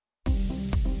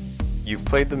You've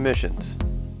played the missions,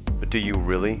 but do you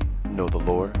really know the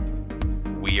lore?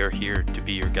 We are here to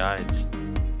be your guides,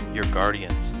 your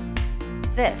guardians.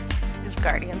 This is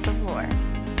Guardians of Lore.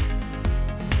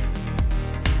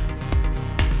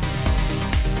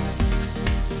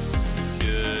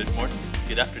 Good morning,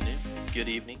 good afternoon, good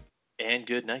evening, and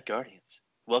good night, Guardians.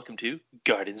 Welcome to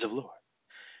Guardians of Lore.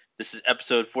 This is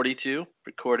episode 42,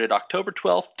 recorded October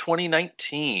 12th,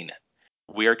 2019.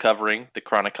 We are covering the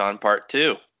Chronicon Part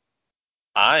 2.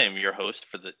 I am your host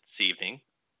for this evening,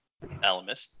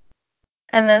 Alamist.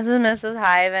 And this is Mrs.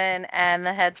 Hyven, and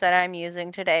the headset I'm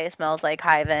using today smells like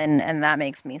Hyven, and that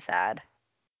makes me sad.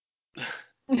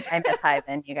 I miss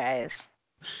Hyven, you guys.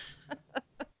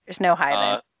 There's no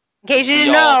Hyven. In case you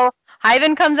didn't know,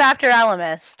 Hyven comes after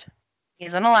Alamist.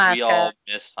 He's in Alaska. We all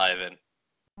miss Hyven.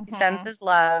 He sends his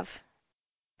love.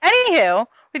 Anywho,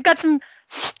 we've got some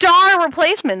star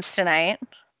replacements tonight.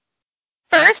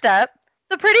 First up,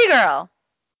 the pretty girl.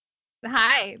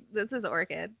 Hi, this is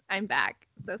Orchid. I'm back.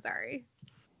 So sorry.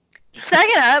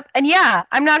 Second up, and yeah,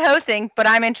 I'm not hosting, but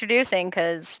I'm introducing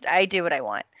because I do what I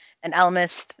want. And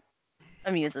Elmist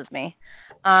amuses me.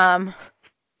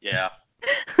 Yeah.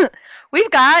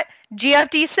 We've got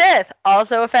GFD Sith,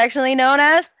 also affectionately known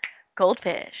as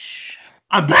Goldfish.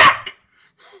 I'm back!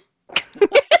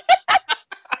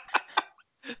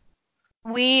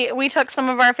 We took some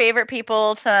of our favorite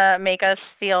people to make us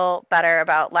feel better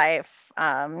about life.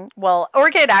 Well,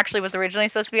 Orchid actually was originally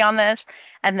supposed to be on this,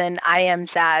 and then I am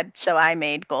sad, so I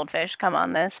made Goldfish come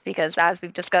on this because, as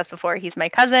we've discussed before, he's my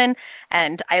cousin,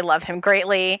 and I love him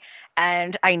greatly,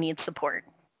 and I need support.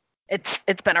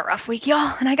 It's been a rough week,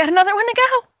 y'all, and I got another one to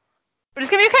go, but it's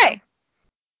gonna be okay.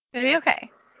 It'll be okay.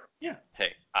 Yeah.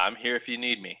 Hey, I'm here if you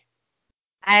need me.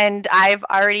 And I've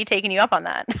already taken you up on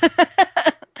that.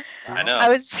 I know. I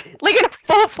was like in a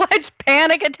full-fledged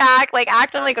panic attack, like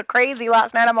acting like a crazy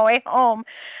last night on my way home.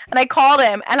 And I called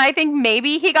him, and I think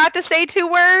maybe he got to say 2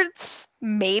 words.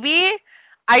 Maybe.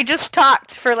 I just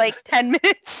talked for like 10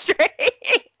 minutes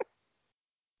straight.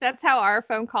 That's how our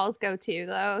phone calls go too,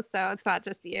 though, so it's not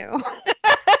just you.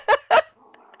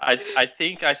 I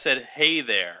think I said, hey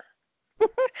there.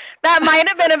 That might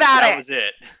have been about That it. was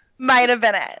it. Might have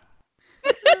been it.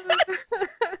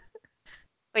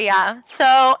 But yeah,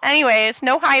 so anyways,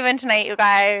 no Hyven tonight, you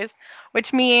guys,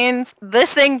 which means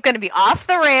this thing's going to be off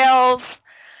the rails,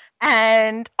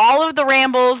 and all of the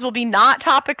rambles will be not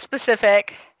topic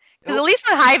specific, because at least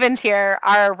when Hyven's here,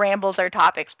 our rambles are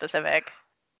topic specific.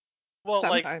 Well,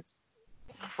 Sometimes.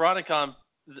 like, Chronicon,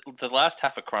 the last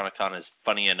half of Chronicon is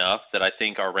funny enough that I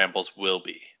think our rambles will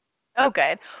be. Oh,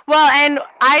 good. Well, and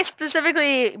I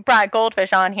specifically brought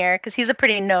Goldfish on here because he's a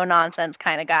pretty no-nonsense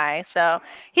kind of guy, so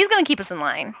he's going to keep us in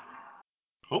line.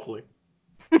 Hopefully.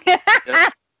 Yep.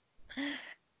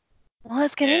 Well,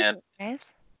 let's get into it, guys.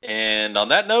 And on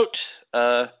that note,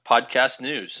 podcast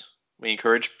news. We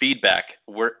encourage feedback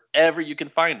wherever you can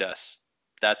find us.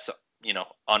 That's,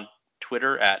 on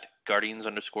Twitter at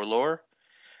Guardians_lore.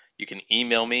 You can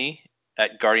email me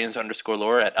at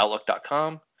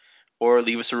Guardians_lore@outlook.com. or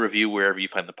leave us a review wherever you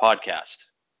find the podcast.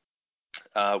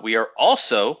 We are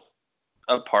also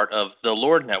a part of the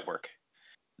Lore Network.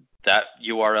 That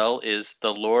URL is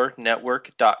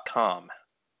thelorenetwork.com.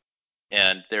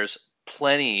 And there's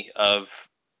plenty of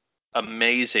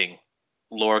amazing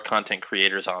lore content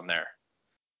creators on there.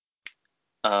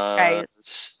 Guys,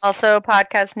 also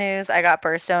podcast news, I got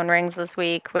Birthstone rings this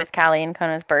week with Callie and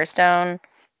Kona's Birthstone.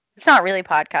 It's not really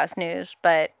podcast news,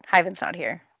 but Hyven's not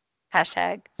here.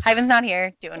 Hashtag Hyven's not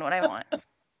here, doing what I want.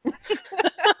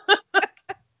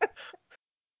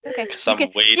 Okay,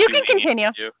 you can continue.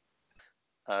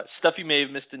 Stuff you may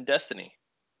have missed in Destiny.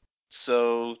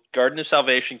 So, Garden of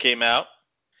Salvation came out,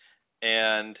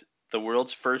 and the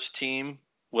world's first team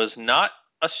was not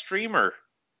a streamer.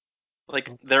 Like,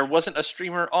 there wasn't a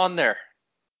streamer on there.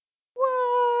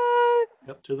 What?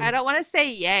 Yep, to them. I don't want to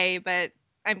say yay, but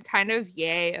I'm kind of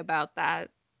yay about that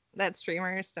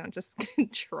streamers don't just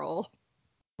control.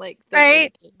 Like,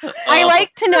 right? I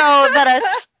like to know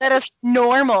that us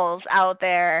normals out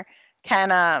there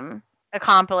can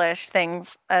accomplish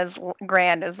things as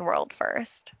grand as world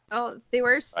first. Oh, they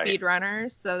were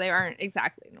speedrunners, so they aren't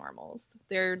exactly normals.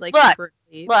 They're like Look, super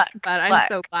elite. But I'm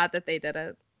so glad that they did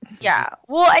it. Yeah.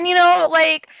 Well, and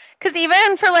because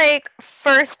even for like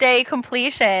first day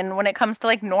completion, when it comes to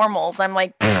like normals, I'm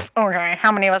like, okay,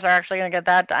 how many of us are actually gonna get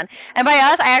that done? And by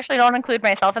us, I actually don't include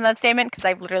myself in that statement because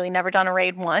I've literally never done a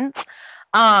raid once.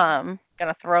 Gonna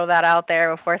throw that out there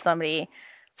before somebody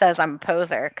says I'm a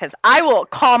poser, because I will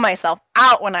call myself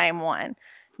out when I'm one.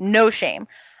 No shame.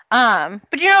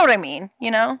 But you know what I mean.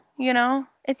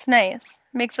 It's nice.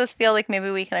 Makes us feel like maybe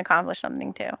we can accomplish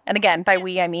something too. And again, by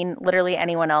we I mean literally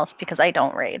anyone else because I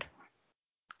don't raid.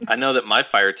 I know that my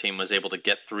fire team was able to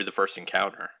get through the first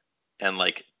encounter, and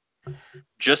like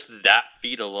just that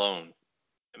feat alone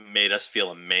made us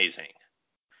feel amazing.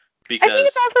 I think Because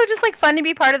it's also just like fun to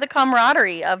be part of the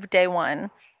camaraderie of day one.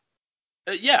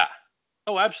 yeah,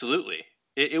 oh absolutely,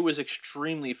 it was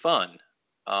extremely fun.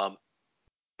 But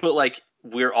like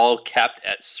we're all capped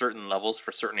at certain levels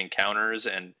for certain encounters,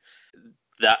 and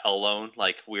that alone,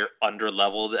 like we're under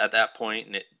leveled at that point,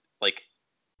 and it like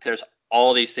there's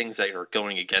all these things that are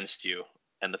going against you,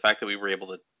 and the fact that we were able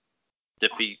to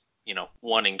defeat,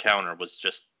 one encounter was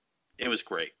just, it was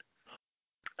great.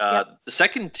 The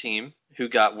second team who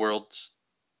got worlds,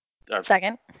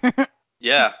 Second.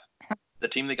 yeah, the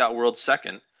team that got worlds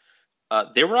second,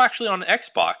 they were actually on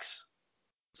Xbox,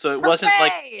 so it wasn't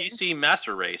like Hooray! PC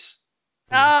Master Race.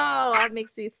 Oh, that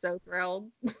makes me so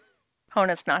thrilled.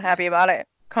 Kona's not happy about it.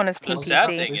 Kona's team The sad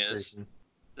PC.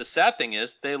 thing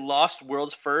is they lost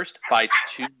worlds first by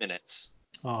 2 minutes.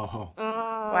 Oh.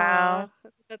 Wow.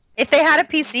 That's If they had a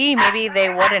PC, maybe they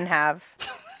wouldn't have.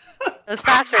 Those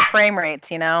faster frame rates,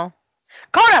 Kona,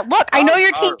 look, I know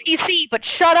you're team PC, but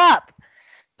shut up.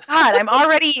 God, I'm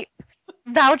already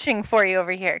vouching for you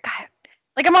over here. God,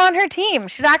 like I'm on her team.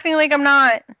 She's acting like I'm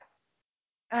not.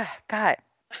 God.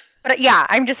 But yeah,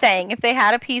 I'm just saying, if they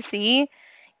had a PC,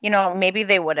 maybe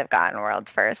they would have gotten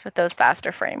worlds first with those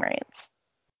faster frame rates.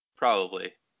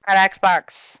 Probably. That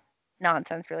Xbox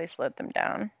nonsense really slowed them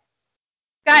down.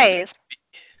 Guys.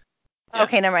 Yeah.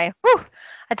 Okay, never mind. Whew.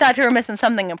 I thought you were missing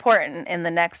something important in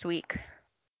the next week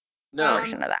No.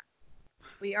 portion of that.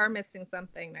 We are missing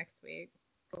something next week.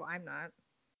 Well, I'm not.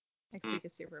 Next week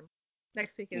is Super.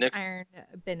 Next week is Iron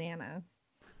Banana.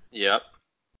 Yep.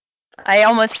 I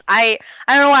don't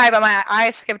know why, but my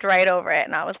eyes skipped right over it,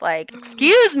 and I was like,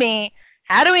 excuse me,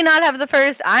 how do we not have the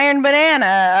first Iron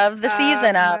Banana of the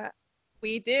season up?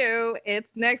 We do. It's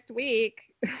next week.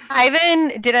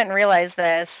 Ivan didn't realize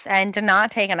this and did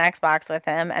not take an Xbox with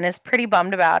him and is pretty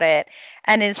bummed about it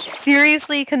and is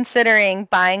seriously considering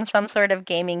buying some sort of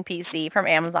gaming PC from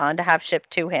Amazon to have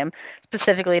shipped to him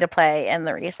specifically to play in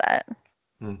the reset.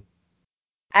 And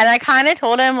I kind of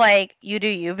told him, like, you do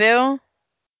you, boo.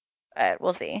 But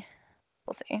we'll see.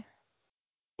 We'll see.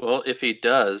 Well, if he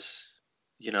does,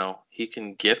 he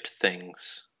can gift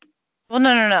things. Well,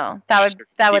 no.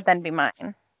 That would then be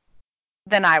mine.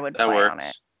 Then I would play on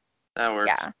it. That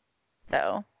works. Yeah.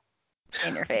 So,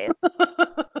 in your face.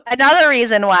 Another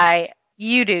reason why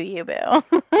you do you, boo.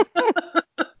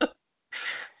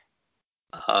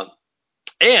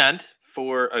 And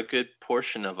for a good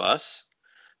portion of us,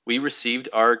 we received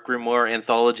our Grimoire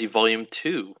Anthology Volume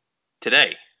 2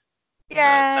 today.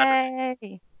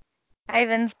 Yay!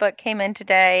 Ivan's book came in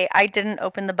today. I didn't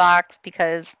open the box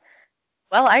because,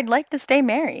 well, I'd like to stay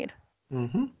married.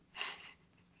 Mm-hmm.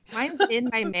 Mine's in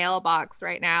my mailbox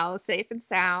right now, safe and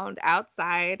sound,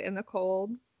 outside in the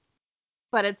cold.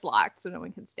 But it's locked, so no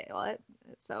one can steal it.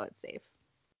 So it's safe.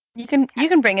 You can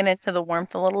bring it into the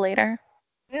warmth a little later.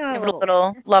 Yeah, Give it a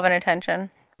little love and attention.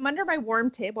 I'm under my warm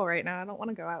table right now. I don't want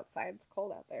to go outside. It's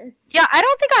cold out there. Yeah, I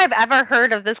don't think I've ever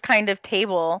heard of this kind of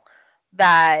table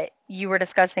that you were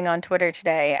discussing on Twitter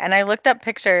today. And I looked up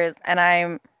pictures, and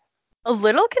I'm a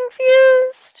little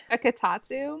confused. A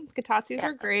kotatsu. Kotatsus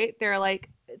are great. They're like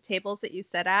tables that you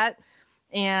sit at,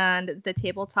 and the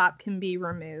tabletop can be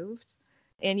removed.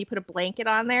 And you put a blanket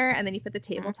on there, and then you put the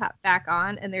tabletop back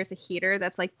on, and there's a heater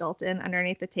that's like built in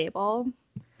underneath the table.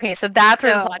 Okay, so that's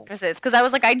where the plot twist is. Because I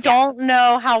was like, I don't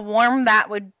know how warm that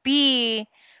would be,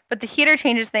 but the heater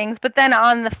changes things. But then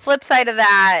on the flip side of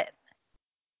that,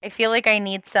 I feel like I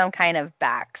need some kind of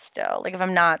back still. Like if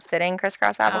I'm not sitting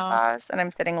crisscross applesauce and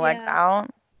I'm sitting legs out.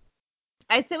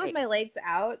 I sit with my legs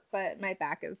out, but my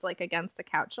back is like against the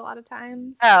couch a lot of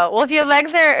times. Oh, well, if your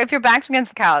back's against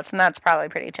the couch, then that's probably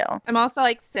pretty chill. I'm also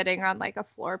like sitting on like a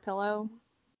floor pillow.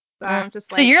 So I'm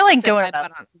just like. So you're like doing it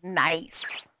nice.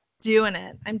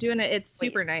 I'm doing it. It's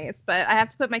super nice, but I have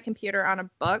to put my computer on a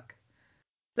book.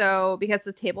 So because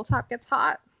the tabletop gets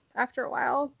hot after a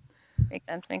while. Makes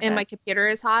sense. And my computer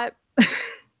is hot.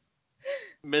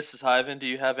 Mrs. Hyven, do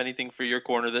you have anything for your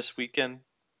corner this weekend?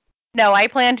 No, I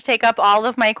plan to take up all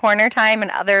of my corner time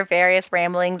and other various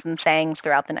ramblings and sayings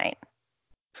throughout the night.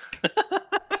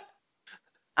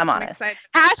 I'm honest.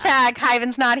 Hashtag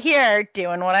Hyven's not here,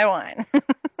 doing what I want.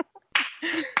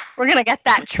 We're going to get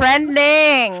that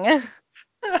trending.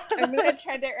 I'm going to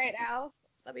trend it right now.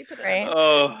 Let me put it right.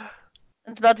 Oh.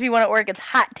 It's about to be one at work. It's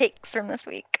hot takes from this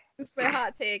week. It's my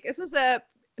hot take. This is a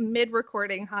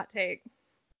mid-recording hot take.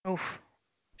 Oof.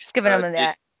 Just giving them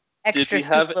that extra. Did we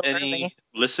have any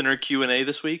listener Q&A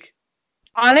this week?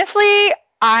 Honestly,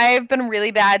 I've been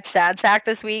really bad sad sack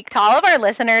this week. To all of our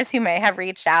listeners who may have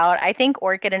reached out, I think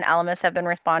Orchid and Elemis have been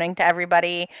responding to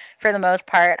everybody for the most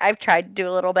part. I've tried to do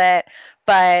a little bit,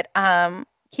 but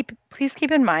please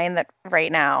keep in mind that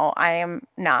right now I am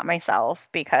not myself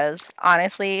because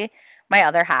honestly, my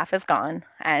other half is gone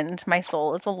and my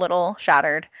soul is a little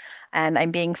shattered. And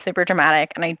I'm being super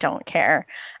dramatic, and I don't care.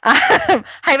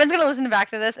 Hyman's gonna listen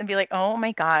back to this and be like, "Oh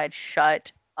my God,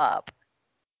 shut up."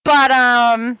 But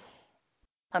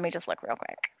let me just look real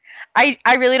quick.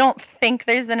 I really don't think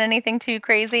there's been anything too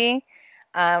crazy,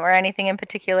 or anything in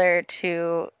particular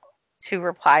to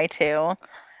reply to.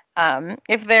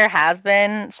 If there has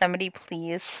been, somebody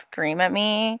please scream at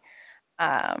me.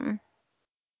 Um,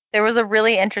 there was a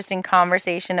really interesting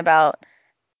conversation about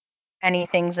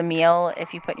anything's a meal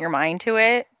if you put your mind to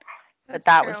it, but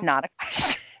that was true. not a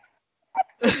question.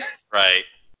 Right.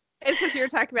 It's because you're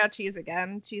talking about cheese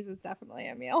again. Cheese is definitely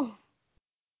a meal.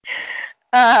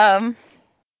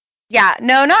 Yeah,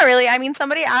 no, not really. I mean,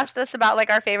 somebody asked us about like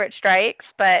our favorite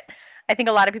strikes, but I think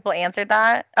a lot of people answered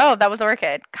that. Oh, that was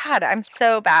Orchid. God, I'm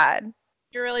so bad.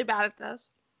 You're really bad at this.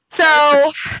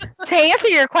 So, to answer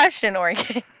your question,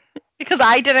 Orchid, because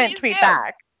I didn't Please tweet do.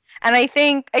 back, and I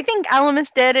think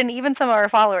Elemis did, and even some of our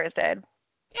followers did.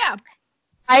 Yeah.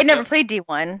 I had never Yep. played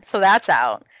D1, so that's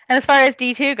out. And as far as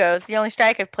D2 goes, the only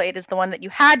strike I've played is the one that you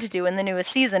had to do in the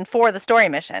newest season for the story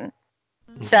mission.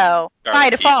 So, by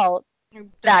Scarlet Keep. default,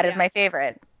 that is my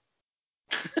favorite.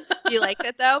 You liked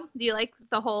it though? Do you like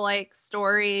the whole like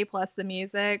story plus the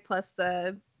music plus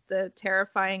the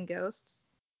terrifying ghosts?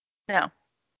 No.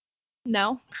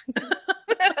 No.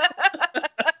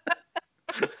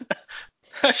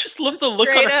 I just love the look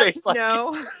on Straight her up, face. Like,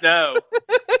 no. no.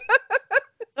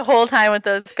 The whole time with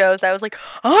those ghosts, I was like,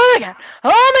 oh my god,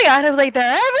 oh my god. I was like,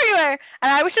 they're everywhere.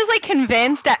 And I was just like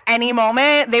convinced at any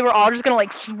moment they were all just gonna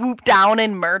like swoop down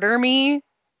and murder me.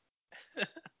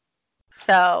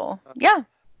 So, yeah.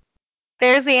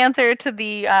 There's the answer to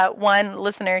the one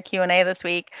listener Q&A this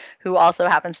week, who also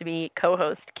happens to be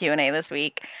co-host Q&A this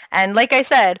week. And like I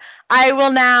said, I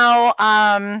will now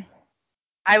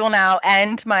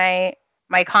end my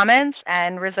comments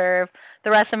and reserve the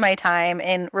rest of my time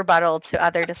in rebuttal to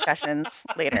other discussions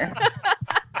later.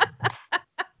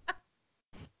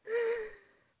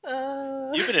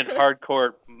 You've been in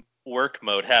hardcore work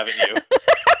mode, haven't you?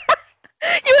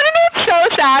 You want to know what's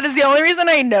so sad is the only reason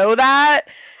I know that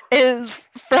is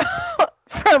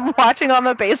from watching on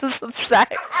the basis of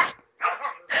sex.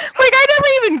 Like, I never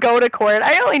even go to court.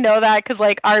 I only know that because,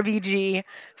 like, RBG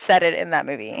said it in that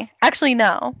movie. Actually,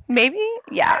 no. Maybe?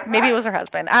 Yeah. Maybe it was her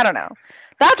husband. I don't know.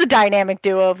 That's a dynamic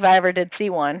duo if I ever did see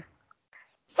one.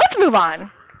 Let's move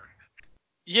on.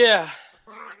 Yeah.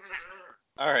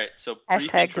 All right. So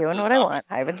brief Hashtag intro to doing the what I topic. want.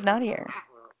 Ivan's not here.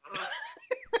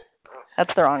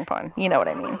 That's the wrong one. You know what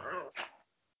I mean.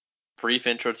 Brief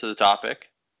intro to the topic.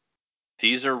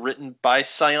 These are written by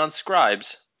Scion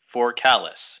scribes for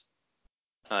Callus.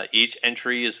 Each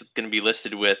entry is going to be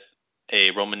listed with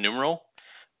a Roman numeral,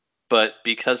 but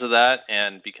because of that,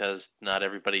 and because not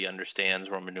everybody understands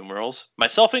Roman numerals,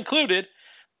 myself included,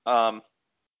 we're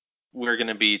going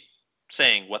to be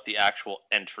saying what the actual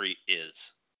entry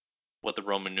is, what the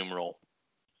Roman numeral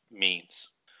means.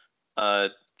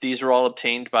 These are all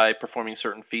obtained by performing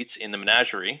certain feats in the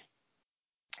menagerie.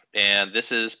 And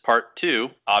this is part 2,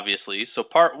 obviously. So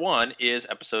part 1 is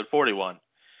episode 41.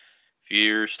 If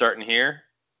you're starting here,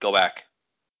 go back.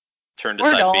 Turn to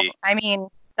Or side don't. B. I mean,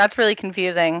 that's really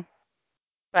confusing.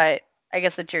 But I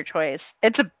guess it's your choice.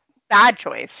 It's a bad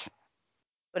choice,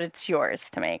 but it's yours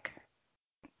to make.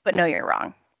 But no, you're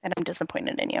wrong. And I'm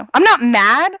disappointed in you. I'm not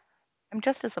mad. I'm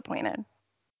just disappointed.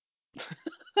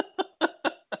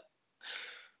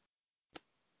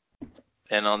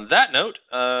 And on that note,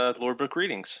 Lord Book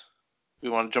readings. We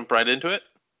want to jump right into it?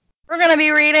 We're going to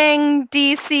be reading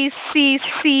DCCCVII,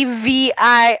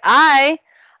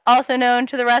 also known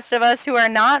to the rest of us who are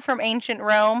not from ancient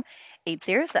Rome,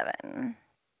 807.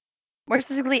 More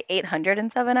specifically,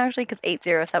 807, actually, because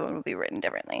 807 would be written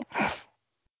differently.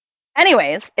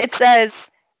 Anyways, it says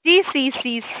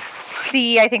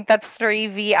DCCC, I think that's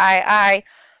 3VII,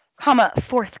 comma,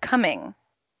 forthcoming,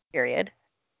 period.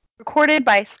 Recorded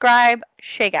by Scribe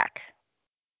Shagak.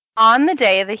 On the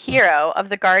day the hero of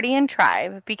the Guardian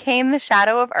tribe became the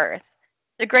shadow of Earth,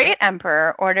 the great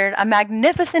emperor ordered a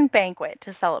magnificent banquet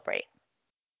to celebrate.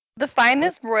 The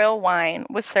finest royal wine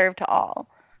was served to all,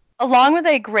 along with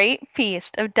a great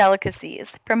feast of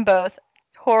delicacies from both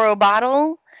Toro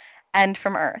bottle and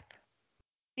from Earth.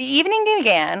 The evening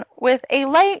began with a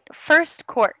light first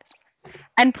course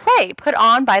and play put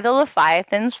on by the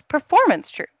Leviathan's performance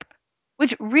troupe,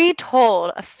 which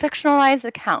retold a fictionalized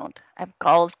account of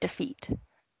Gaul's defeat.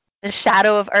 The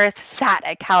Shadow of Earth sat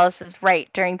at Callus's right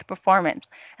during the performance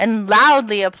and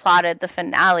loudly applauded the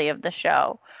finale of the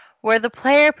show, where the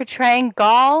player portraying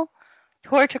Gaul,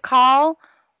 Torchakal,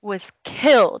 was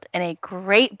killed in a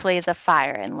great blaze of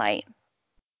fire and light.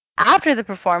 After the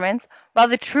performance, while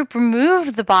the troupe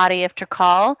removed the body of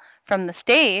Torkal from the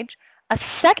stage, a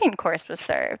second course was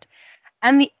served,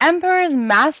 and the Emperor's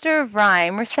master of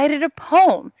rhyme recited a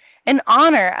poem in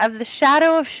honor of the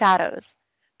Shadow of Shadows,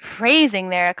 praising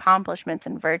their accomplishments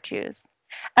and virtues,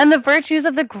 and the virtues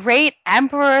of the great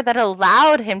Emperor that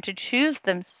allowed him to choose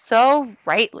them so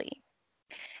rightly.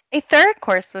 A third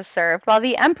course was served while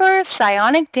the Emperor's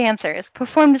psionic dancers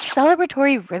performed a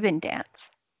celebratory ribbon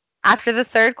dance. After the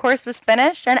third course was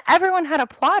finished and everyone had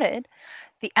applauded,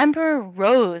 the Emperor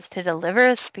rose to deliver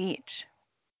a speech.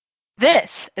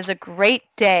 This is a great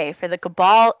day for the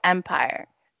Cabal Empire,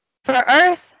 for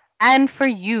Earth, and for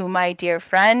you, my dear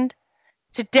friend.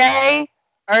 Today,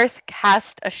 Earth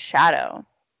cast a shadow.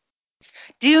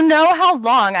 Do you know how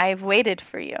long I have waited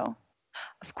for you?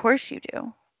 Of course you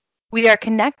do. We are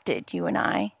connected, you and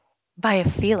I, by a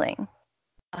feeling,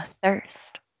 a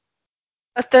thirst.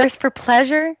 A thirst for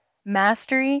pleasure,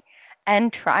 mastery,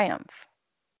 and triumph.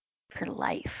 For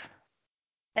life.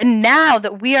 And now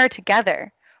that we are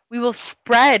together, we will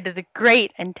spread the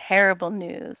great and terrible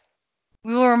news.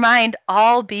 We will remind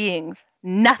all beings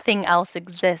nothing else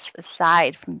exists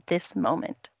aside from this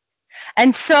moment.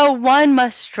 And so one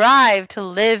must strive to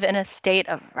live in a state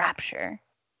of rapture,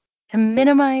 to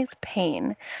minimize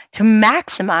pain, to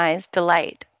maximize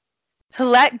delight, to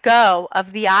let go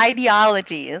of the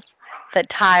ideologies that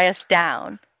tie us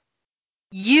down.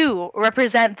 You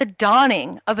represent the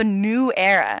dawning of a new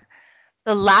era,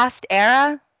 the last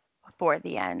era before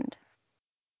the end.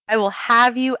 I will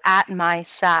have you at my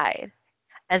side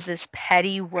as this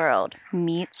petty world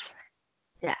meets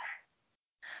death.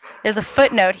 There's a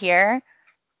footnote here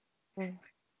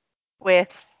with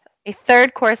a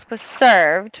third course was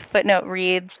served. Footnote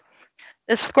reads,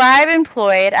 the scribe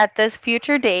employed at this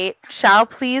future date shall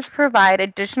please provide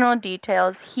additional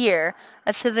details here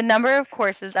as to the number of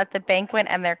courses at the banquet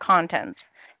and their contents.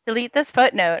 Delete this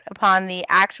footnote upon the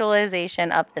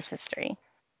actualization of this history.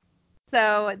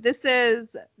 So this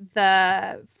is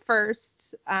the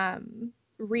first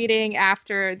reading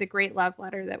after the great love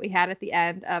letter that we had at the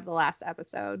end of the last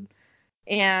episode.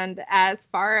 And as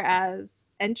far as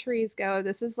entries go,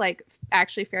 this is like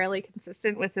actually fairly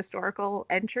consistent with historical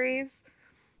entries,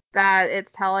 that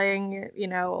it's telling, you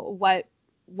know,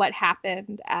 what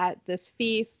happened at this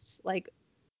feast, like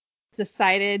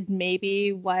decided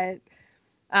maybe what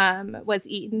was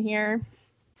eaten here,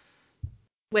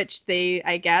 which they,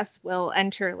 I guess, will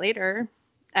enter later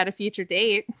at a future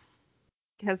date,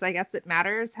 because I guess it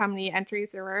matters how many entries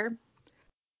there were.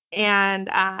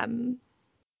 And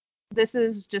this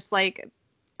is just like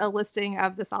a listing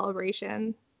of the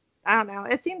celebration. I don't know.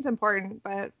 It seems important,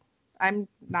 but I'm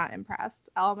not impressed,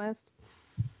 almost.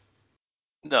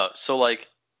 No, so like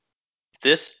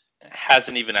this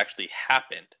hasn't even actually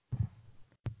happened.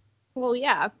 Well,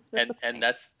 yeah. And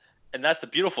that's the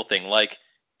beautiful thing. Like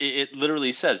it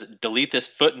literally says, delete this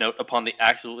footnote upon the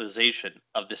actualization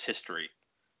of this history.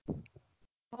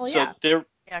 Well, so yeah. they're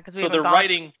because we so haven't they're gone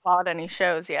writing plot any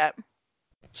shows yet.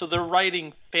 so they're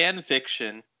writing fan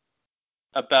fiction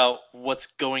about what's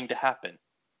going to happen.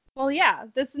 Well, yeah.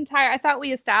 I thought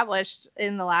we established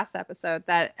in the last episode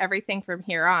that everything from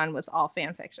here on was all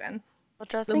fan fiction. Well,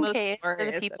 just The in most case for the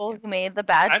glorious of people you. who made the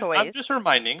bad choice. I'm just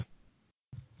reminding.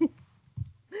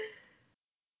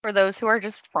 For those who are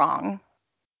just wrong.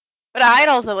 But I'd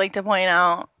also like to point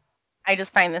out, I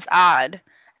just find this odd.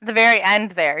 At the very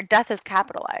end there, death is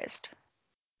capitalized.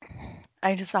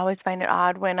 I just always find it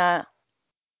odd when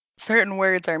certain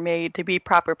words are made to be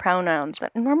proper pronouns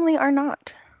that normally are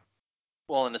not.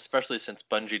 Well, and especially since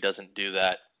Bungie doesn't do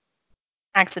that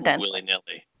Accidentally.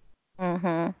 willy-nilly.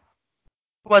 Mm-hmm.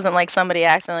 It wasn't like somebody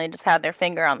accidentally just had their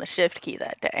finger on the shift key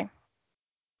that day.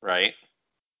 Right?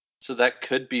 So that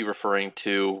could be referring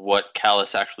to what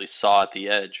Callus actually saw at the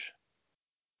edge.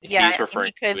 Yeah, He's referring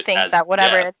you could to it think as that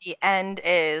whatever death. at the end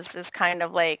is kind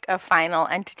of like a final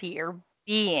entity or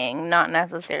being, not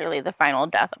necessarily the final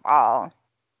death of all.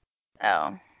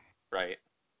 So, Right.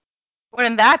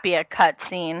 wouldn't that be a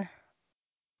cutscene?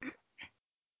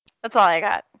 That's all I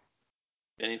got.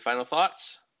 Any final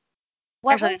thoughts?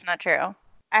 Actually, it's not true.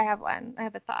 I have one. I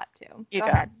have a thought too. You go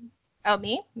go. ahead. Oh,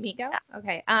 me? Me go? Yeah.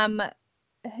 Okay.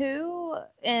 Who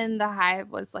in the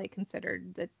hive was like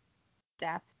considered the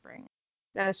death bringer?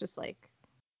 That was just like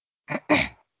I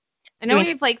know mean-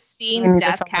 we've like you mean seen the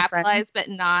death film The Friend? capitalized, but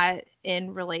not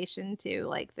in relation to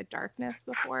like the darkness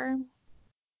before,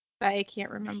 but I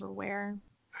can't remember where.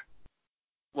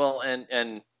 Well,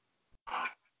 and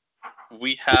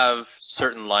we have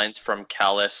certain lines from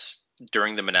Callus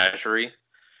during the menagerie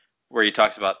where he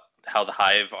talks about how the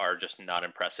Hive are just not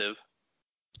impressive.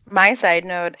 My side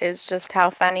note is just how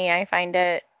funny I find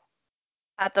it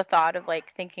at the thought of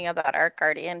like thinking about our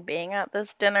guardian being at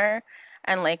this dinner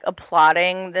and like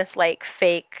applauding this like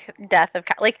fake death of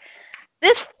like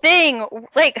this thing.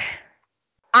 Like,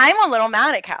 I'm a little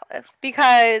mad at Callus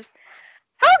because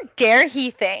how dare he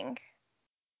think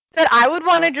that I would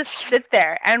want to just sit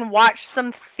there and watch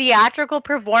some theatrical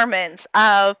performance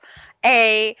of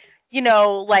a,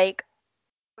 like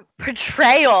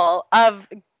portrayal of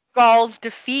Gaul's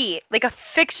defeat, like a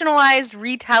fictionalized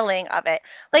retelling of it.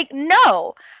 Like,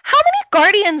 no. How many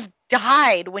Guardians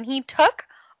died when he took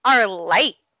our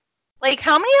light? Like,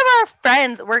 how many of our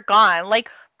friends were gone? Like,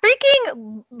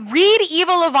 freaking read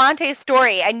Evil Levante's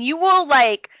story, and you will,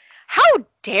 like, how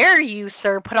dare you,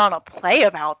 sir, put on a play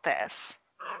about this?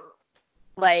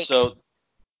 Like, So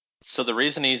the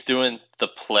reason he's doing the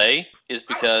play is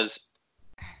because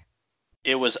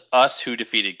it was us who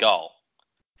defeated Gaul.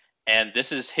 And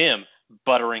this is him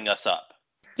buttering us up.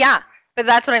 yeah, but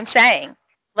that's what I'm saying.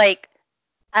 Like,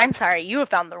 I'm sorry, you have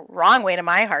found the wrong way to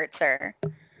my heart, sir.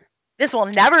 This will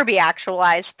never be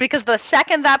actualized because the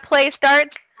second that play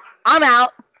starts, I'm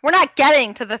out. We're not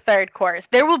getting to the third course.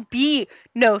 There will be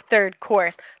no third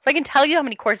course. So I can tell you how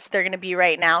many courses there are going to be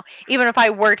right now, even if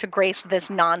I were to grace this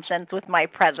nonsense with my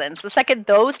presence. The second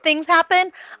those things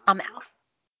happen, I'm out.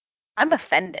 I'm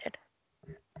offended.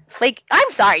 Like,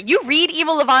 I'm sorry. You read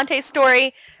Evil Levante's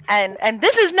story, and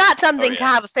this is not something to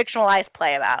have a fictionalized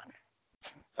play about.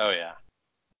 Oh, yeah.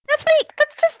 That's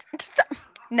just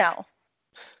no.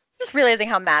 Just realizing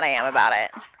how mad I am about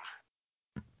it.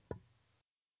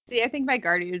 See, I think my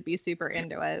guardian would be super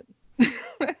into it.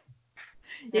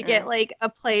 You get like a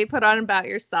play put on about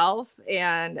yourself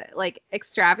and like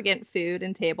extravagant food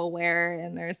and tableware,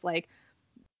 and there's like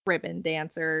ribbon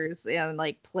dancers and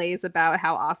like plays about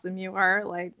how awesome you are.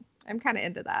 Like, I'm kind of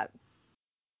into that.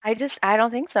 I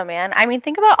don't think so, man. I mean,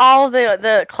 think about all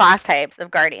the class types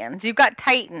of guardians. You've got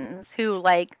Titans who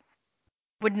like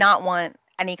would not want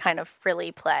any kind of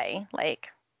frilly play. Like,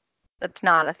 that's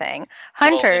not a thing.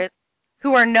 Hunters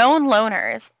who are known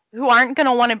loners who aren't going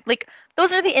to want to, like,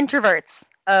 those are the introverts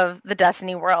of the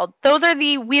Destiny world. Those are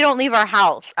the we don't leave our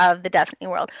house of the Destiny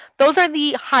world. Those are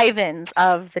the Hivens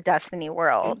of the Destiny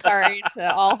world. Sorry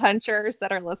to all hunters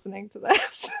that are listening to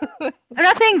this. I'm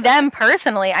not saying them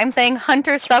personally. I'm saying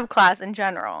hunter subclass in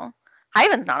general.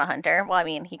 Hyven's not a hunter. Well, I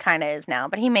mean, he kind of is now,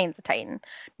 but he main's a Titan.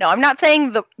 No, I'm not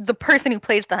saying the person who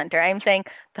plays the hunter. I'm saying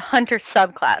the hunter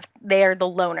subclass. They are the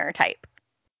loner type.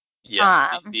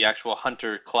 Yeah, the actual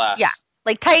hunter class. Yeah,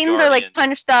 like Titans are like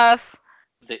punch stuff.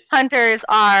 Hunters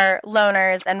are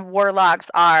loners, and warlocks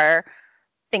are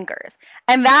thinkers.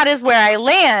 And that is where I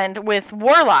land with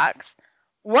warlocks.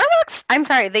 Warlocks, I'm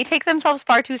sorry, they take themselves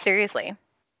far too seriously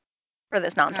for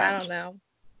this nonsense. I don't know.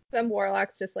 Some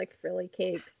warlocks just like frilly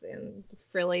cakes and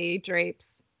frilly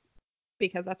drapes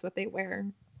because that's what they wear.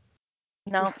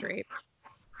 No. Just drapes.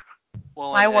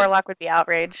 Well, my warlock would be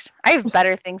outraged. I have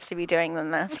better things to be doing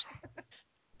than this.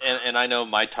 And I know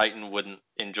my Titan wouldn't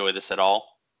enjoy this at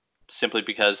all, simply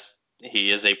because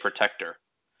he is a protector.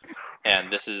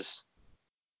 And this is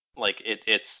like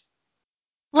it's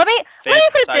Let me put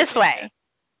it this way.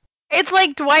 It's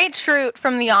like Dwight Schrute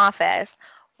from The Office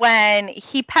when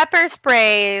he pepper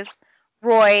sprays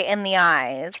Roy in the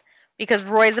eyes because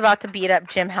Roy's about to beat up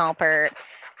Jim Halpert,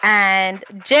 and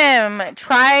Jim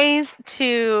tries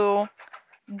to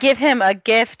give him a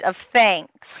gift of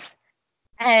thanks,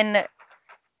 and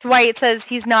Dwight says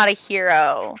he's not a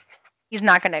hero. He's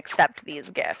not going to accept these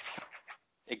gifts.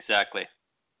 Exactly.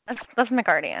 That's my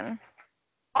guardian.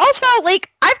 Also, like,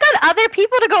 I've got other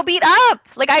people to go beat up.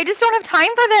 Like, I just don't have time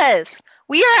for this.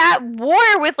 We are at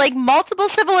war with, like, multiple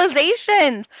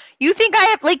civilizations. You think I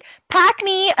have, like, pack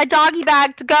me a doggy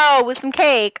bag to go with some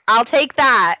cake. I'll take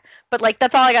that. But, like,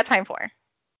 that's all I got time for.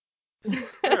 You're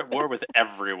at war with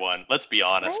everyone. Let's be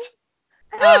honest.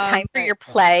 I don't have time for your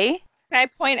play. Can I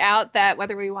point out that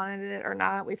whether we wanted it or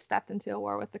not, we've stepped into a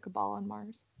war with the Cabal on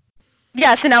Mars?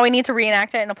 Yeah, so now we need to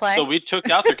reenact it in a play. So we took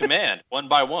out their command one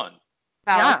by one.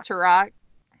 Valis Tarak.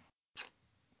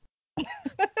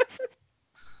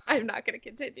 I'm not going to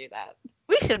continue that.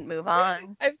 We should move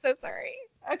on. I'm so sorry.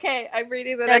 Okay, I'm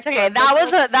reading the next okay. one.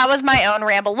 That was my own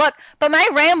ramble. Look, but my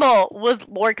ramble was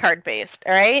lore card based,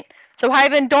 all right? So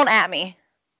Hyven, don't at me.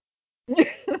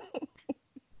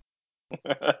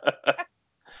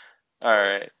 All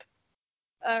right.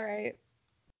 All right.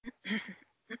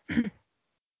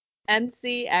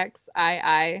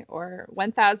 NCXII, or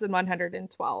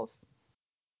 1112.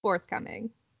 Forthcoming.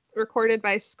 Recorded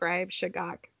by scribe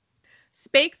Shagak.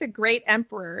 Spake the great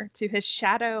emperor to his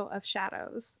shadow of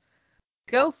shadows.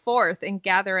 Go forth and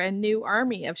gather a new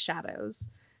army of shadows.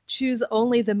 Choose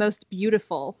only the most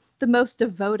beautiful, the most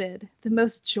devoted, the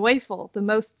most joyful, the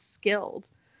most skilled.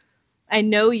 I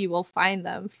know you will find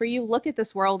them, for you look at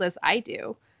this world as I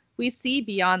do. We see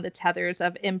beyond the tethers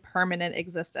of impermanent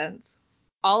existence.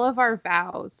 All of our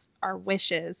vows, our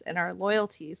wishes, and our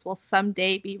loyalties will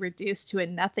someday be reduced to a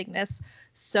nothingness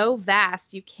so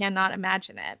vast you cannot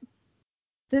imagine it.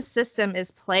 This system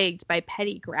is plagued by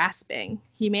petty grasping.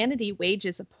 Humanity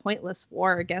wages a pointless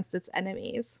war against its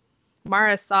enemies.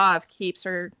 Mara Sov keeps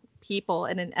her people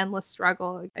in an endless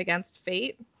struggle against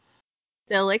fate.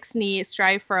 The Eliksni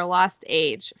strive for a lost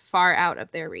age, far out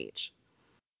of their reach.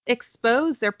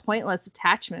 Expose their pointless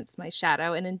attachments, my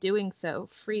shadow, and in doing so,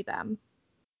 free them.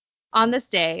 On this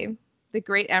day, the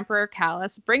great Emperor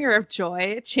Callus, bringer of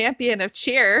joy, champion of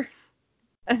cheer,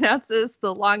 announces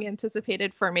the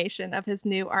long-anticipated formation of his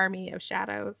new army of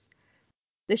shadows.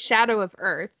 The Shadow of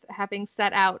Earth, having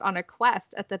set out on a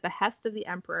quest at the behest of the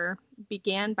Emperor,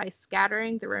 began by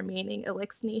scattering the remaining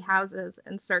Eliksni houses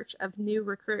in search of new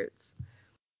recruits.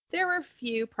 There were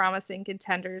few promising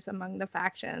contenders among the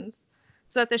factions,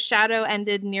 so that the Shadow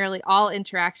ended nearly all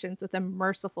interactions with a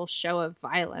merciful show of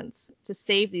violence to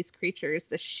save these creatures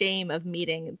the shame of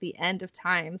meeting the end of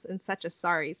times in such a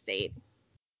sorry state.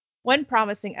 One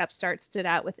promising upstart stood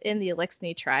out within the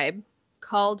Eliksni tribe,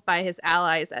 called by his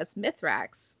allies as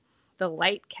Mithrax, the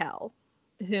Light Kel,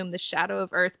 whom the Shadow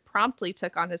of Earth promptly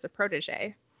took on as a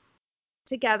protege.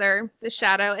 Together, the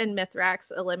Shadow and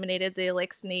Mithrax eliminated the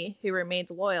Eliksni, who remained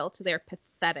loyal to their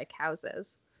pathetic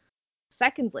houses.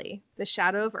 Secondly, the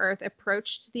Shadow of Earth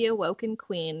approached the awoken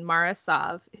queen, Mara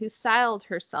Sov, who styled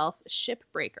herself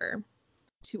Shipbreaker,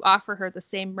 to offer her the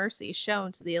same mercy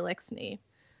shown to the Eliksni.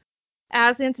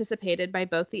 As anticipated by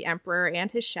both the Emperor and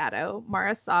his Shadow,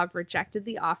 Mara Sov rejected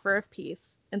the offer of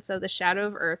peace, and so the Shadow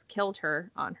of Earth killed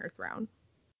her on her throne.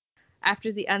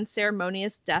 After the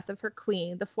unceremonious death of her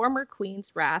queen, the former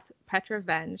queen's wrath, Petra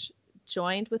Venj,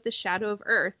 joined with the Shadow of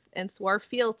Earth and swore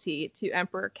fealty to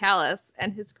Emperor Callus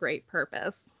and his great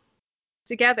purpose.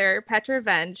 Together, Petra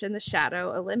Venj and the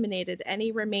Shadow eliminated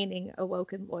any remaining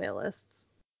awoken loyalists.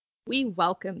 We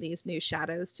welcome these new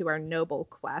shadows to our noble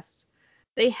quest.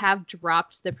 They have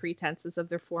dropped the pretenses of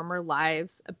their former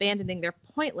lives, abandoning their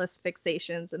pointless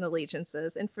fixations and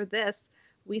allegiances, and for this,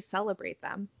 we celebrate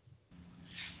them.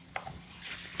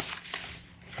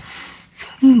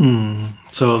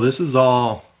 So this is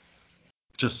all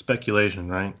just speculation,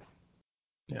 right?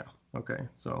 Yeah. Okay.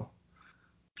 So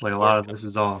like a lot of this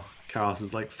is all Callus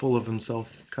is like full of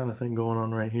himself kind of thing going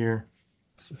on right here.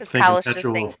 Because Thinking Callus just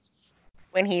Petra will, thinks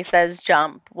when he says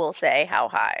jump, we'll say how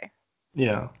high.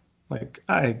 yeah. Like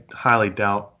I highly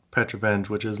doubt Petra Venj,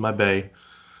 which is my bae,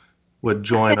 would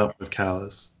join up with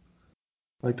Callus.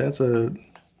 Like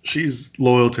she's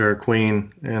loyal to her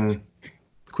queen, and the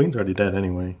queen's already dead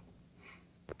anyway.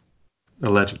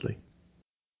 Allegedly.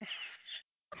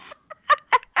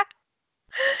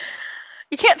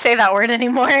 You can't say that word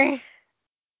anymore.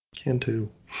 Can too.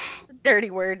 It's a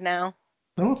dirty word now.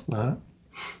 No, it's not.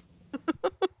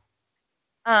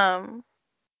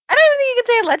 I don't think you can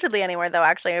say allegedly anywhere though.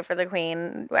 Actually, for the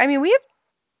queen, I mean, we have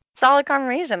solid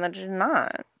confirmation that she's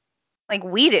not. Like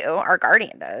we do, our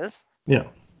guardian does. Yeah.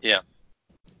 Yeah.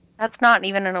 That's not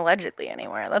even an allegedly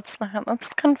anywhere. That's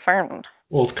confirmed.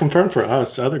 Well, it's confirmed for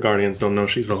us. Other guardians don't know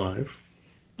she's alive.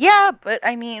 Yeah, but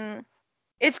I mean,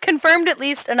 it's confirmed at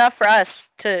least enough for us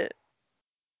to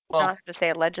not have to say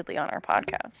allegedly on our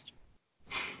podcast.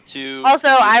 Also,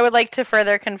 I would like to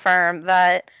further confirm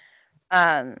that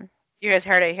you guys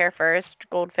heard it here first.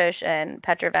 Goldfish and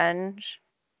Petra Venj.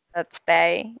 That's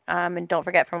Bay. And don't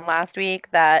forget from last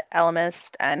week that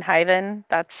Elemist and Hyven.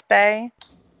 That's Bay.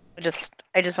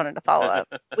 I just wanted to follow up.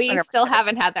 We 100%. still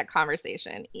haven't had that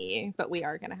conversation, but we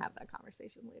are going to have that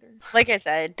conversation later. Like I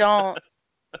said, don't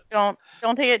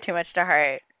take it too much to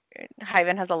heart.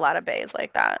 Hyven has a lot of bays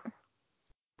like that.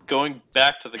 Going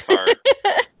back to the card.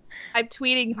 I'm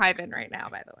tweeting Hyven right now,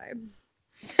 by the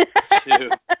way.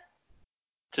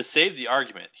 To save the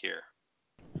argument here,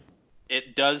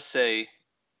 it does say,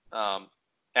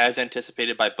 as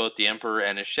anticipated by both the Emperor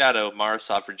and his Shadow, Mara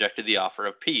Sov rejected the offer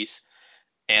of peace,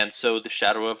 and so the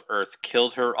Shadow of Earth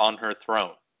killed her on her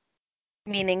throne.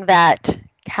 Meaning that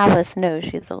Callus knows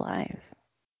she's alive.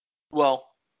 Well,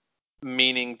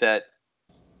 meaning that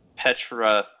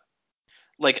Petra,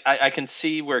 like, I can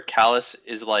see where Callus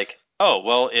is like, oh,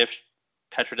 well, if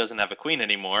Petra doesn't have a queen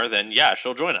anymore, then yeah,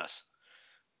 she'll join us.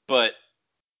 But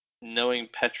knowing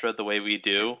Petra the way we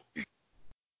do,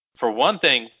 for one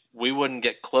thing, we wouldn't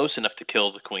get close enough to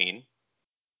kill the queen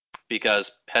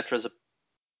because Petra's a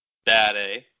bad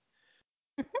A.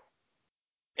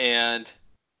 And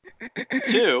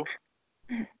two,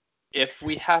 if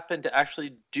we happen to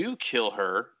actually do kill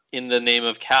her in the name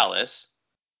of Callus,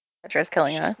 Petra's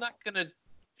killing us.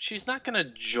 she's not gonna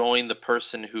join the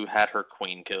person who had her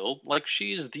queen killed. Like,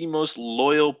 she is the most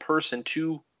loyal person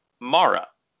to Mara,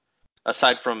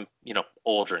 aside from,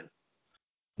 Aldrin.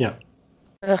 Yeah.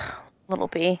 Ugh, little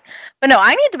B. But no,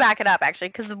 I need to back it up actually,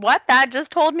 because what that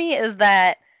just told me is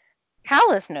that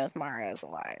Callus knows Mara is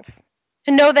alive.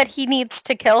 To know that he needs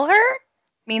to kill her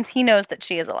means he knows that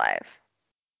she is alive.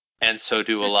 And so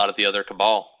do a lot of the other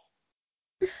Cabal.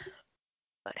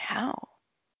 But how?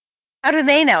 How do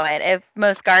they know it if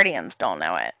most Guardians don't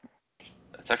know it?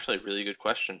 That's actually a really good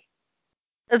question.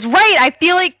 That's right. I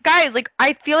feel like, guys,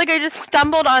 I feel like I just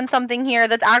stumbled on something here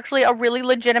that's actually a really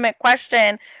legitimate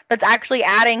question that's actually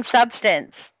adding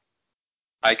substance.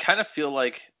 I kind of feel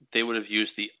like they would have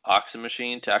used the Oxen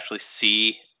machine to actually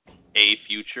see a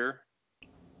future.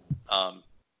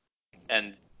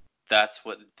 And that's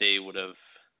what they would have...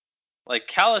 Like,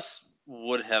 Callus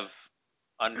would have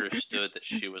understood that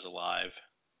she was alive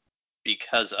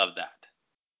because of that.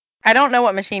 I don't know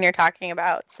what machine you're talking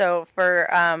about. So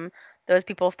for those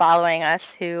people following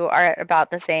us who are at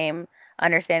about the same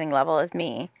understanding level as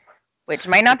me, which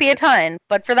might not be a ton,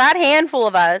 but for that handful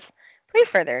of us, please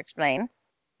further explain.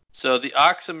 So the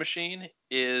Oxen machine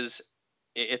it's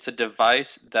a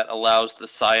device that allows the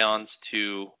Scions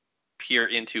to peer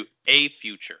into a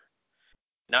future.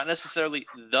 Not necessarily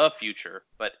the future,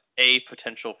 but a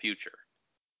potential future.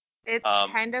 It's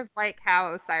kind of like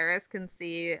how Osiris can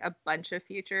see a bunch of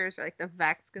futures, or like the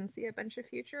Vex can see a bunch of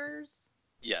futures.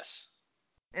 Yes.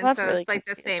 And Well, so really it's like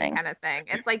the confusing. same kind of thing.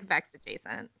 It's like Vex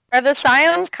adjacent. Are the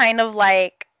Scions kind of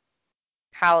like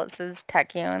Callus's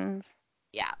Techions?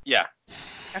 Yeah. Yeah.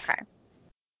 Okay.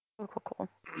 Cool.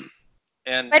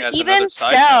 And But as even another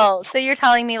side note, still, so you're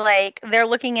telling me like they're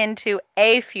looking into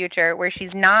a future where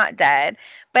she's not dead.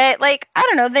 But like, I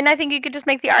don't know, then I think you could just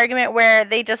make the argument where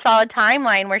they just saw a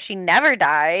timeline where she never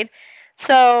died.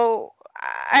 So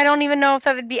I don't even know if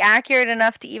that would be accurate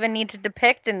enough to even need to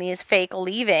depict in these fake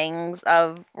leavings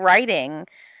of writing.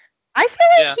 I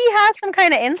feel like he has some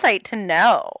kind of insight to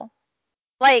know.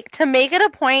 Like, to make it a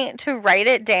point to write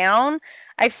it down,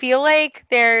 I feel like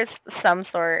there's some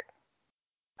sort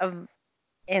of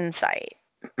insight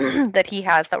that he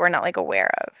has that we're not like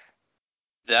aware of.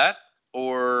 that,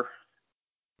 or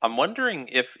I'm wondering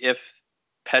if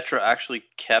Petra actually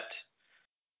kept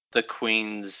the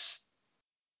queen's,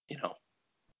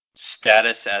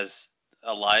 status as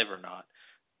alive or not,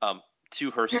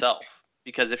 to herself.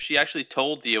 Because if she actually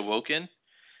told the Awoken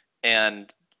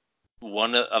and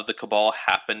one of the Cabal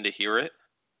happened to hear it,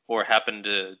 or happened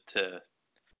to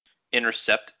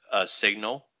intercept a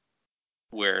signal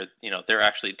where, they're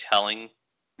actually telling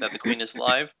that the queen is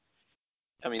alive,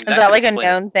 I mean, Is that could like a explain it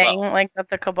known thing, well. like that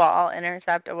the Cabal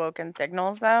intercept Awoken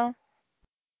signals, though?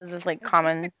 Is this like I think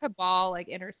common? the Cabal like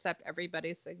intercept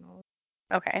everybody's signals.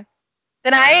 Okay.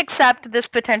 Then I accept this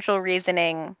potential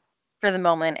reasoning for the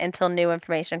moment until new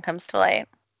information comes to light.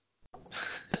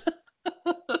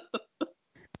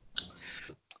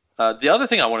 The other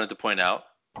thing I wanted to point out,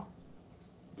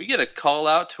 we get a call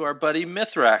out to our buddy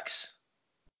Mithrax.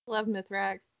 Love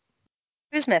Mithrax.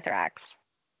 Who's Mithrax?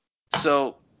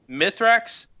 So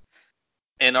Mithrax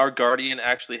and our Guardian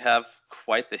actually have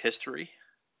quite the history.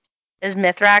 Is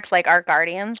Mithrax like our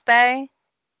Guardian's Bay?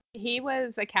 He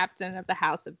was a captain of the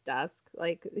House of Dusk.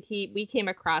 Like we came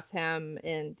across him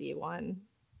in D1.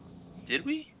 Did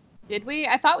we? Did we?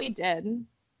 I thought we did.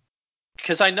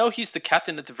 Because I know he's the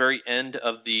captain at the very end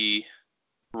of the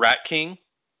Rat King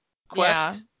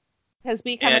quest. Yeah. Because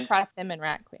we come across him in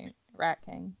Rat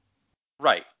King.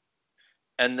 Right.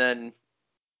 And then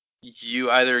you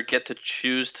either get to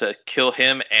choose to kill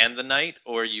him and the knight,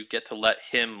 or you get to let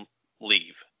him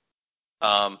leave.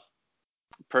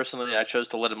 Personally, I chose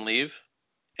to let him leave,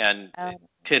 and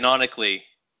canonically,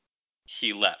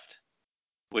 he left,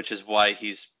 which is why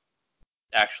he's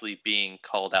actually being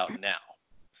called out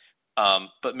now.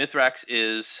 But Mithrax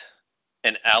is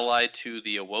an ally to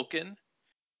the Awoken.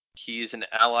 He's an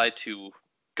ally to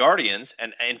Guardians,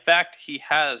 and in fact, he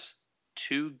has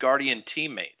 2 Guardian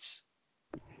teammates.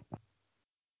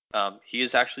 He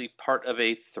is actually part of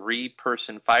a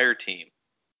 3-person fire team,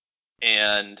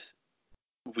 and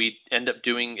we end up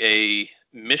doing a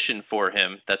mission for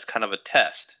him that's kind of a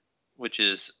test, which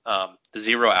is the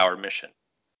 0-hour mission.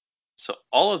 So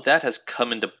all of that has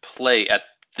come into play at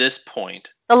this point.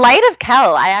 The Light of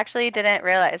Kel. I actually didn't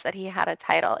realize that he had a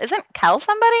title. Isn't Kel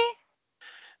somebody?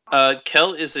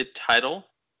 Kel is a title.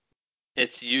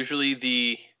 It's usually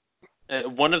the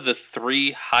one of the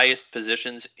 3 highest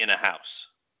positions in a house.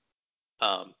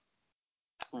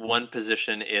 One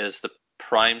position is the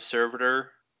Prime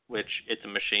Servitor, which it's a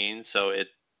machine, so it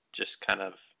just kind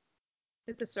of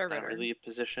It's a it's not servitor. really a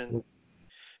position.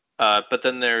 But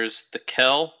then there's the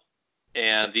Kel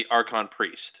and the Archon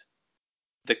Priest.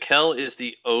 The Kel is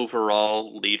the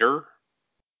overall leader,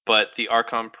 but the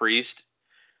Archon Priest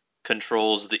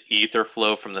controls the ether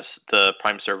flow from the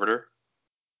Prime Servitor,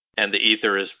 and the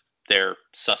ether is their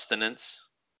sustenance.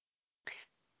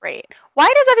 Right.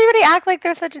 Why does everybody act like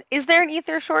there's such an... Is there an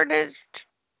ether shortage?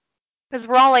 Because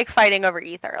we're all like fighting over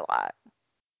ether a lot.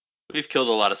 We've killed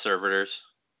a lot of servitors.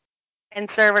 And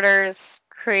servitors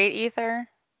create ether?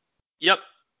 Yep.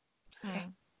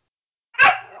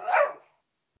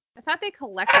 I thought they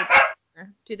collected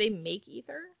ether. Do they make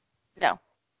ether? No.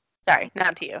 Sorry,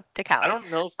 not to you. To Callie. I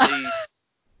don't know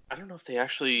if they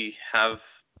actually have.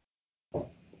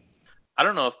 I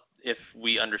don't know if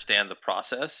we understand the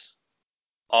process.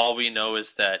 All we know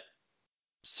is that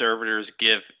servitors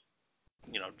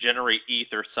generate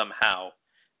ether somehow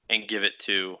and give it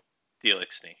to the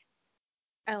Elixni.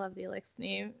 I love the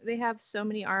Elixni. They have so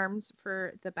many arms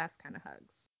for the best kind of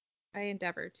hugs. I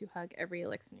endeavor to hug every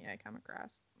Elixni I come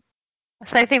across.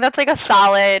 So I think that's like a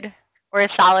solid, or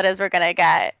as solid as we're going to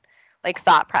get, like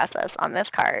thought process on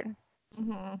this card.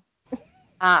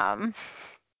 Mm-hmm.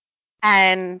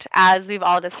 And as we've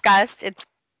all discussed, it's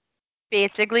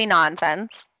basically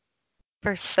nonsense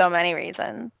for so many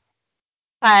reasons.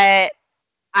 But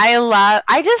I'm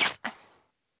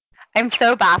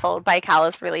so baffled by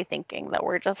Callus really thinking that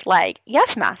we're just like,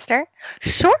 yes, master.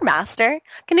 Sure, master.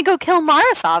 Gonna go kill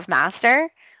Marasov, master.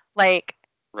 Like,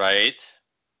 Right?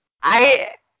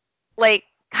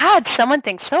 God, someone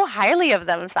thinks so highly of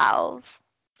themselves.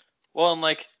 Well, I'm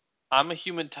like, I'm a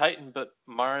human titan, but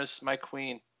Mara's my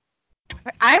queen.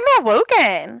 I'm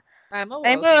awoken. I'm a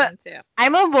woken too.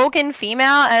 I'm a woken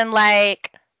female, and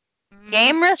like,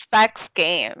 game respects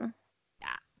game.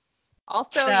 Yeah.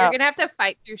 Also, So- you're gonna have to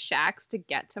fight through Shaxx to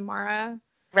get to Mara.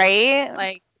 Right?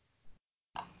 Like,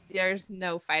 there's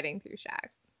no fighting through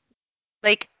Shaxx.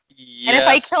 Like, Yes. and if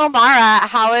I kill Mara,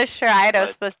 how is Shiraido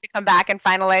But- supposed to come back and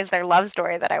finalize their love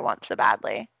story that I want so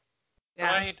badly? Yeah.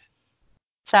 Right?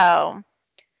 So,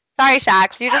 sorry,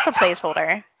 Shaxx, you're just a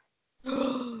placeholder.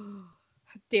 How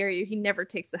dare you? He never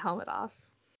takes the helmet off.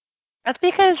 That's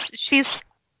because she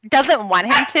doesn't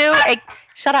want him to.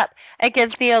 Shut up. It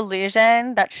gives the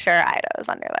illusion that Shiraido is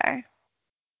under there.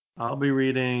 I'll be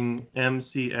reading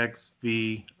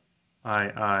MCXVII,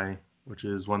 which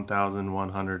is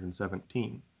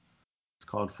 1117. It's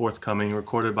called Forthcoming,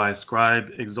 recorded by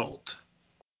Scribe Exalt.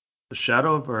 The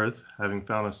Shadow of Earth, having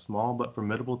found a small but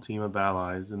formidable team of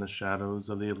allies in the shadows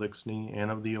of the Elixni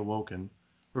and of the Awoken,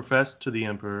 professed to the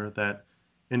Emperor that,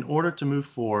 in order to move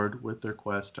forward with their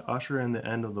quest to usher in the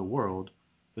end of the world,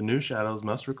 the new Shadows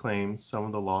must reclaim some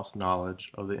of the lost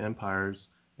knowledge of the Empire's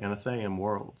Anatheium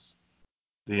worlds.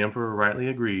 The Emperor rightly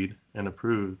agreed and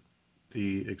approved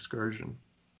the excursion.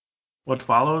 What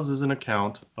follows is an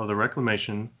account of the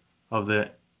reclamation of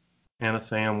the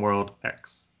Anatheium World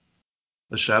X.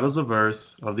 The Shadows of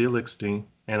Earth, of the Elixni,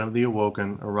 and of the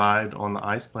Awoken arrived on the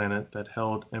ice planet that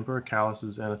held Emperor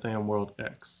Callus's Anatheium World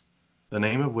X, the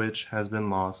name of which has been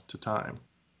lost to time.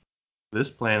 This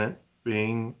planet,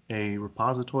 being a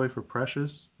repository for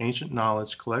precious, ancient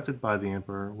knowledge collected by the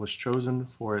Emperor, was chosen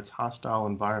for its hostile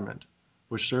environment,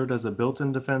 which served as a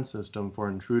built-in defense system for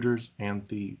intruders and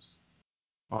thieves.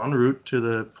 En route to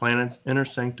the planet's inner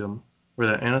sanctum, where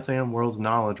the Anatheium world's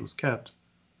knowledge was kept,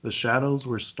 the Shadows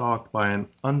were stalked by an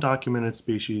undocumented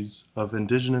species of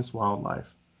indigenous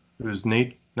wildlife, whose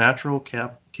natural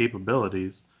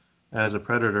capabilities as a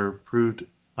predator proved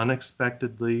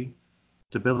unexpectedly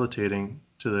debilitating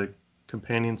to the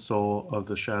companion soul of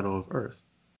the Shadow of Earth.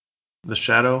 The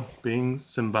Shadow, being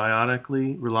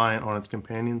symbiotically reliant on its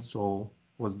companion soul,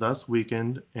 was thus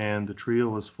weakened, and the trio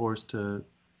was forced to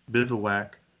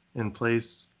bivouac in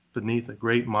place beneath a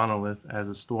great monolith as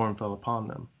a storm fell upon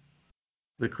them.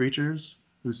 The creatures,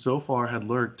 who so far had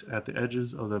lurked at the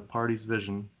edges of the party's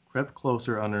vision, crept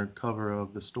closer under cover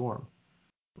of the storm,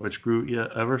 which grew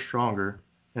yet ever stronger,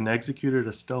 and executed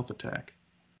a stealth attack.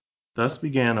 Thus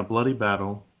began a bloody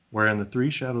battle, wherein the 3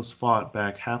 Shadows fought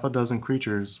back half a dozen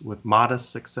creatures with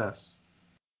modest success,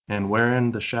 and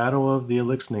wherein the Shadow of the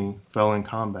Elixni fell in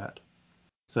combat.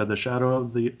 Said the Shadow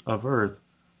of Earth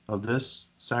of this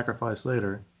sacrifice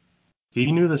later,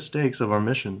 "He knew the stakes of our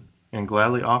mission, and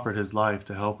gladly offered his life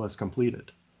to help us complete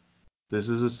it. This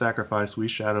is a sacrifice we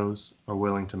shadows are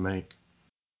willing to make.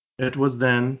 It was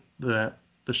then that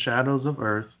the shadows of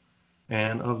Earth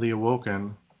and of the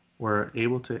Awoken were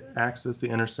able to access the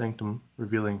inner sanctum,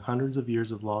 revealing hundreds of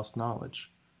years of lost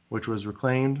knowledge, which was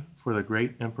reclaimed for the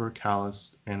great Emperor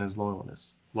Callus and his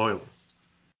loyalists.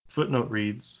 Footnote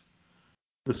reads,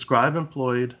 the scribe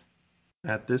employed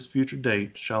at this future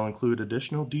date shall include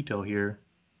additional detail here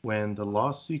when the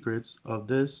lost secrets of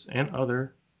this and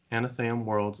other Anathema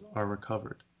worlds are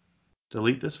recovered.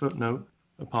 Delete this footnote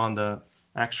upon the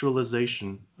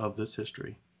actualization of this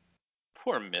history.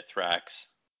 Poor Mithrax.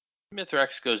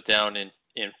 Mithrax goes down in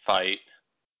fight,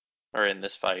 or in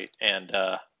this fight, and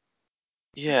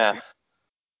yeah,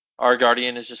 our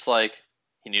guardian is just like,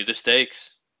 he knew the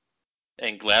stakes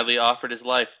and gladly offered his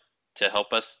life to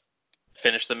help us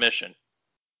finish the mission.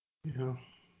 Yeah.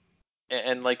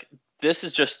 And like, this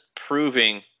is just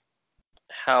proving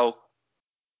how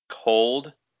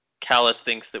cold Callus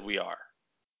thinks that we are.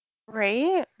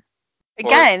 Right?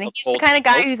 Again, he's the kind of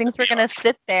guy who thinks we're going to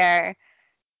sit there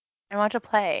and watch a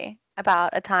play about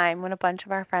a time when a bunch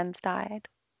of our friends died.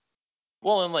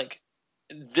 Well, and like,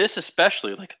 this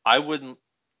especially, like, I would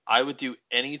do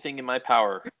anything in my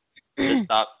power to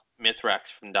stop Mithrax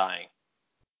from dying.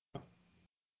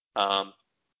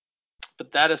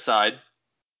 But that aside,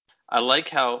 I like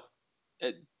how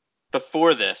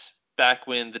before this, back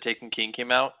when The Taken King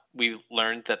came out, we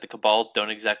learned that the Cabal don't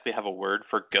exactly have a word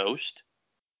for ghost.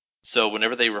 So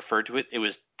whenever they referred to it, it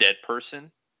was dead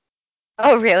person.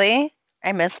 Oh, really?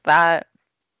 I missed that.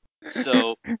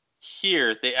 So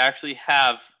here, they actually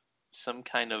have some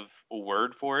kind of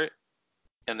word for it,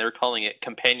 and they're calling it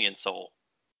companion soul.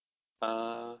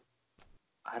 I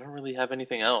don't really have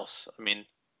anything else. I mean,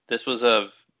 this was a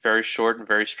very short and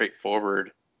very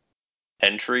straightforward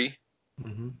entry.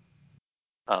 Mm-hmm.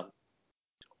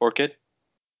 Orchid?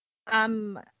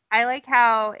 I like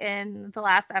how in the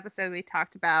last episode we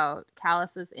talked about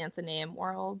Callus's Athenaeum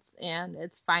worlds, and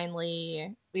we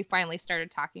finally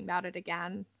started talking about it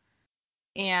again.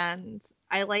 And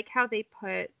I like how they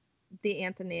put the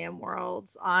Athenaeum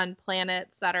worlds on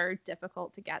planets that are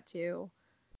difficult to get to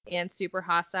and super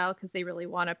hostile because they really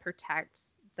want to protect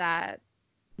that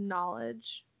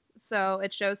knowledge. So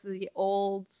it shows the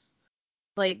old,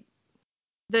 like,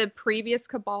 the previous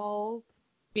Cabal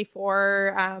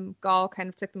before Gaul kind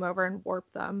of took them over and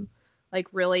warped them, like,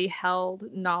 really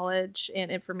held knowledge and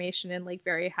information in like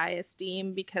very high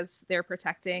esteem because they're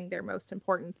protecting their most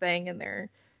important thing in their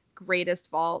greatest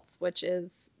vaults, which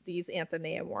is these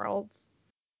Athenaeum worlds.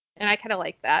 And I kind of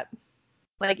like that.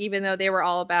 Like, even though they were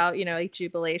all about, like,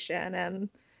 jubilation and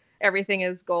everything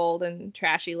is gold and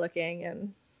trashy looking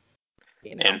and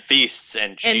and feasts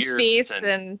and cheers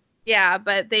and yeah,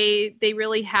 but they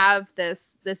really have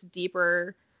this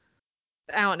deeper,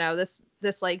 I don't know, this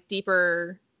like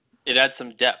deeper. It adds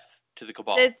some depth to the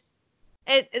Cabal.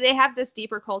 They have this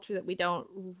deeper culture that we don't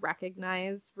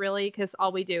recognize really, because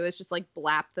all we do is just like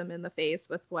blap them in the face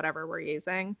with whatever we're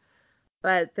using.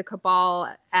 But the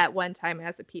Cabal at one time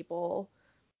as a people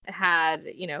had,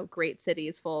 great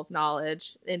cities full of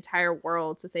knowledge, entire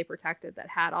worlds that they protected that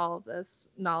had all of this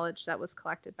knowledge that was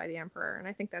collected by the Emperor. And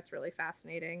I think that's really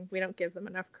fascinating. We don't give them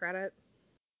enough credit.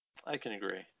 I can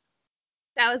agree.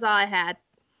 That was all I had.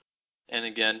 And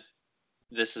again,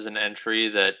 this is an entry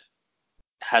that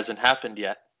hasn't happened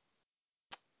yet.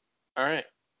 All right.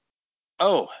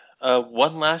 Oh,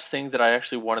 one last thing that I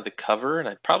actually wanted to cover, and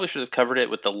I probably should have covered it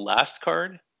with the last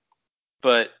card,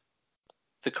 but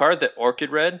the card that Orchid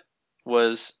read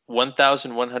was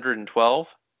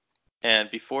 1112, and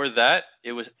before that,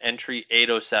 it was entry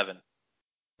 807.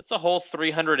 That's a whole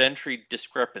 300 entry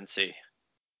discrepancy.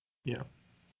 Yeah.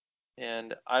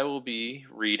 And I will be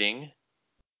reading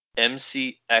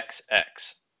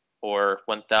MCXX, or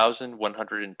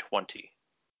 1120.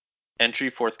 Entry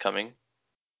forthcoming.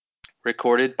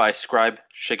 Recorded by Scribe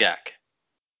Shagak.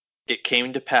 It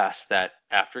came to pass that,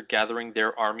 after gathering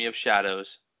their army of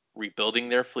shadows, rebuilding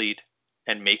their fleet,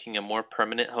 and making a more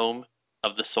permanent home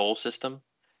of the Sol system,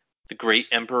 the great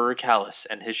Emperor Callus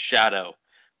and his shadow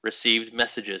received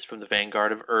messages from the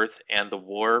vanguard of Earth and the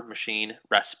war machine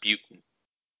Rasputin.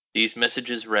 These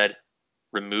messages read,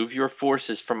 "Remove your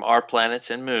forces from our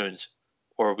planets and moons,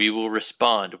 or we will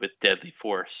respond with deadly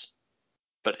force."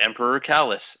 But Emperor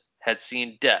Callus had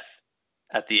seen death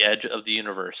at the edge of the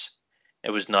universe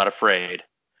and was not afraid,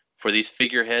 for these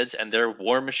figureheads and their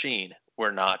war machine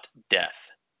were not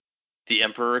death. The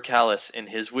Emperor Callus, in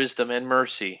his wisdom and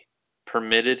mercy,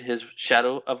 permitted his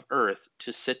Shadow of Earth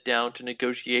to sit down to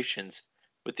negotiations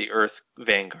with the Earth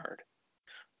Vanguard.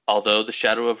 Although the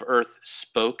Shadow of Earth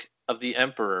spoke of the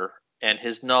Emperor and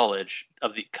his knowledge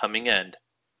of the coming end,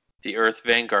 The Earth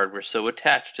Vanguard were so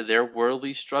attached to their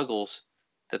worldly struggles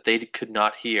that they could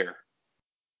not hear.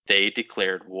 They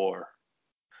declared war.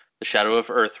 The shadow of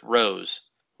Earth rose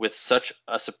with such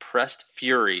a suppressed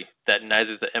fury that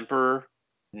neither the Emperor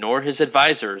nor his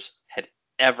advisors had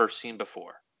ever seen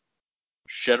before.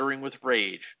 Shuddering with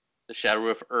rage, the shadow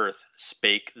of Earth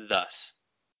spake thus: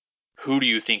 "Who do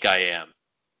you think I am?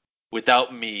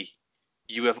 Without me,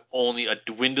 you have only a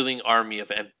dwindling army of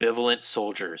ambivalent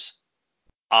soldiers.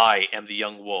 I am the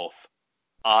young wolf.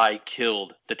 I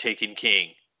killed the Taken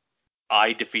King.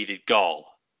 I defeated Gaul.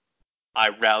 I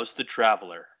roused the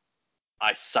Traveler.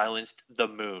 I silenced the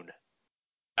moon.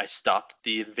 I stopped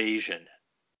the invasion.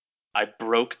 I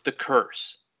broke the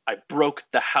curse. I broke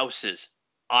the houses.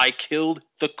 I killed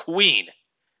the Queen.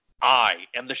 I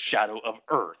am the shadow of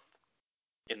Earth."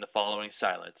 In the following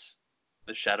silence,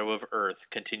 the shadow of Earth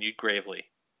continued gravely: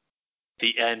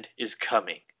 "The end is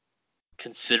coming.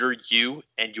 Consider you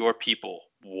and your people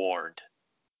warned."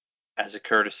 As a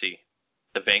courtesy,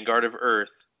 the vanguard of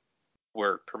Earth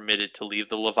were permitted to leave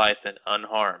the Leviathan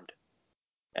unharmed,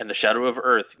 and the shadow of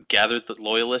Earth gathered the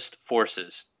loyalist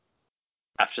forces.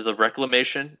 After the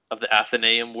reclamation of the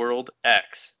Athenaeum World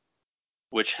X,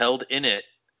 which held in it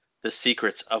the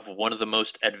secrets of one of the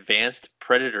most advanced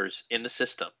predators in the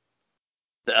system,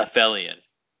 the Aphelion,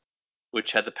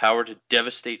 which had the power to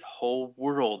devastate whole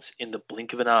worlds in the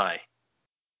blink of an eye,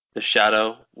 the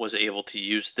Shadow was able to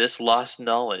use this lost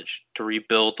knowledge to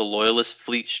rebuild the Loyalist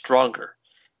fleet stronger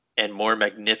and more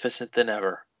magnificent than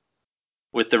ever.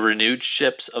 With the renewed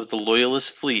ships of the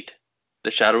Loyalist fleet,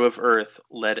 the Shadow of Earth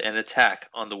led an attack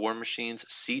on the War Machine's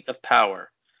seat of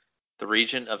power, the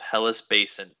region of Hellas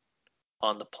Basin,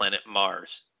 on the planet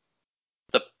Mars.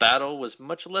 The battle was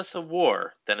much less a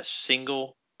war than a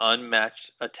single,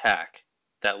 unmatched attack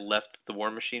that left the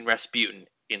War Machine Rasputin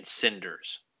in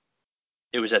cinders.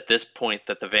 It was at this point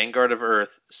that the Vanguard of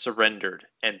Earth surrendered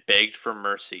and begged for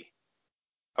mercy,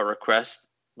 a request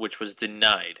which was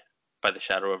denied by the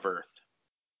Shadow of Earth.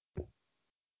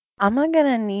 I'm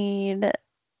gonna need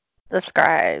the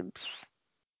scribes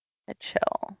to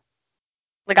chill.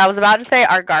 Like, I was about to say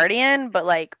our guardian, but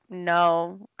like,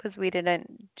 no, because we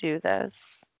didn't do this.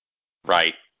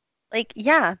 Right. Like,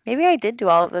 yeah, maybe I did do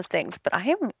all of those things, but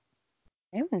I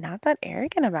am not that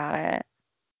arrogant about it.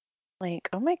 Like,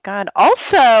 oh my god.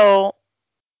 Also,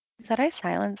 said I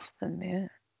silenced the moon.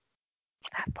 It's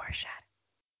that poor shadow.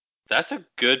 That's a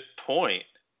good point.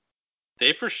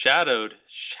 They foreshadowed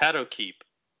Shadowkeep.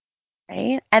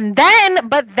 Right?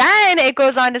 But then it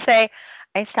goes on to say,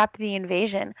 I stopped the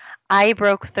invasion. I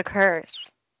broke the curse.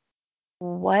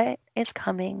 What is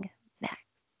coming next?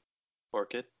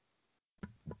 Orchid.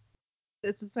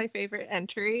 This is my favorite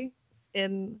entry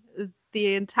in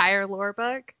the entire lore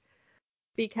book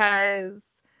because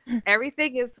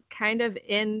everything is kind of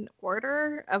in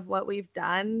order of what we've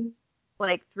done,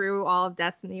 like through all of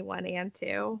Destiny 1 and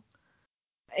 2.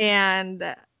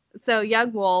 And so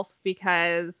Young Wolf,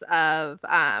 because of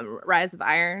Rise of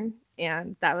Iron,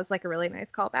 and that was like a really nice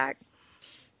callback.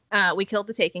 We killed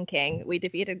the Taken King. We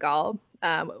defeated Gaul.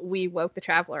 We woke the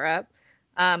Traveler up.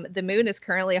 The moon is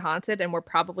currently haunted, and we're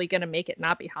probably going to make it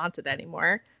not be haunted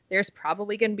anymore. There's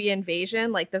probably going to be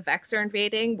invasion, like the Vex are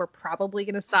invading. We're probably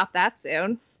going to stop that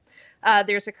soon.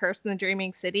 There's a curse in the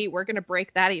Dreaming City. We're going to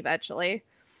break that eventually.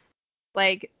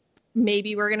 Like,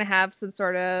 maybe we're going to have some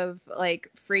sort of,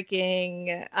 like,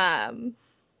 freaking,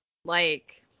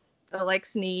 like,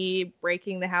 Alexei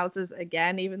breaking the houses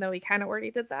again, even though we kind of already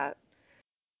did that.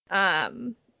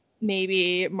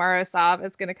 Maybe Marosov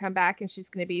is going to come back and she's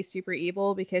going to be super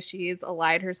evil because she's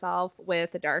allied herself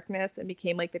with the darkness and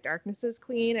became like the darkness's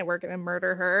queen, and we're going to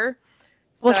murder her.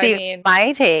 Well, So, see, I mean,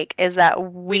 my take is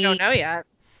that we don't know yet.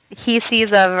 he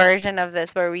sees a version of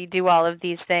this where we do all of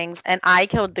these things, and I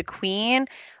killed the queen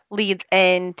leads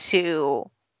into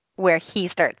where he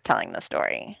starts telling the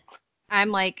story.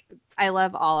 I'm like, I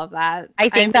love all of that. I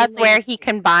think that's where he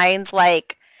combines,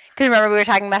 like, because remember we were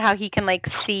talking about how he can, like,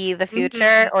 see the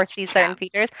future or see certain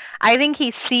features. I think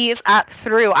he sees up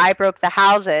through I broke the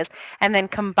houses and then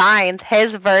combines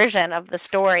his version of the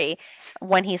story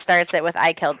when he starts it with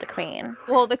I killed the queen.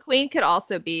 Well, the queen could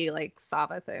also be like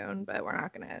Savathun, but we're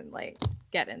not gonna like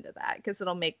get into that because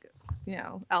it'll make, you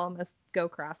know, Elemis go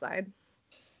cross-eyed.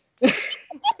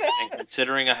 And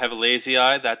considering I have a lazy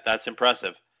eye, that's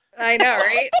impressive. I know,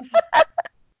 right?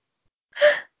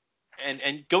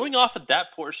 And going off of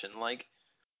that portion, like,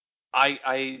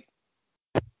 I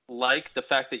like the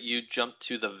fact that you jumped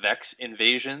to the Vex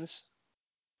invasions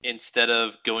instead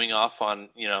of going off on,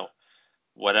 you know,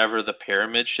 whatever the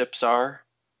pyramid ships are.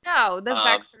 No, the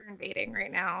Vex are invading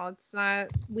right now. It's not.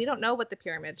 We don't know what the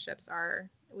pyramid ships are.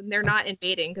 They're not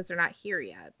invading because they're not here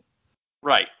yet.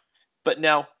 Right. But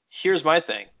now, here's my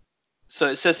thing. So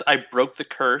it says I broke the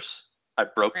curse, I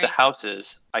broke the Right.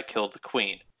 houses, I killed the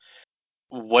queen.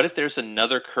 What if there's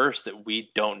another curse that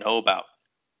we don't know about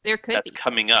There could that's be.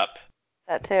 coming up?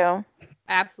 That too.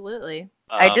 Absolutely.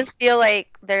 I just feel like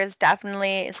there's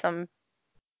definitely some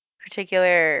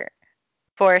particular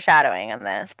foreshadowing in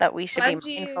this that we should Bungie-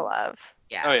 be mindful of.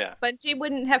 Yeah. Oh, yeah. Bungie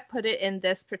wouldn't have put it in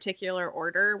this particular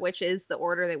order, which is the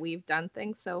order that we've done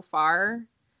things so far.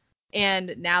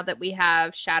 And now that we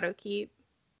have Shadowkeep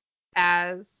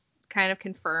as kind of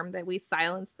confirmed that we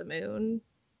silenced the moon,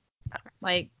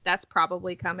 like that's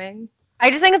probably coming. I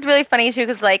just think it's really funny too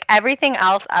because like everything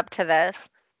else up to this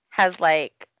has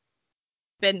like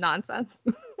Been nonsense.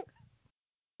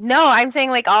 no, I'm saying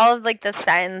like all of like the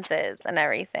sentences and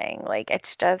everything. Like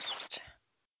it's just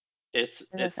It's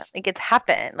like it's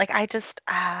happened. Like I'm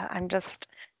just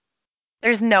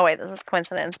there's no way this is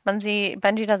coincidence.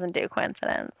 Bungie doesn't do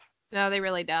coincidence. No, they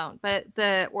really don't. But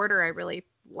the order I really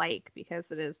like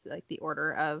because it is like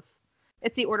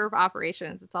it's the order of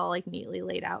operations. It's all like neatly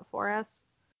laid out for us.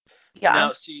 Yeah.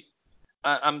 Now, see,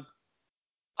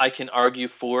 I can argue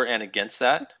for and against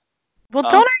that. Well,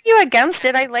 don't argue against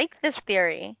it. I like this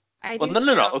theory. I Well, do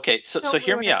no. too. Okay, so Don't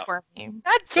hear ruin me it out. for me.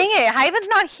 God dang it. Hyven's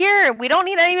not here. We don't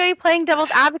need anybody playing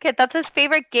devil's advocate. That's his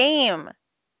favorite game.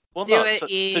 Well, Do no. it, So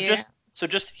E.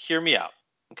 just hear me out,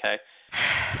 okay?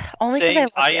 Only because Saying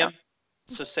I love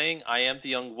you. saying I am the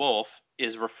young wolf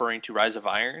is referring to Rise of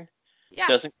Iron Yeah.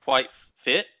 doesn't quite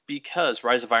fit because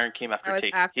Rise of Iron came after That was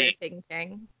Taken after King. Taken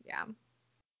King. Yeah.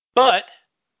 But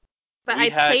But we I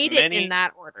had played it many- in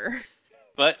that order.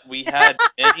 But we had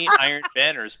many Iron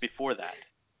Banners before that.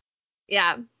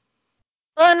 Yeah.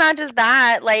 Well, not just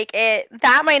that. Like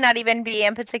that might not even be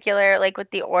in particular like with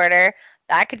the order.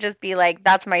 That could just be like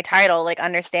that's my title. Like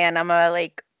understand I'm a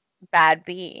like bad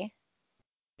bee.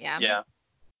 Yeah. Yeah.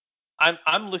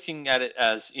 I'm looking at it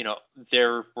as,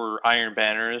 there were Iron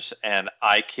Banners and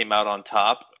I came out on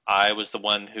top. I was the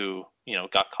one who,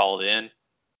 got called in.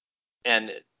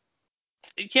 And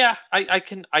yeah, I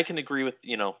can agree with,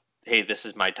 hey, this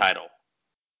is my title.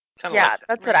 Kind of Yeah, like that.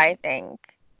 that's what I think.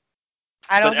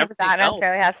 I don't think that everything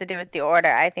necessarily has to do with the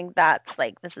order. I think that's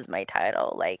like this is my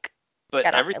title. Like But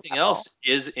get on my everything level. else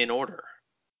is in order.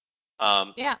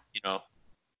 Yeah.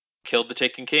 Killed the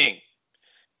Taken King,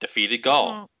 defeated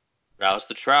Gaul, Mhm. roused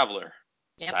the Traveler,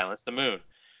 Yep. silenced the Moon.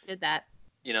 Did that.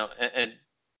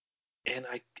 And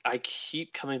I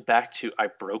keep coming back to I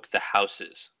broke the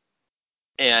houses.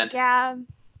 And Yeah.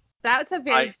 That's a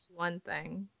very I- D1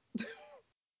 thing.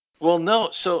 well,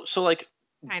 no, so like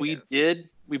Kind we of.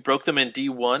 we broke them in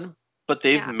D1, but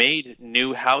they've Yeah. made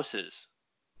new houses.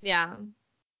 Yeah.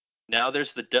 Now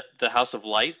there's the House of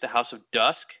Light, the House of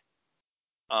Dusk,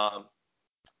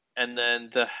 and then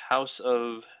the House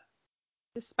of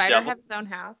Does Spider Devil? have his own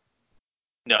house?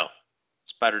 no,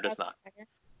 Spider does That's not.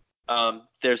 Spider.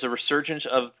 There's a resurgence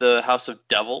of the House of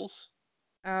Devils,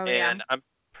 Oh, and yeah. I'm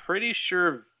pretty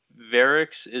sure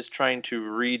Varix is trying to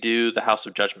redo the House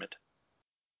of Judgment.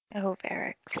 Oh,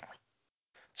 Varix.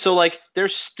 So like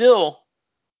there's still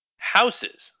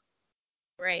houses.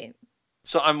 Right.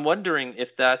 So I'm wondering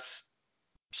if that's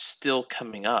still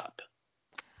coming up.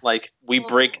 Like we Well-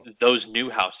 break those new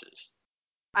houses.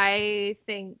 I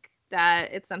think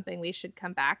that it's something we should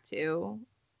come back to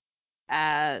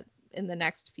in the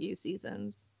next few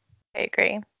seasons. I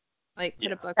agree. Like put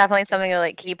Yeah. a book. Definitely something to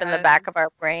like keep in the back of our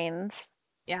because- brains.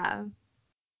 Yeah.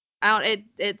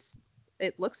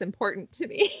 It looks important to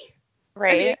me.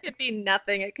 Right. I mean, it could be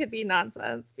nothing. It could be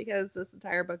nonsense because this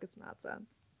entire book is nonsense.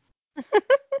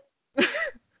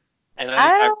 And I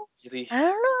I don't- really I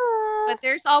don't know. But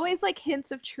there's always like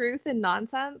hints of truth and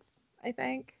nonsense, I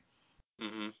think.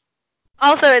 Mhm.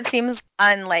 Also, it seems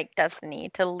unlike Destiny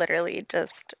to literally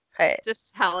just put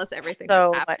Just tell us everything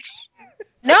so that's happening. much.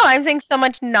 No, I'm saying so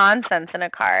much nonsense in a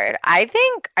card. I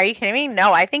think, are you kidding me?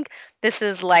 No, I think this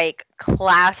is like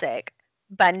classic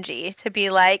Bungie to be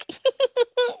like,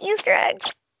 Easter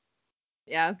eggs,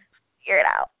 Yeah. figure it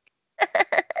out.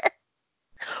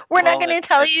 We're not Well, going to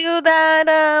tell you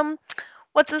that,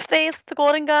 what's his face, the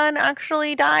Golden Gun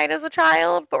actually died as a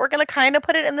child, but we're going to kind of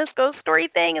put it in this ghost story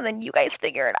thing, and then you guys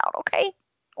figure it out, okay?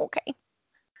 Okay.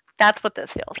 That's what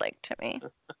this feels like to me.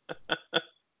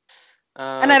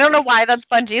 And I don't know why that's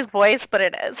Bungie's voice, but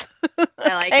it is.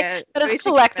 I like Okay? it. That We is should keep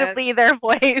collectively their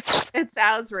voice. It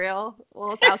sounds real.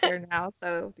 Well, it's out there now,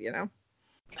 so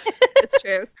it's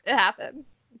true. It happened.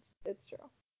 It's true.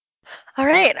 All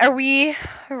right, are we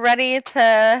ready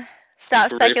to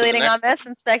stop We're ready for the speculating on next one. this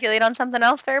and speculate on something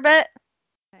else for a bit?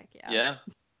 yeah. Yeah.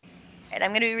 Right,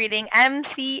 I'm going to be reading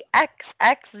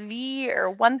MCXXV or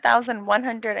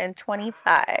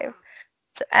 1125.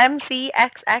 So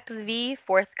MCXXV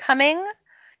forthcoming,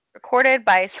 recorded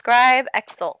by Scribe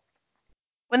Exult.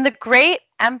 When the great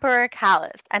Emperor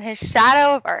Callus and his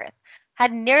Shadow of Earth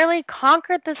had nearly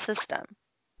conquered the system,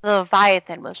 the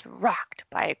Leviathan was rocked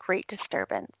by a great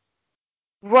disturbance.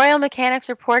 Royal mechanics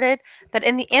reported that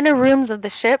in the inner rooms of the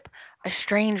ship a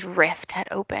strange rift had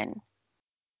opened,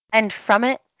 and from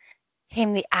it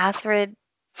came the acrid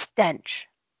stench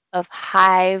of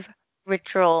hive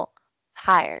ritual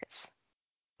pyres.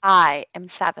 I am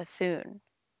Savathun,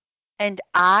 and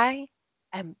I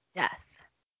am death.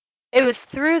 It was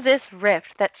through this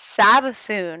rift that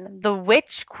Savathun, the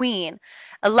witch queen,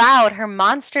 allowed her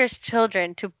monstrous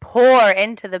children to pour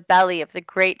into the belly of the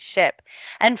great ship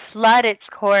and flood its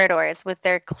corridors with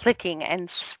their clicking and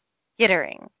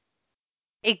skittering.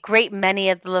 A great many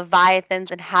of the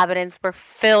Leviathan's inhabitants were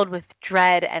filled with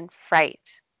dread and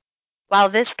fright. While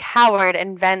this coward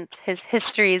invents his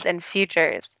histories and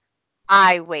futures,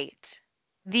 I wait.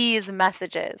 These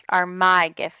messages are my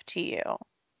gift to you.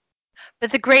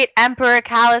 But the great Emperor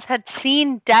Callus had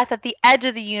seen death at the edge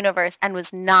of the universe and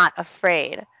was not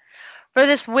afraid. For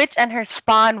this witch and her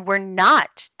spawn were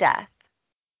not death.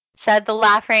 Said the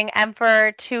laughing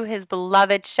Emperor to his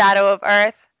beloved Shadow of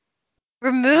Earth,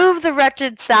 remove the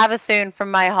wretched Savathun from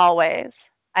my hallways.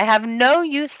 I have no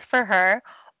use for her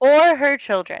or her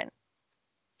children.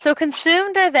 So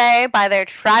consumed are they by their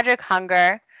tragic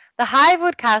hunger, the hive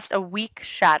would cast a weak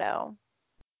shadow.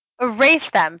 Erase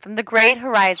them from the great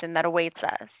horizon that awaits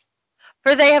us,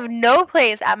 for they have no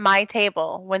place at my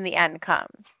table when the end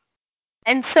comes.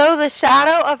 And so the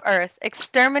Shadow of Earth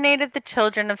exterminated the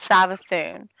children of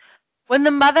Savathun. When the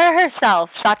mother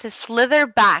herself sought to slither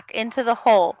back into the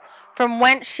hole from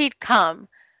whence she'd come,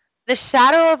 the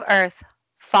Shadow of Earth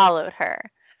followed her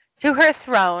to her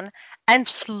throne and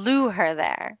slew her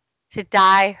there to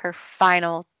die her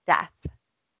final death.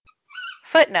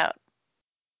 Footnote.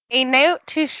 A note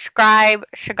to Scribe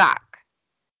Shagak.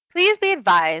 Please be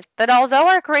advised that although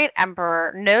our great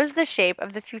emperor knows the shape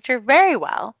of the future very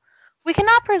well, we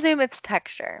cannot presume its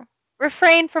texture.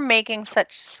 Refrain from making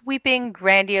such sweeping,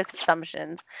 grandiose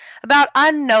assumptions about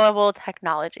unknowable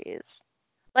technologies,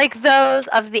 like those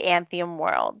of the Anthium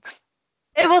worlds.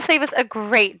 It will save us a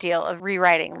great deal of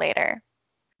rewriting later.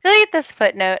 Delete this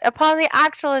footnote upon the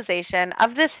actualization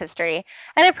of this history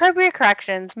and appropriate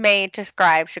corrections made to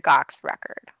Scribe Shagak's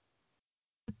record.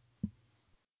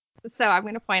 So I'm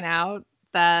going to point out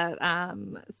that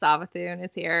Savathun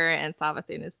is here and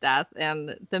Savathun is death.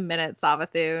 And the minute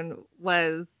Savathun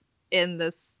was in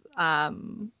this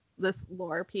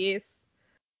lore piece,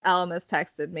 Elmas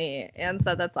texted me and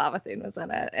said that Savathun was in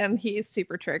it, and he's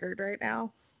super triggered right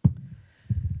now.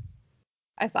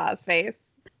 I saw his face.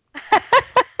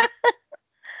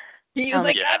 He was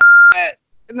like, Yeah.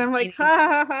 and I'm like, ha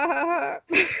ha ha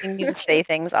ha. You need to say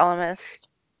things, Alamus.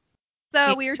 So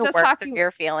You we need were to just work talking, through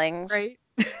your feelings. right?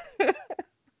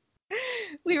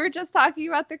 We were just talking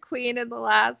about the queen in the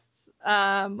last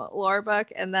lore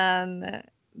book, and then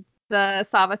the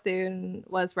Savathun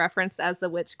was referenced as the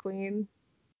witch queen.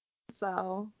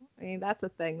 So, I mean, that's a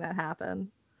thing that happened.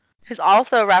 Who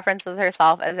also references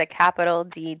herself as a capital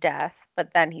D death,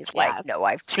 but then he's like, Yes. no,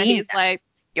 I've And seen he's death. like,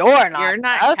 You're not you're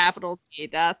not death. capital D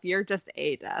death. You're just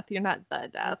a death. You're not the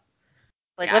death.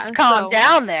 Like, Yeah, let's calm so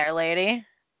down there, lady.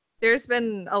 there's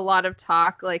been a lot of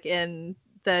talk, like, in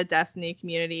the Destiny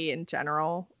community in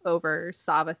general over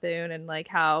Savathun and, like,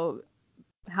 how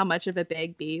much of a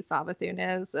big B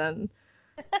Savathun is, and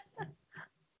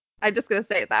I'm just gonna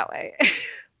say it that way.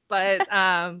 But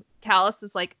Callus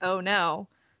is like, oh no,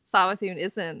 Savathun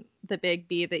isn't the big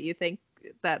B that you think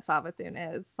that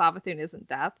Savathun is. Savathun isn't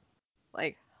death.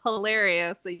 Like,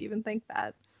 hilarious that you even think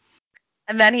that.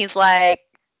 And then he's like,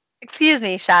 excuse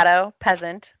me, Shadow,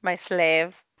 peasant, my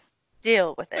slave.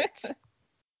 Deal with it.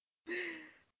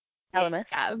 Alamus,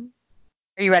 Yeah.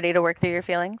 are you ready to work through your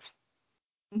feelings?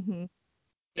 Mm-hmm.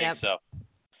 I think so.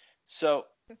 So,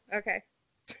 Okay.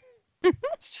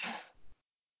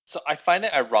 so I find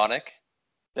it ironic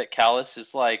that Callus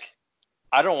is like,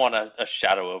 I don't want a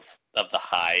shadow of the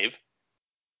hive.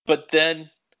 But then,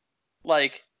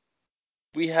 like,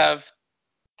 we have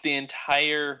the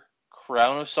entire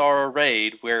Crown of Sorrow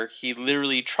raid where he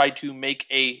literally tried to make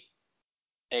a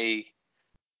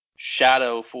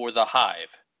shadow for the hive.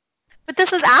 But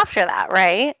this is after that,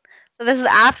 right? So this is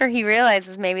after he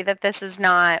realizes maybe that this is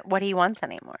not what he wants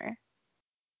anymore.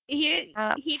 He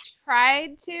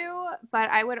tried to, but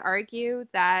I would argue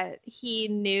that he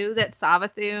knew that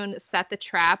Savathun set the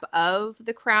trap of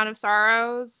the Crown of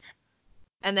Sorrows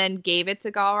and then gave it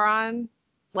to Galron,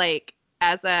 like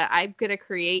as a I'm gonna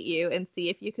create you and see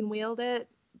if you can wield it,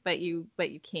 but you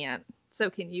can't. So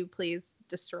can you please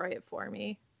destroy it for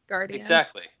me, Guardian?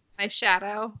 Exactly. My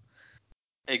shadow.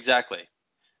 Exactly.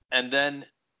 And then,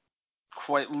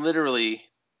 quite literally,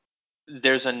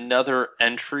 there's another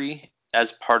entry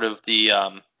as part of the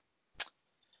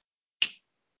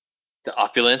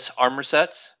opulence armor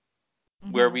sets,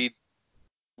 where we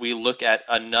look at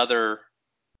another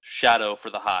shadow for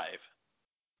the hive.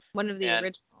 One of the And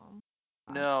original.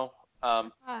 No,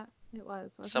 It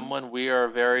was. Wasn't someone we are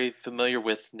very familiar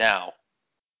with now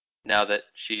that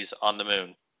she's on the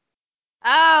moon.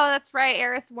 Oh, that's right.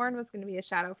 Eris Morn was going to be a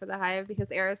shadow for the hive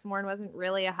because Eris Morn wasn't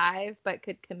really a hive, but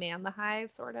could command the hive,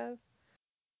 sort of.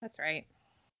 That's right.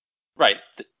 Right.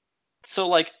 So,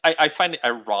 like, I find it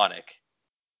ironic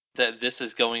that this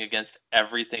is going against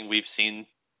everything we've seen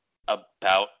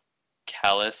about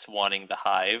Callus wanting the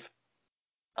hive.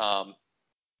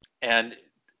 And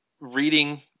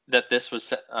reading that this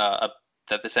was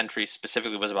that this entry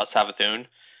specifically was about Savathun,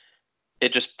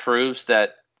 it just proves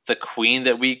that the queen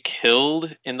that we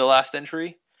killed in the last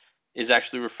entry is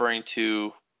actually referring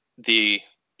to the,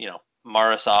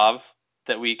 Marasov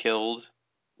that we killed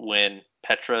when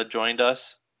Petra joined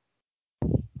us.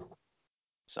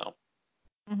 So.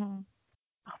 Mm-hmm.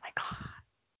 Oh my god.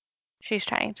 She's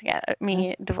trying to get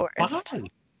me divorced. Why?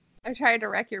 I tried to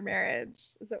wreck your marriage.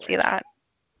 Is it See that?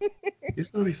 He's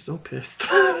gonna be so pissed.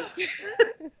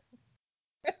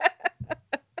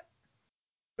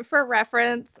 For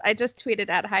reference, I just tweeted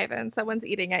at Hyven. Someone's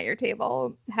eating at your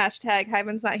table. Hashtag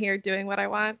Hyven's not here doing what I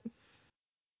want.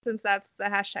 Since that's the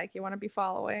hashtag you want to be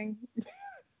following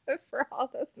for all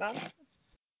this nonsense.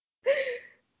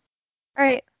 All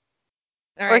right.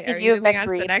 All Or right, did are you you moving next on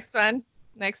to the read? next one?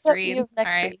 Next Yep, read. you next All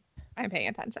right, read. I'm paying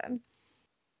attention.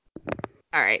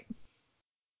 All right.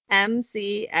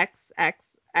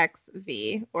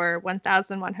 MCXXXV, or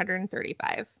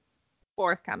 1135.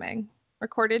 Forthcoming.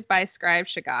 Recorded by Scribe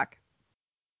Shagak.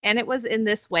 And it was in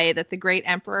this way that the great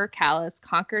Emperor Callus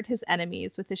conquered his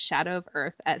enemies with the shadow of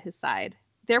earth at his side.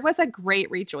 There was a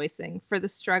great rejoicing, for the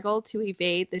struggle to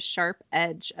evade the sharp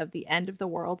edge of the end of the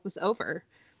world was over,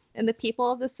 and the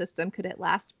people of the system could at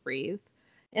last breathe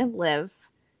and live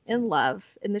and love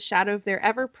in the shadow of their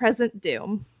ever-present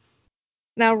doom.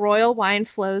 Now royal wine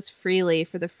flows freely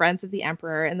for the friends of the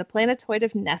Emperor, and the planetoid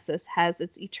of Nessus has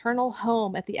its eternal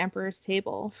home at the Emperor's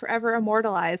table, forever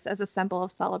immortalized as a symbol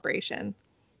of celebration.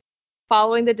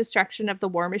 Following the destruction of the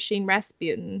war machine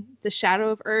Rasputin, the Shadow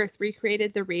of Earth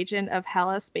recreated the region of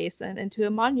Hellas Basin into a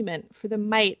monument for the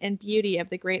might and beauty of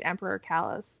the great Emperor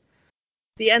Callus.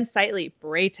 The unsightly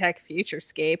Braytech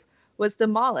futurescape was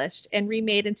demolished and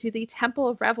remade into the Temple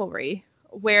of Revelry,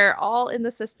 where all in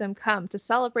the system come to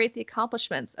celebrate the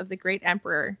accomplishments of the great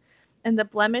Emperor, and the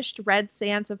blemished red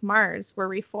sands of Mars were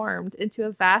reformed into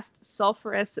a vast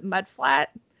sulphurous mudflat,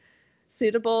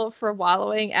 suitable for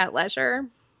wallowing at leisure.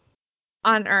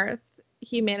 On Earth,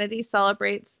 humanity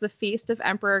celebrates the feast of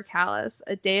Emperor Callus,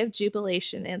 a day of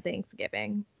jubilation and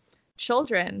thanksgiving.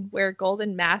 Children wear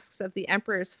golden masks of the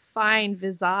Emperor's fine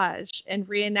visage and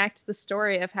reenact the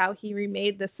story of how he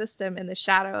remade the system in the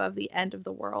shadow of the end of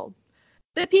the world.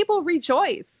 The people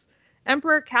rejoice.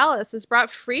 Emperor Callus has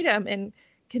brought freedom and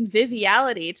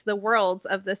conviviality to the worlds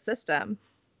of this system.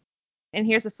 And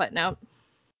here's a footnote.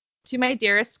 To my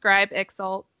dearest scribe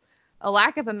Ixult, a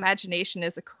lack of imagination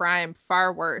is a crime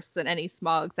far worse than any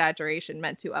small exaggeration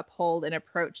meant to uphold and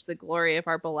approach the glory of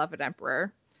our beloved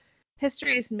emperor.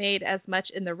 History is made as much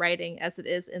in the writing as it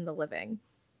is in the living.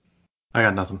 I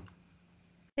got nothing.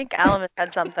 I think Alamus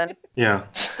had something. Yeah,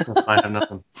 I have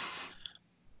nothing.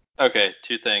 Okay,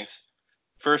 two things.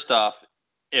 First off,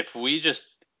 if we just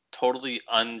totally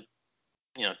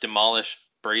demolish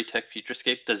Braytech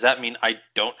Futurescape, does that mean I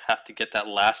don't have to get that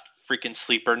last freaking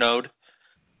sleeper node?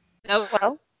 No,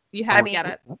 Well, you have to get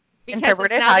it. Because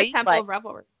interpret it's it now how the you Temple like. of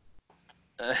Revelry.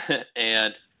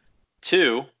 And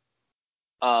two,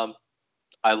 I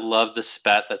love the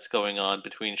spat that's going on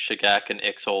between Shagak and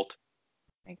Ixult.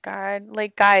 My god.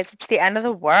 Like, guys, it's the end of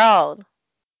the world.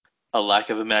 A lack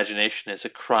of imagination is a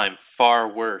crime far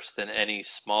worse than any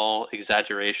small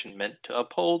exaggeration meant to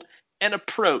uphold and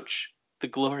approach the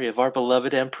glory of our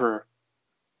beloved emperor.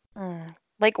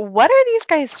 Like, what are these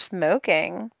guys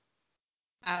smoking?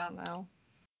 I don't know.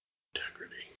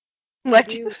 Integrity.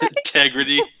 What?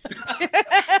 Integrity.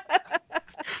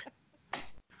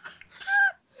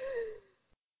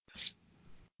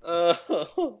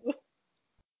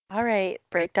 All right,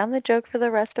 break down the joke for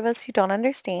the rest of us who don't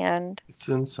understand. It's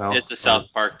in South. It's a South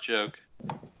Park joke.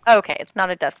 Okay, it's not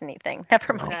a Destiny thing.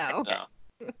 Never mind. No.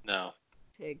 No.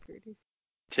 Integrity.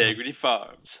 Integrity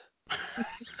Farms.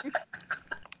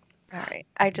 All right.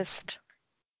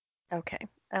 Okay.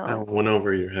 That one went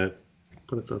over your head,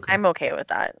 but it's okay. I'm okay with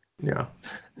that. Yeah.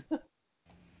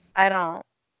 I don't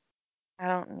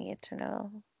need to know.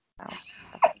 No.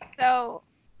 So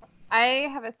I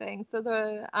have a thing. So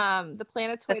the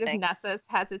planetoid of thing. Nessus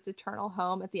has its eternal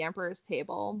home at the Emperor's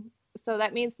table. So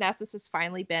that means Nessus has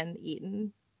finally been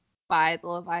eaten by the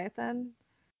Leviathan.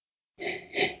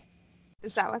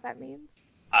 Is that what that means?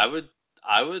 I would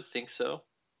think so.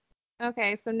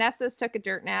 Okay, so Nessus took a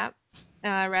dirt nap.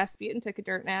 Rasputin took a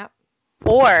dirt nap.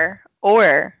 Or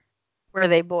were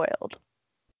they boiled?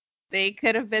 They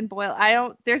could have been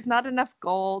boiled. There's not enough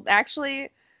gold. Actually,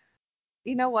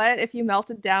 you know what? If you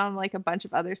melted down like a bunch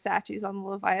of other statues on the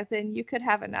Leviathan, you could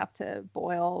have enough to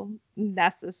boil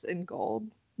Nessus in gold.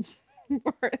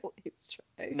 Or at least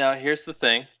try. Now, here's the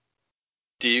thing.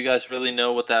 Do you guys really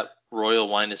know what that royal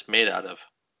wine is made out of?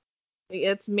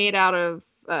 It's made out of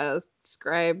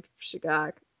scribed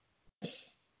shagak.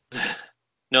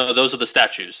 No, those are the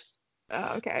statues.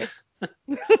 Oh, okay.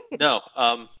 No,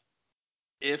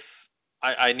 if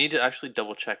I need to actually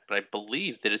double check, but I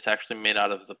believe that it's actually made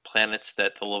out of the planets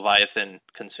that the Leviathan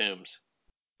consumes.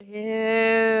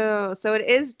 Ew. So it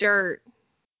is dirt.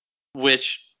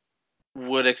 Which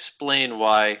would explain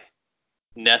why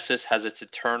Nessus has its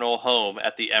eternal home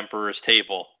at the Emperor's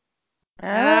table. Oh.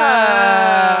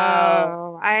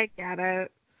 I get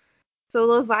it. So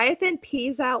Leviathan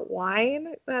pees out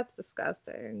wine? That's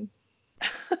disgusting.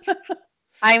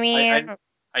 I mean,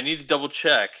 I need to double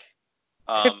check.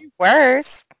 could be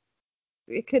worse.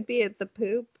 It could be at the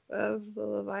poop of the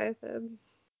Leviathan.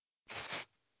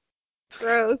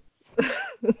 Gross.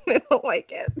 I don't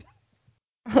like it.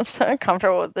 I'm so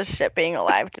uncomfortable with the shit being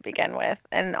alive to begin with,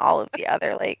 and all of the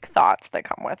other thoughts that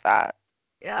come with that.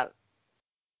 Yeah.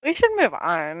 We should move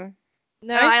on.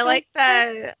 No, I like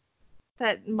that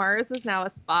Mars is now a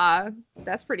spa.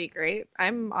 That's pretty great.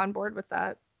 I'm on board with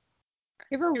that.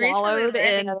 You ever I recently wallowed learned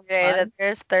in the other day fun? that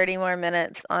there's 30 more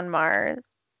minutes on Mars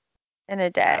in a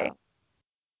day Wow.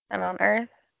 than on Earth.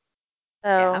 So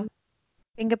Yeah.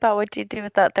 think about what you do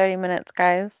with that 30 minutes,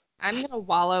 guys. I'm gonna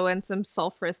wallow in some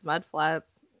sulfurous mud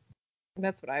flats.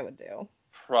 That's what I would do.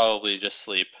 Probably just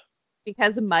sleep.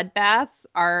 Because mud baths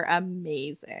are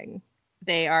amazing.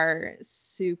 They are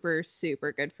super,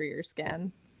 super good for your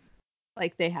skin.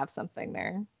 Like they have something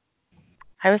there.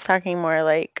 I was talking more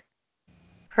like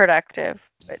productive,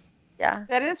 but yeah.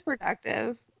 That is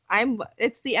productive.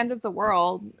 It's the end of the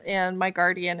world and my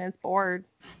guardian is bored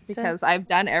because I've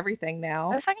done everything I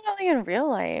now. was talking about in real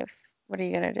life. What are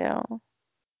you gonna do?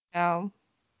 No.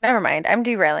 Never mind. I'm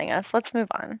derailing us. Let's move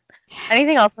on.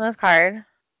 Anything else on this card?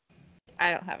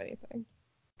 I don't have anything.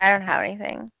 I don't have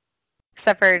anything.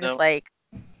 Except for just No.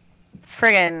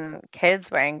 friggin' kids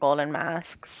wearing golden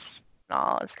masks and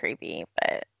all. It's creepy,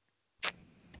 but I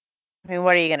mean,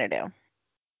 what are you gonna do?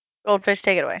 Goldfish,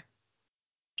 take it away.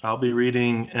 I'll be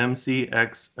reading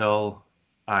MCXLII,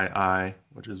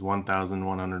 which is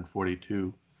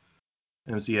 1142.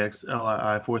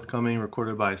 MCXLII forthcoming,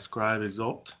 recorded by Scribe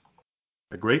Exult.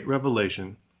 A great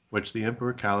revelation, which the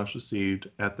Emperor Callus received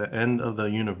at the end of the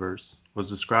universe, was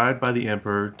described by the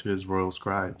Emperor to his royal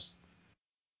scribes.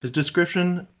 His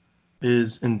description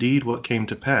is indeed what came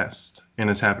to pass, and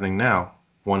is happening now,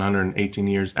 118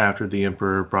 years after the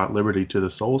Emperor brought liberty to the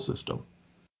Sol system.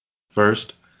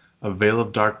 First, a veil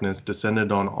of darkness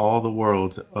descended on all the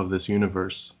worlds of this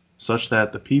universe, such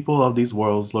that the people of these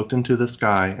worlds looked into the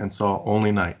sky and saw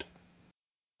only night.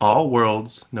 All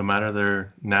worlds, no matter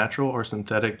their natural or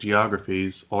synthetic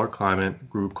geographies or climate,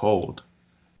 grew cold.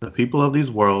 The people of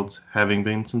these worlds, having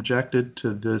been subjected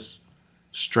to this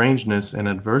strangeness and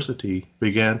adversity,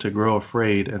 began to grow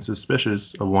afraid and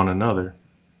suspicious of one another.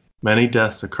 Many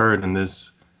deaths occurred in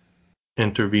this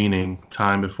intervening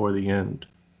time before the end.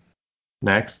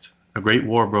 Next, a great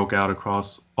war broke out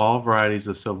across all varieties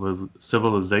of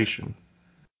civilization,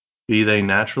 be they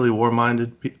naturally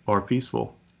war-minded or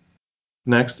peaceful.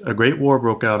 Next, a great war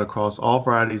broke out across all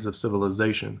varieties of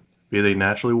civilization, be they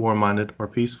naturally war-minded or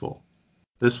peaceful.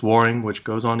 This warring, which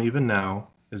goes on even now,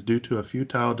 is due to a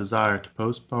futile desire to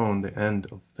postpone the end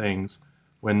of things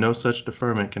when no such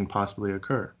deferment can possibly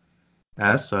occur.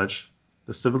 As such,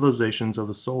 the civilizations of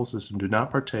the Sol system do not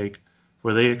partake,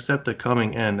 for they accept the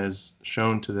coming end as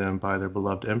shown to them by their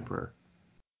beloved Emperor.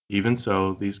 Even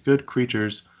so, these good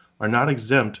creatures are not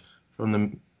exempt from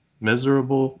the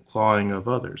miserable clawing of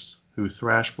others, who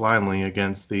thrash blindly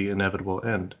against the inevitable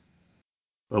end.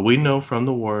 But we know from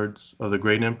the words of the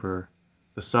great Emperor,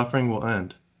 the suffering will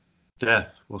end.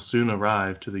 Death will soon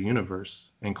arrive to the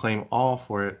universe and claim all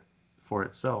for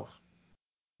itself.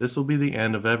 This will be the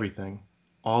end of everything.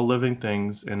 all living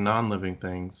things and non-living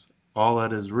things, all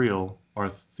that is real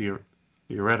or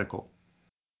theoretical.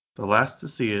 The last to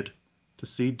see it, to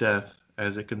see death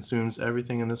as it consumes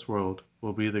everything in this world,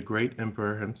 will be the great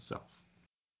emperor himself.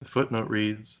 The footnote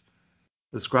reads,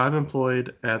 the scribe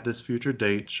employed at this future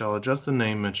date shall adjust the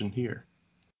name mentioned here.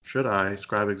 Should I,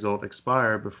 Scribe Exult,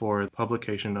 expire before the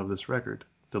publication of this record,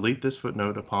 delete this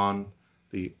footnote upon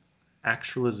the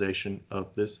actualization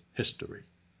of this history.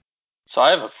 So I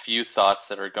have a few thoughts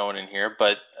that are going in here,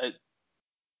 but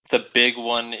the big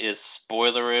one is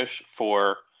spoilerish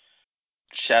for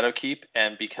Shadowkeep,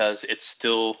 and because it's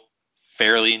still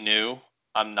fairly new,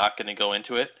 I'm not going to go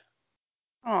into it.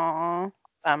 Aw,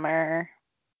 bummer.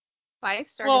 Five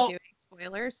started doing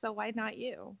spoilers, so why not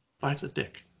you? Five's a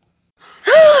dick.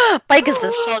 Bike is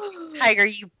the salty tiger.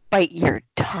 You bite your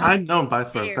tongue. I've known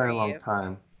Bite for a Dare very long you.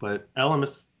 time, but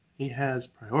Elemis, he has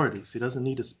priorities. He doesn't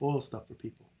need to spoil stuff for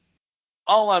people.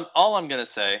 All I'm going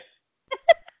to say,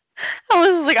 I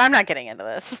was like, I'm not getting into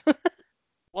this.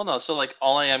 well, no, so like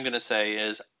all I am going to say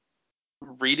is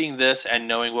reading this and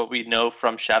knowing what we know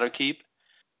from Shadowkeep,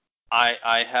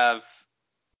 I have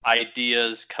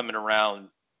ideas coming around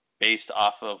based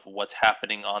off of what's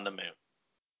happening on the moon.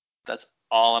 That's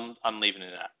all I'm leaving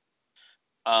it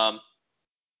at.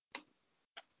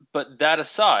 But that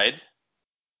aside,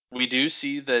 we do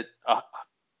see that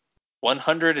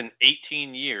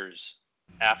 118 years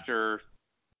after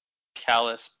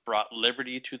Callus brought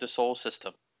liberty to the Sol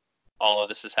system, all of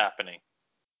this is happening.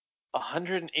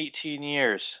 118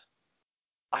 years.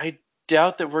 I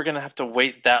doubt that we're going to have to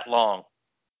wait that long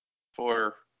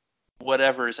for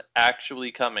whatever is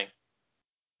actually coming.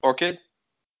 Orchid?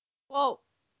 Well,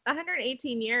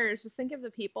 118 years, just think of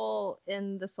the people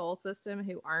in the Sol system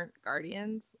who aren't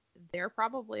Guardians. They're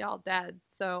probably all dead.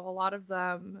 So a lot of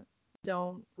them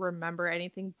don't remember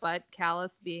anything but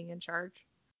Callus being in charge.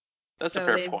 That's So a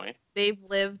fair point. They've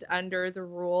lived under the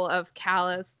rule of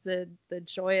Callus, the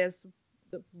joyous,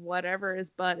 whatever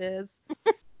his butt is.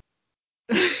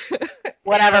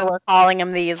 Whatever we're calling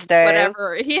him these days.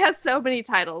 Whatever. He has so many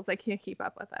titles, I can't keep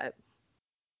up with it.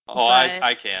 Oh, But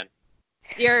I can.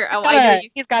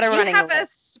 He's got a you running have a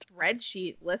list.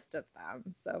 spreadsheet list of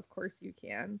them, so of course you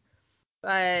can.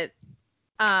 But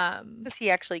Because he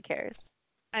actually cares.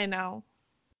 I know.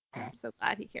 I'm so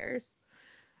glad he cares.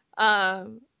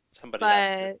 Somebody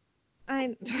has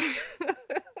to.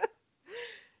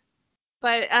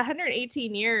 But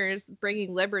 118 years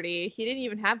bringing liberty, he didn't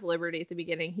even have liberty at the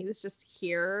beginning. He was just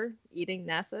here eating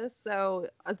Nessus. So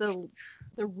the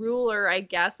ruler, I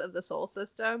guess, of the Sol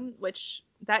system, which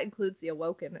that includes the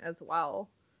Awoken as well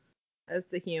as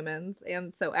the humans,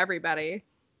 and so everybody.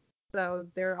 So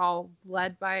they're all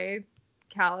led by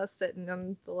Callus sitting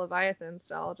on the Leviathan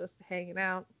stall, just hanging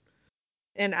out.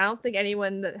 And I don't think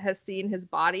anyone that has seen his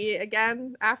body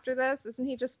again after this. Isn't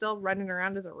he just still running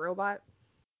around as a robot?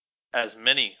 As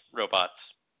many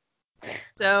robots.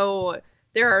 So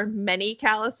there are many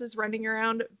Calluses running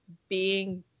around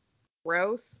being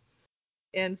gross.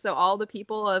 And so all the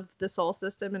people of the Sol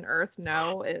system and Earth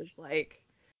know is like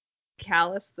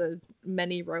Callus, the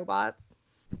many robots.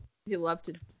 He loved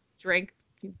to drink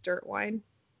dirt wine.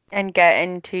 And get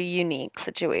into unique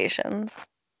situations.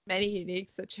 Many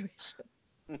unique situations.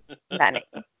 Many.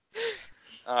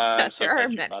 I'm so There are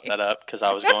glad you many. brought that up because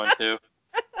I was going to.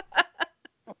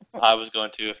 I was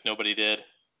going to if nobody did.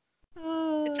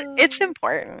 It's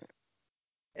important.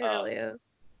 It really is.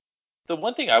 The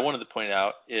one thing I wanted to point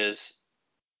out is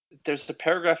there's a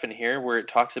paragraph in here where it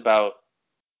talks about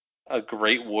a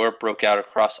great war broke out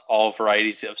across all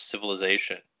varieties of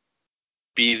civilization,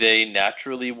 be they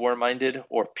naturally war-minded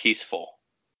or peaceful.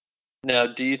 Now,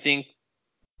 do you think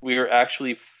we're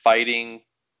actually fighting?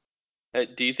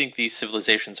 Do you think these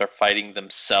civilizations are fighting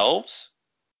themselves?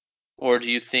 Or do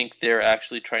you think they're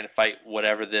actually trying to fight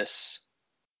whatever this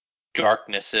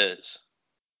darkness is?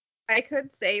 I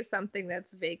could say something that's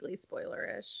vaguely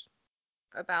spoilerish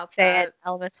about Say that. it.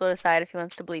 Elvis will decide if he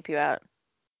wants to bleep you out.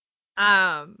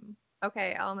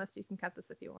 Okay, Elmas, you can cut this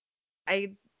if you want.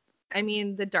 I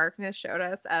mean, the darkness showed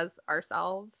us as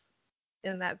ourselves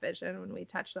in that vision when we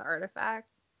touched the artifact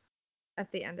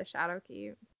at the end of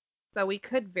Shadowkeep. So we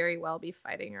could very well be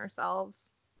fighting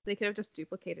ourselves. They could have just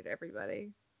duplicated everybody.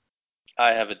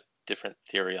 I have a different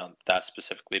theory on that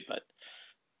specifically, but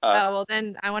Oh, well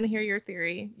then I want to hear your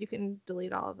theory. You can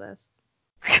delete all of this.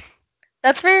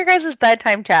 That's for your guys'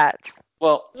 bedtime chat.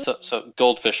 well, so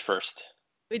goldfish first.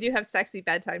 We do have sexy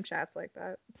bedtime chats like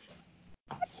that.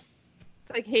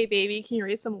 It's like, hey baby, can you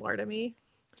read some lore to me?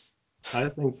 I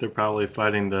think they're probably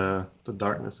fighting the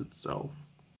darkness itself.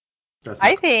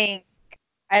 I think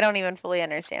I don't even fully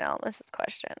understand Elvis's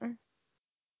question.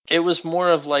 It was more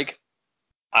of like,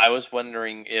 I was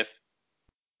wondering if,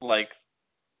 like,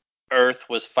 Earth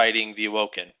was fighting the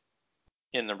Awoken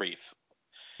in the reef,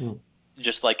 Hmm.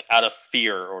 just like out of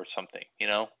fear or something, you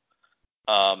know?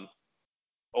 Um,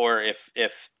 or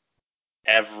if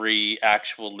every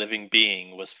actual living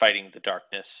being was fighting the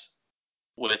darkness,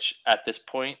 which at this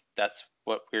point, that's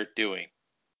what we're doing.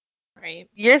 Right.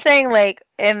 You're saying like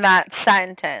in that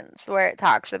sentence where it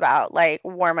talks about like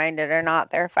war-minded or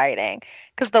not, they're fighting.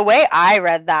 Because the way I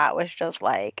read that was just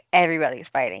like everybody's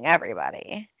fighting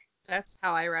everybody. That's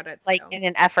how I read it Like too. in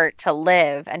an effort to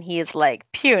live, and he's like,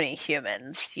 puny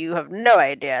humans, you have no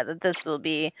idea that this will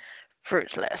be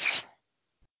fruitless.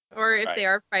 Or if Right. they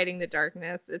are fighting the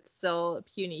darkness, it's still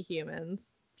puny humans,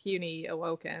 puny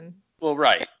awoken. Well,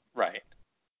 right.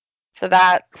 So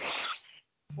that's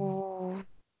what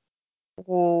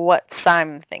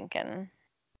I'm thinking.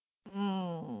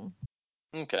 Mm.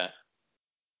 Okay.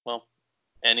 Well,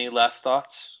 any last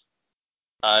thoughts?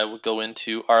 I will go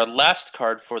into our last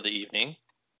card for the evening,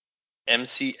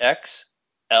 MCX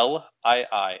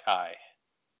LIII.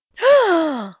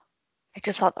 I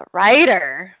just saw the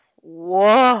writer.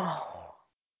 Whoa.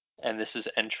 And this is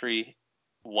entry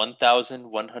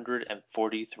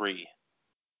 1143.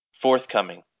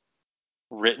 Forthcoming.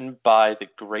 Written by the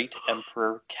great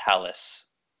Emperor Callus.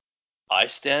 I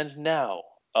stand now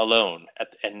alone at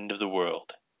the end of the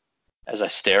world. As I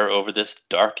stare over this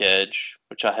dark edge,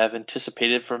 which I have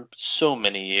anticipated for so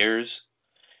many years,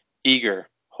 eager,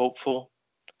 hopeful,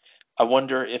 I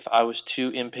wonder if I was too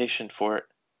impatient for it.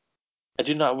 I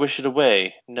do not wish it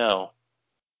away, no,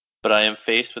 but I am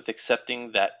faced with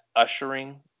accepting that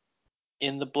ushering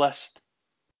in the blessed,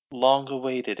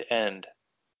 long-awaited end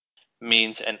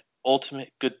means an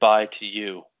ultimate goodbye to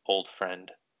you, old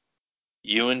friend.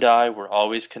 You and I were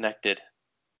always connected.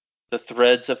 The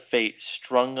threads of fate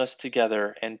strung us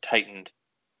together and tightened,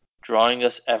 drawing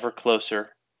us ever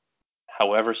closer,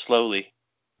 however slowly.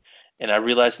 And I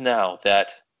realize now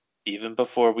that, even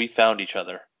before we found each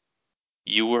other,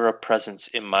 you were a presence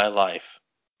in my life.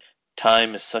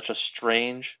 Time is such a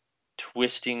strange,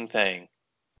 twisting thing,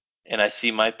 and I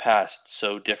see my past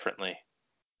so differently.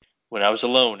 When I was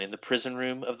alone in the prison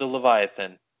room of the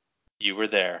Leviathan, you were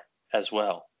there, as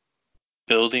well,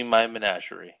 building my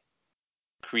menagerie,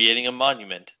 creating a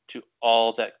monument to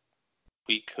all that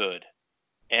we could,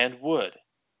 and would,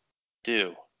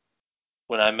 do.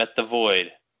 When I met the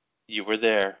void, you were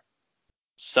there,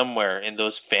 somewhere in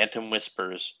those phantom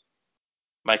whispers,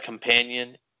 my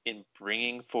companion in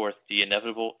bringing forth the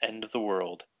inevitable end of the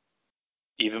world.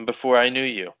 Even before I knew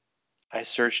you, I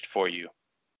searched for you.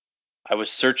 I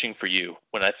was searching for you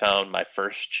when I found my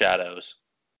first shadows.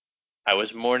 I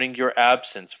was mourning your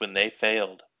absence when they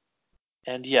failed.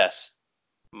 And yes,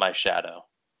 my shadow,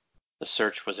 the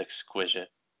search was exquisite.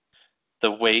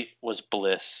 The wait was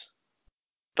bliss.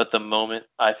 But the moment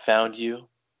I found you,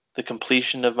 the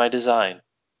completion of my design,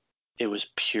 it was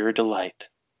pure delight.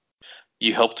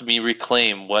 You helped me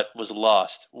reclaim what was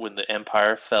lost when the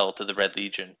Empire fell to the Red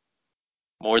Legion.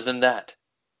 More than that,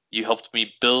 you helped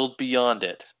me build beyond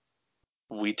it.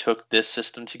 We took this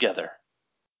system together.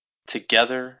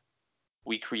 Together,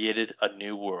 we created a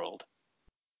new world.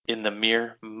 In the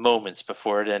mere moments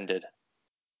before it ended.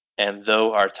 And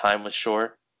though our time was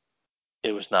short,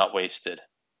 it was not wasted.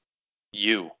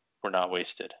 You were not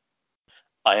wasted.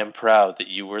 I am proud that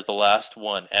you were the last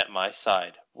one at my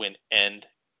side when end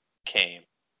came.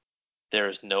 There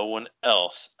is no one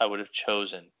else I would have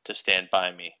chosen to stand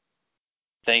by me.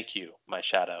 Thank you, my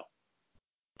shadow.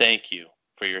 Thank you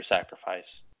for your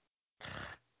sacrifice.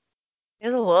 It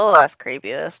was a little less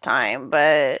creepy this time,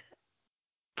 but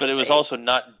But it was also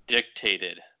not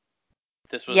dictated.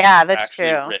 This was yeah, that's actually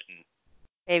true. written.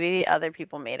 Maybe the other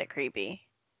people made it creepy.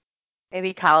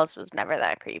 Maybe Callus was never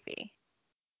that creepy.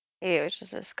 Maybe it was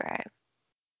just a scribe.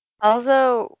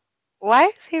 Also, why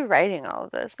is he writing all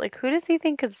of this? Like, who does he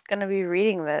think is going to be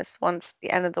reading this once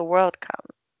the end of the world comes?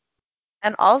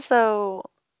 And also,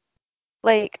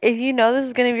 like, if you know this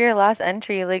is going to be your last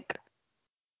entry, like,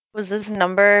 was this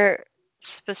number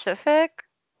specific?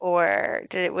 Or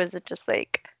was it just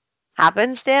like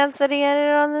happenstance that he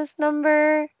ended on this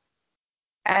number?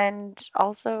 And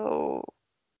also,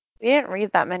 we didn't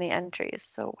read that many entries,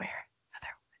 so where?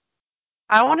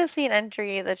 I want to see an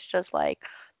entry that's just like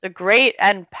the great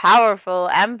and powerful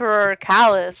Emperor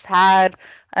Callus had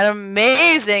an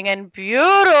amazing and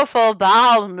beautiful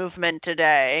bowel movement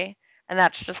today, and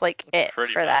that's just like it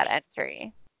Pretty for that much.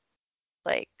 entry.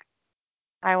 Like,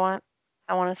 I want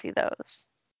to see those.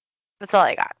 That's all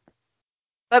I got.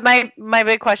 But my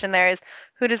big question there is,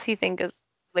 who does he think is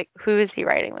like who is he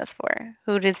writing this for?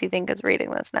 Who does he think is reading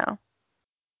this now?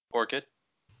 Orchid?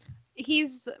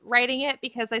 he's writing it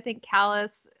because I think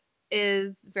Callus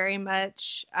is very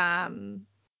much a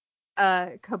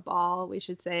cabal, we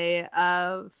should say,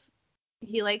 of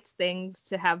he likes things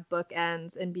to have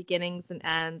bookends and beginnings and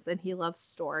ends, and he loves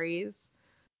stories.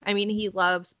 I mean, he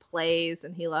loves plays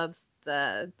and he loves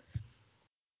the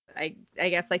I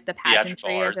guess like the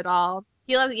pageantry of it all.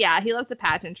 He loves the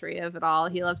pageantry of it all.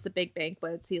 He loves the big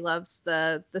banquets. He loves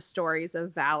the stories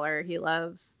of valor. He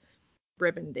loves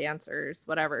ribbon dancers,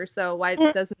 whatever. So why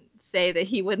doesn't say that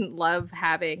he wouldn't love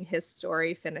having his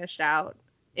story finished out?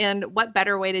 And what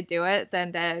better way to do it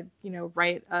than to,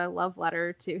 write a love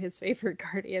letter to his favorite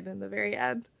guardian in the very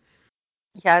end?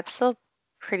 Yeah, it's still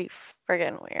pretty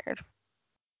friggin' weird.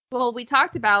 Well, we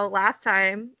talked about last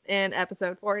time in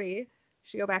episode 40. You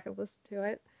should go back and listen to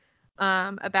it.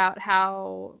 About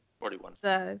how 41.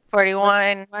 The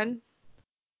 41. Is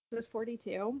this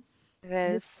 42? It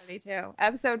is. 42.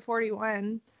 Episode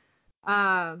 41.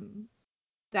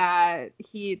 That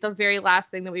the very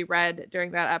last thing that we read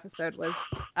during that episode was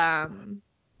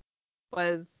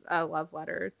a love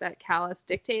letter that Callus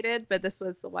dictated, but this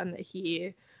was the one that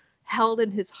he held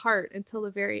in his heart until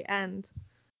the very end.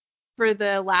 For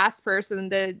the last person,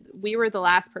 we were the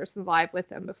last person alive with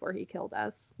him before he killed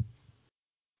us.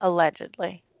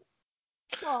 Allegedly.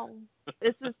 Well,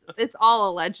 it's all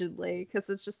allegedly because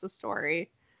it's just a story.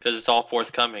 Because it's all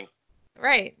forthcoming.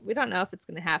 Right. We don't know if it's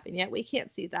going to happen yet. We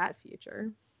can't see that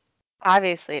future.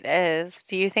 Obviously it is.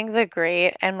 Do you think the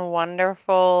great and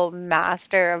wonderful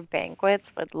master of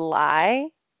banquets would lie?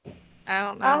 I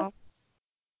don't know.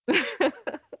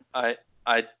 I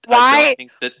Why? don't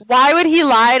think that. Why would he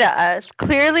lie to us?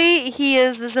 Clearly, he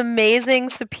is this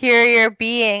amazing, superior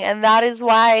being, and that is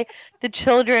why the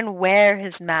children wear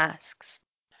his masks.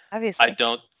 Obviously. I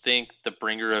don't think the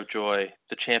bringer of joy,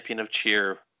 the champion of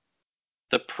cheer,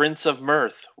 the prince of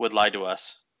mirth would lie to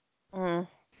us. Good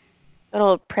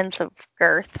old Prince of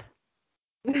Girth.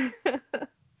 I'm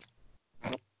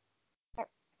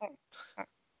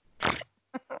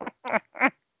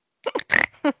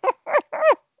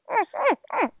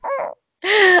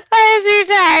too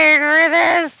tired for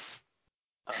this.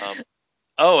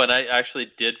 And I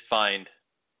actually did find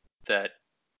that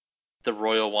the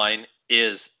royal wine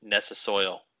is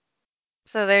Nessasoil.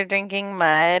 So they're drinking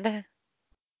mud.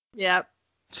 Yep.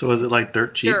 So is it like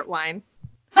dirt cheap? Dirt wine.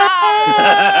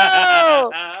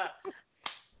 Oh!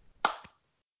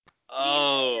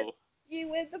 Oh. You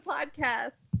win the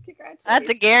podcast. Congratulations. That's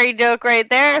a Gary joke right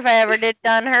there if I ever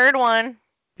heard one.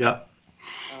 Yep.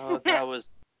 Oh, that was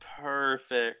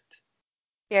perfect.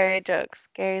 Gary jokes.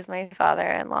 Gary's my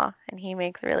father-in-law, and he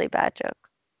makes really bad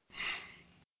jokes.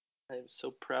 I am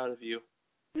so proud of you.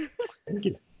 Thank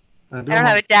you. I don't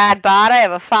have a dad bod, I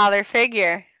have a father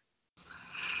figure.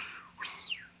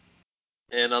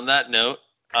 And on that note,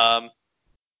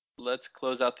 let's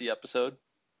close out the episode.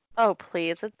 Oh,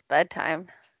 please, it's bedtime.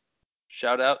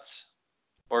 Shoutouts.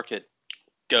 Orchid,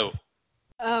 go.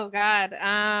 Oh, God.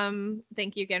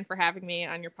 Thank you again for having me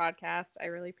on your podcast. I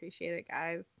really appreciate it,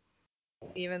 guys.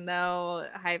 Even though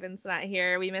Hyven's not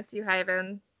here, we miss you,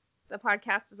 Hyven. The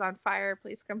podcast is on fire.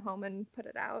 Please come home and put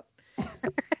it out.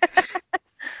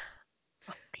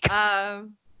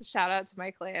 Shout out to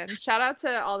my clan. Shout out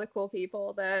to all the cool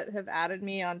people that have added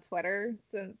me on Twitter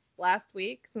since last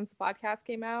week, since the podcast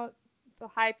came out. So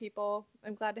hi, people.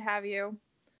 I'm glad to have you.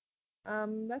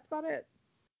 That's about it.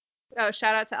 Oh,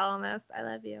 shout out to LMS. I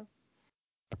love you.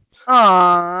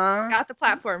 Aww. Got the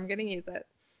platform. I'm gonna use it.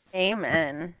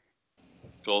 Amen.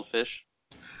 Goldfish.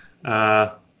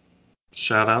 Shout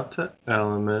out to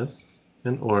LMS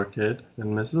and Orchid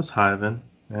and Mrs. Hyven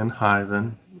and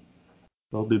Hyven.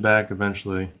 They'll be back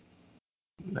eventually.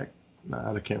 I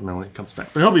can't remember when he comes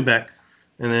back, but he'll be back.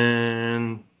 And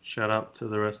then shout out to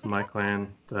the rest of my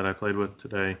clan that I played with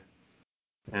today,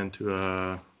 and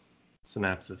to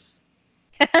Synapsis.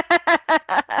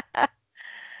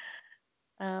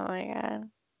 Oh my god.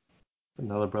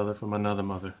 Another brother from another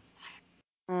mother.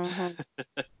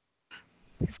 Mm-hmm.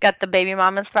 He's got the baby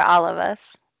mamas for all of us.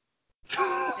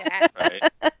 Dad. Right.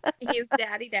 He's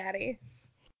daddy.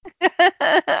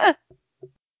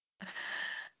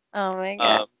 Oh my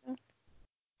god.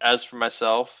 As for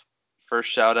myself, first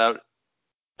shout out,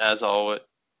 as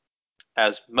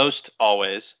most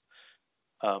always,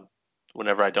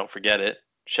 whenever I don't forget it,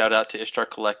 shout out to Ishtar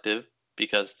Collective,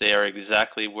 because they are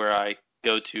exactly where I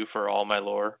go to for all my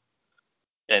lore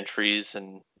entries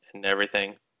and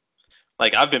everything.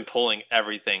 Like, I've been pulling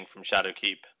everything from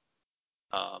Shadowkeep.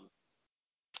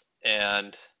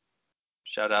 And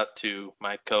shout out to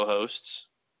my co-hosts,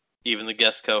 even the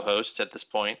guest co-hosts at this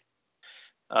point.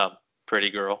 Pretty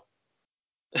girl.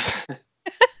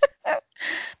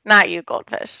 Not you,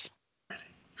 Goldfish.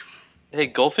 Hey,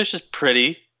 Goldfish is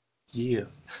pretty. Yeah.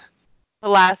 The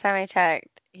last time I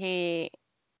checked, he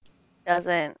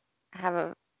doesn't have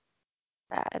a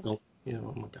bad. Oh, yeah.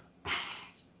 Oh my god.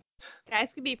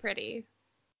 Guys could be pretty,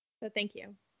 but thank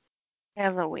you. He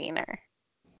has a wiener.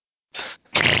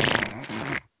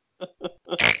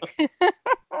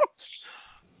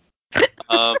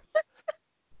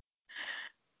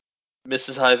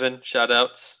 Mrs. Hyven, shout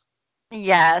outs.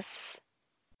 Yes.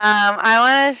 I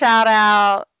want to shout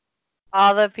out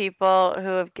all the people who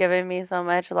have given me so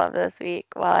much love this week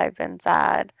while I've been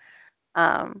sad.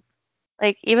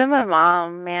 Like even my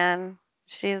mom, man,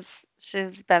 she's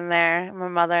been there. My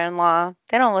mother-in-law.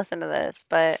 They don't listen to this,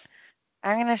 but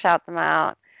I'm gonna shout them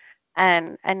out.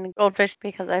 And Goldfish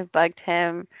because I've bugged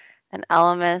him, and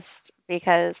Elemist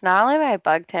because not only have I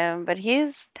bugged him, but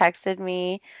he's texted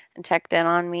me and checked in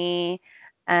on me,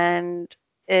 and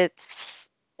it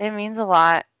means a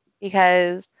lot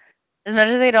because as much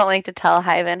as I don't like to tell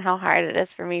Hyven how hard it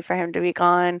is for me for him to be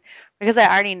gone, because I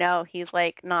already know he's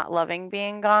like not loving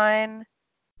being gone.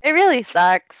 It really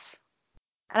sucks,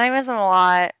 and I miss him a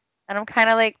lot, and I'm kind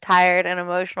of like tired and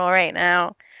emotional right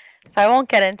now. So I won't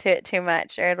get into it too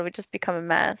much or it'll just become a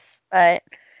mess. But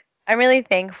I'm really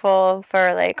thankful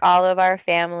for like all of our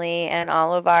family and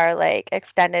all of our like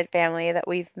extended family that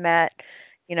we've met,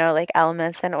 like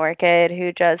Elmas and Orchid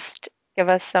who just give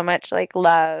us so much like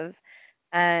love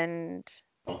and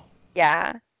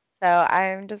yeah. So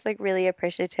I'm just like really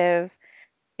appreciative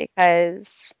because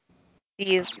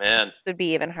these Man, would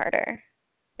be even harder.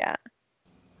 Yeah.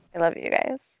 I love you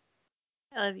guys.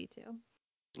 I love you too.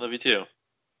 love you too.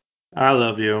 I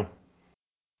love you.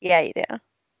 Yeah, you do.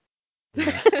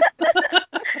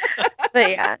 But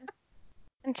yeah.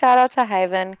 And shout out to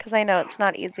Hyven, because I know it's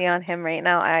not easy on him right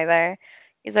now either.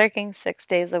 He's working 6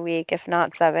 days a week, if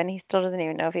not 7. He still doesn't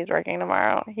even know if he's working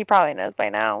tomorrow. He probably knows by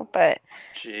now, but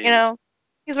Jeez.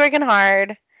 he's working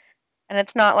hard, and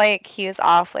it's not like he's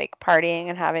off like partying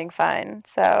and having fun.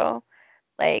 So,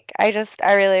 like, I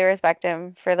really respect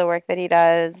him for the work that he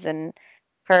does and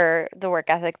for the work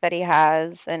ethic that he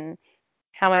has and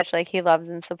how much like he loves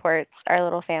and supports our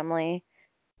little family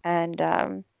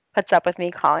and puts up with me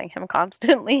calling him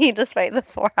constantly despite the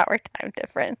 4 hour time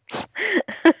difference.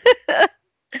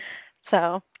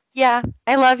 So yeah,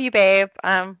 I love you, babe.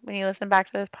 When you listen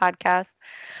back to this podcast,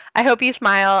 I hope you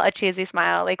smile a cheesy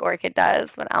smile like Orchid does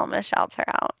when Alma shouts her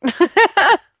out.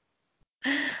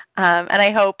 And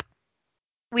I hope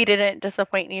we didn't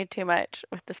disappoint you too much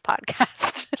with this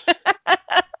podcast.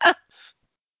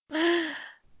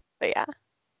 But yeah.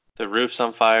 The roof's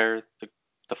on fire.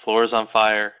 The floor's on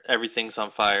fire. Everything's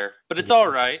on fire. But it's all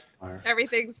right.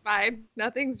 Everything's fine.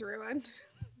 Nothing's ruined.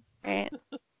 Right.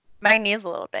 My knee's a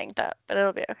little banged up, but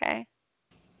it'll be okay.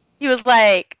 He was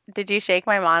like, "Did you shake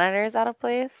my monitors out of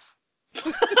place?"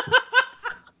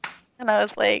 And I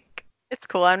was like, "It's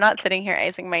cool. I'm not sitting here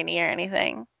icing my knee or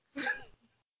anything." I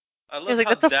He love was like,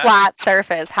 how "It's a Dad. flat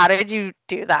surface. How did you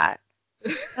do that?"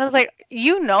 I was like,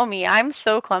 "You know me. I'm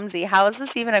so clumsy. How is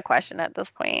this even a question at this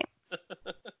point?"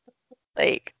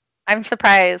 Like, I'm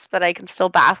surprised that I can still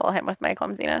baffle him with my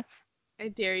clumsiness. I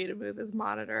dare you to move his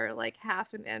monitor like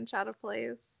half an inch out of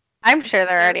place. I'm sure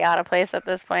they're already out of place at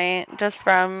this point, just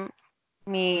from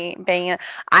me banging.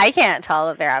 I can't tell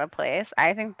that they're out of place.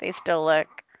 I think they still look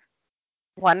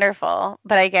wonderful,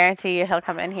 but I guarantee you he'll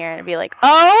come in here and be like,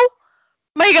 "Oh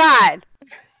my God,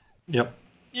 Yep.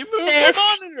 You moved This- your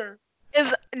monitor.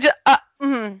 is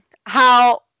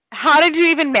how did you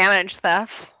even manage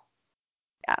this?"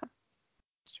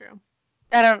 It's true.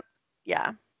 I don't.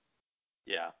 Yeah,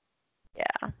 Yeah.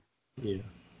 yeah. Yeah.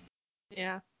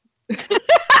 Yeah.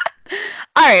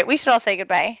 All right, we should all say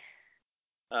goodbye.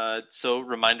 So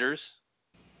reminders.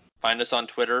 Find us on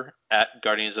Twitter at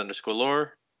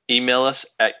Guardians_lore. Email us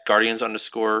at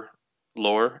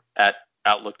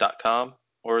Guardians_lore@outlook.com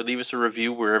or leave us a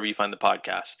review wherever you find the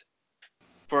podcast.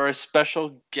 For our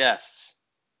special guests,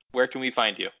 where can we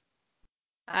find you?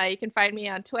 You can find me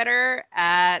on Twitter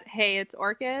at Hey It's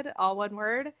Orchid, all one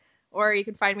word, or you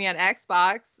can find me on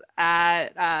Xbox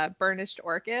at Burnished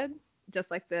Orchid,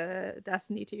 just like the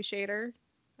Destiny 2 shader.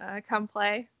 Come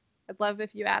play. I'd love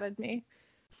if you added me.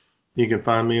 You can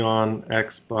find me on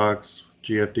Xbox,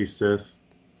 GFD Sith,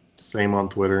 same on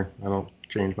Twitter. I don't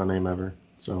change my name ever.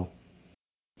 So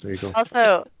there you go.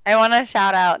 Also, I want to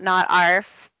shout out not Arf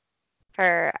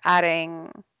for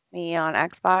adding me on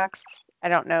Xbox. I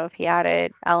don't know if he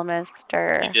added Elemist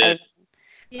or He did.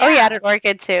 Oh, he added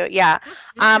Orchid too. Yeah.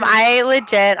 I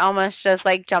legit almost just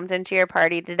like jumped into your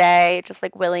party today, just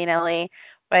like willy nilly.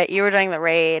 But you were doing the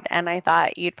raid, and I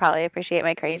thought you'd probably appreciate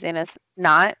my craziness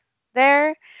not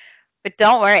there. But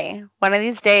don't worry, one of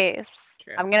these days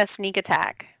true. I'm gonna sneak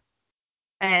attack,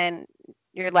 and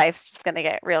your life's just gonna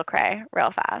get real cray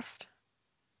real fast.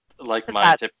 Like But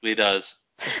mine typically does.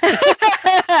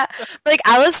 Like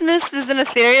Alice Smith is in a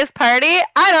serious party.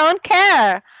 I don't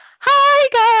care.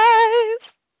 Hi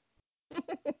guys.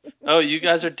 Oh, you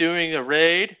guys are doing a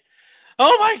raid?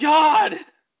 Oh my god!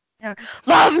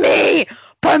 Love me.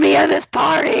 Put me in this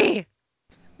party.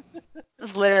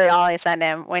 That's literally all I send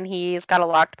him when he's got a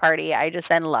locked party. I just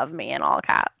send "love me" in all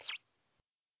caps.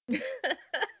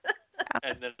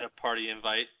 And then a party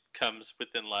invite comes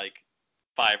within like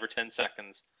 5 or 10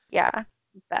 seconds. Yeah,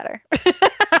 better.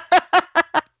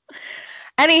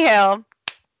 Anywho,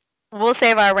 we'll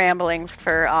save our ramblings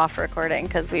for off recording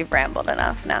because we've rambled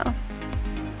enough now.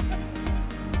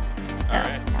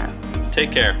 Alright. Yeah.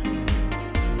 Take care.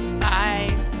 Bye.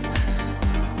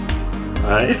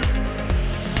 Right?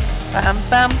 Bum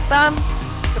bum bum.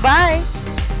 Goodbye.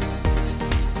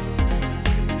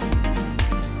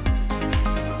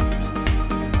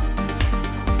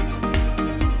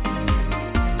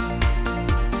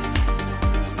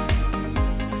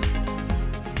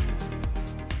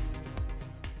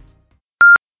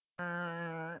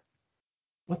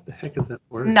 What the heck is that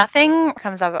word? Nothing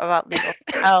comes up about legal.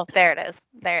 Oh, there it is.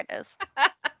 There it is.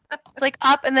 It's like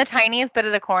up in the tiniest bit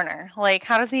of the corner. Like,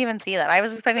 how does he even see that? I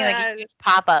was expecting like it to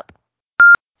pop up.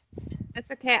 It's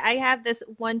okay. I have this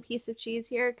one piece of cheese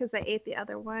here because I ate the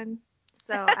other one.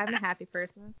 So I'm a happy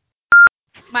person.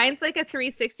 Mine's like a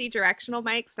 360 directional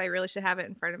mic, so I really should have it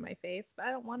in front of my face, but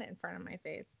I don't want it in front of my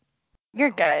face. You're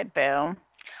good, boo.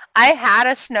 I had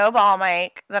a snowball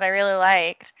mic that I really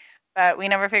liked, but we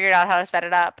never figured out how to set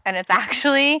it up. And it's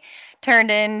actually turned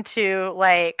into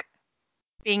like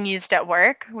being used at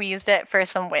work. We used it for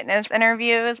some witness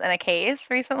interviews in a case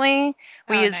recently.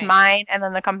 We Oh, used nice. mine, and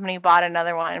then the company bought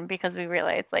another one because we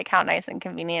realized like how nice and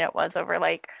convenient it was over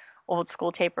like old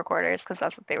school tape recorders because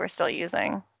that's what they were still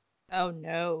using. Oh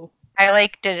no. I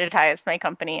like digitized my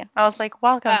company. I was like,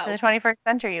 welcome to Oh. the 21st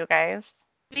century, you guys.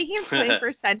 Speaking of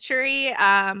 21st century,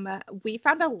 we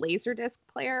found a Laserdisc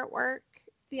player at work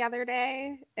the other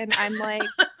day, and I'm like,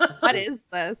 what is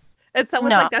this? And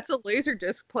someone's No. like, that's a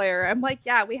Laserdisc player. I'm like,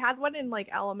 yeah, we had one in like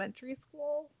elementary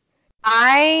school,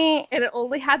 I and it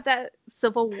only had that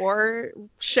Civil War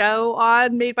show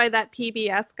on, made by that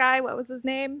PBS guy. What was his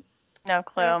name? no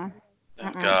clue. Oh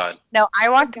Mm-mm. god. No, I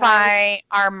walked God. by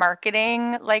our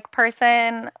marketing like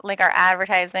person, like our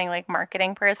advertising like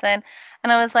marketing person,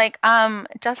 and I was like,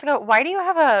 Jessica, why do you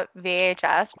have a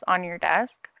VHS on your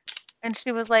desk? And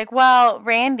she was like, well,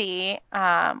 Randy,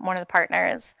 one of the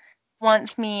partners,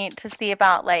 wants me to see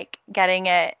about like getting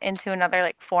it into another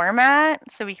like format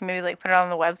so we can maybe like put it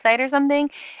on the website or something.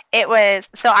 It was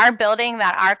so our building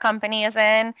that our company is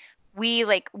in, we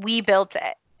built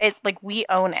it. It like we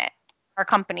own it. Our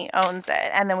company owns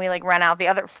it, and then we like rent out the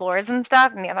other floors and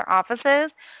stuff and the other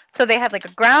offices. So they had like a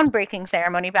groundbreaking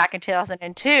ceremony back in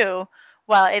 2002.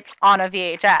 Well, it's on a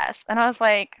VHS, and I was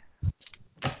like,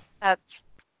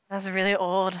 that's really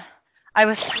old. I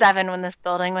was 7 when this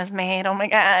building was made. Oh my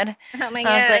god. Oh my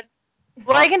I was like,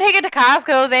 well, I can take it to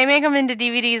Costco. They make them into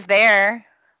DVDs there.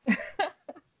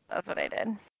 That's what I did.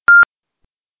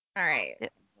 All right.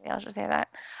 I'll just say that.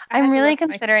 I had I'm to really lift my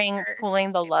considering finger.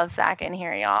 pulling the love sack in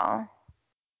here, y'all.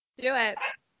 Do it.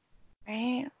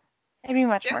 Right? It'd be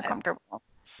much Do more it. comfortable.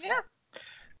 Yeah.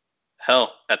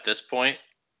 Hell, at this point,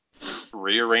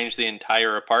 rearrange the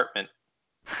entire apartment.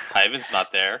 Ivan's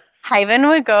not there. Hyven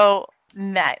would go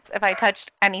nuts if I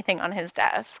touched anything on his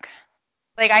desk.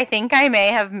 Like, I think I may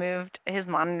have moved his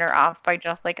monitor off by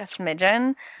just like a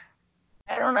smidgen.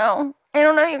 I don't know.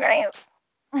 You guys.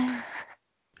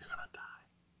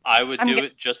 I would I'm do gonna-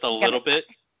 it just a I'm little gonna- bit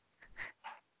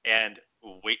and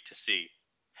wait to see.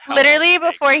 how long Literally, it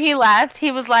takes. before he left,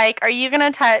 he was like, "Are you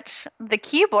gonna touch the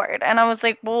keyboard?" And I was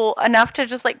like, "Well, enough to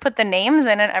just like put the names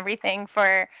in and everything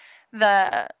for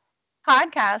the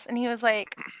podcast." And he was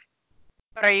like,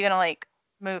 "But are you gonna like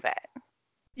move it?"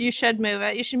 You should move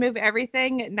it. You should move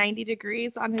everything at 90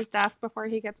 degrees on his desk before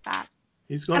he gets back.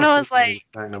 He's going And I to was sleep when like- he's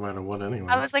back no matter what anyway.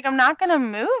 I was like, "I'm not gonna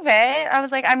move it." I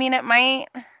was like, "I mean,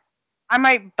 I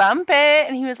might bump it."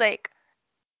 And he was like,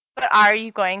 "But are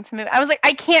you going to move?" I was like,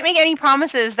 "I can't make any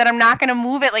promises that I'm not going to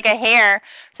move it like a hair."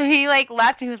 So he like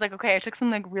left and he was like, "Okay, I took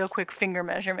some like real quick finger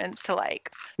measurements to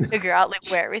like figure out like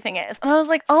where everything is." And I was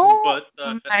like, "Oh What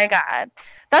the- my god.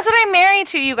 That's what I'm married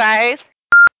to, you guys."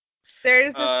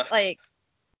 There's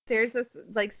this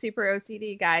like super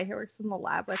OCD guy who works in the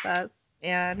lab with us,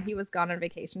 and he was gone on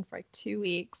vacation for like 2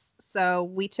 weeks. So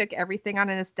we took everything on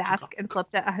his desk and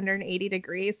flipped it 180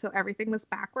 degrees, so everything was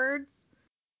backwards.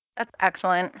 That's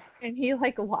excellent. And he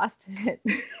like lost it.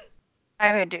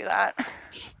 I would do that.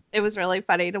 It was really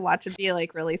funny to watch him be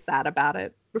like really sad about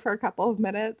it for a couple of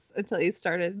minutes until he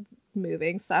started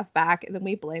moving stuff back, and then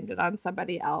we blamed it on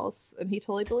somebody else, and he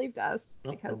totally believed us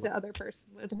because the other person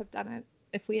would have done it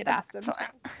if we had asked him.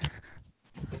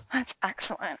 That's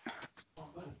excellent.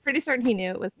 Pretty certain he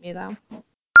knew it was me though.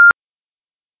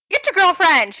 Get your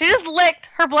girlfriend. She just licked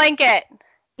her blanket.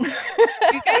 You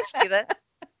guys see that?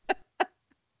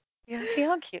 You see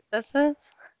how cute this is?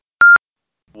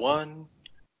 1,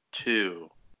 2.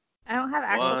 I don't have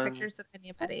actual 1, pictures of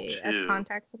anybody 2. as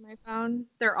contacts in my phone.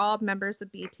 They're all members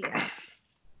of BTS.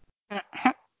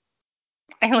 I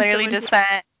literally just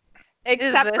sent.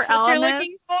 Except is this for what you're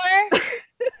Elements.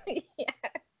 looking for?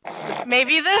 Yeah.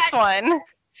 Maybe this one.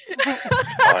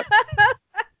 God.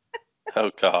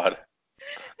 Oh, God.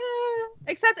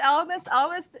 Except Elvis.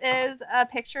 Elvis is a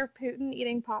picture of Putin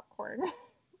eating popcorn.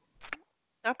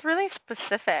 That's really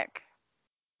specific.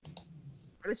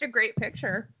 It's a great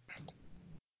picture.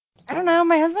 I don't know.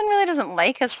 My husband really doesn't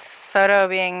like his photo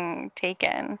being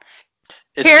taken.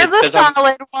 It's Here's a 'cause I'm-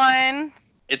 solid one.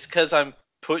 It's because I'm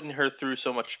putting her through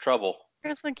so much trouble.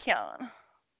 Here's the cute.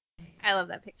 I love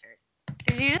that picture.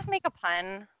 Did you just make a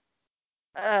pun?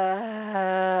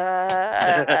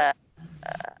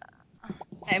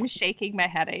 I'm shaking my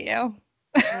head at you.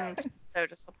 I'm so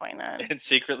disappointed. And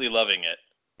secretly loving it.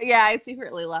 Yeah, I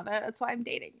secretly love it. That's why I'm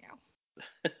dating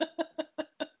you.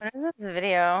 What is this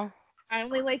video? I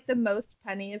only like the most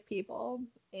punny of people,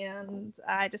 and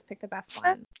I just picked the best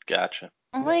one. Gotcha.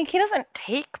 I'm like, he doesn't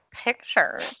take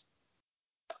pictures.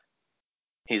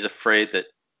 He's afraid that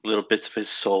little bits of his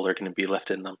soul are going to be left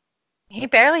in them. He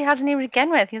barely has any to begin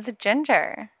with. He's a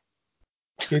ginger.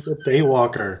 He's a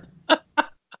daywalker.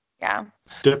 Yeah.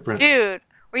 It's different. Dude,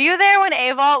 were you there when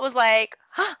Avalt was like,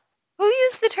 huh, who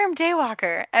used the term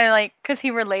daywalker? And like, because he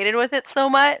related with it so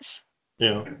much.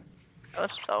 Yeah. It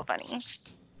was so funny.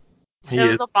 He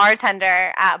There is. was a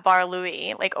bartender at Bar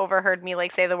Louie, like, overheard me,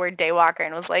 like, say the word daywalker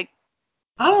and was like,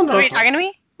 I don't know. who are you if talking to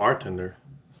me? Bartender.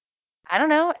 I don't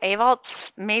know.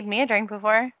 Avalt's made me a drink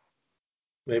before.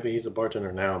 Maybe he's a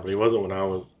bartender now, but he wasn't when I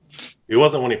was. He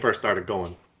wasn't when he first started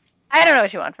going. I don't know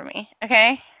what you want from me,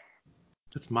 okay?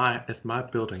 It's my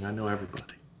building. I know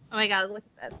everybody. Oh my god, look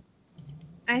at this.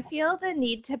 I feel the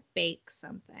need to bake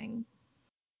something.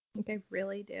 Like I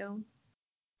really do.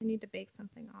 I need to bake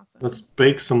something awesome. Let's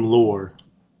bake some lore.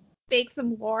 Bake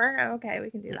some lore? Okay, we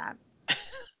can do that.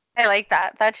 I like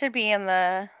that. That should be in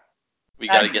the. We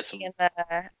that got to should get be some. in the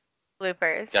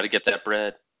bloopers. Got to get that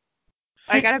bread.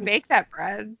 I gotta bake that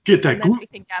bread. Get that And then glue. we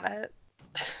can get it.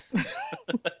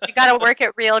 You gotta work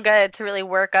it real good to really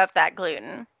work up that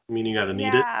gluten. I mean, you gotta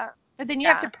knead it. Yeah. But then you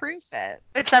have to proof it.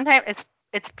 But sometimes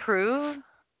it's prove.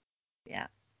 Yeah.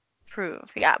 Prove,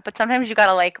 yeah. But sometimes you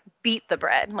gotta like beat the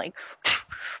bread, like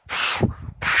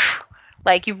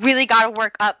you really gotta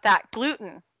work up that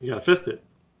gluten. You gotta fist it.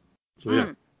 So yeah.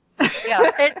 You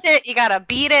gotta fist it, you gotta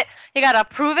beat it, you gotta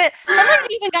prove it. Sometimes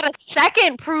you even gotta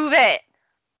second prove it.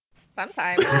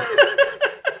 Sometimes.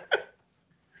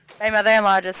 My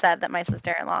mother-in-law just said that my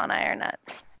sister-in-law and I are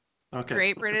nuts. Okay.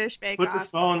 Great British Bake Put your Off.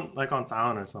 phone like on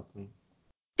silent or something.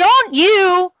 Don't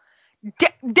you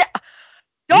don't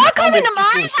tell come me into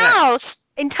what my to do. house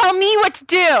and tell me what to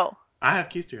do. I have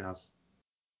keys to your house.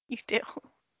 You do.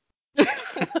 He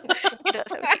does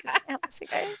have keys to my house, you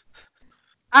guys.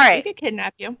 All We right. could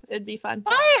kidnap you. It'd be fun.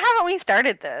 Why haven't we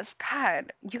started this?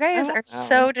 God, you guys I are don't know.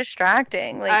 so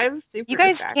distracting. Like, I'm super you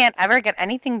guys distracted. can't ever get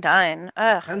anything done.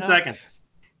 Ugh. 10 seconds.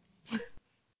 Think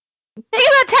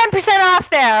about 10% off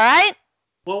there, all right?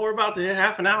 Well, we're about to hit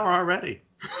half an hour already.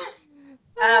 We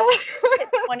hit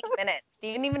 20 minutes. Do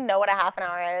you even know what a half an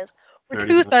hour is? We're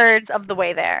 30 minutes. 2/3 of the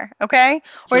way there, okay?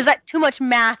 Or is that too much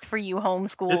math for you, It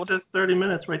homeschooled? says 30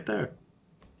 minutes right there.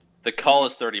 The call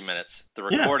is 30 minutes. The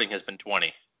Yeah. recording has been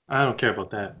 20. I don't care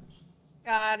about that.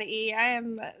 God, E, I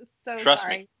am so Trust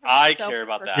sorry. me, I So care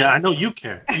about that. Yeah, I know you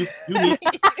care. You need.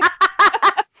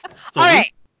 So All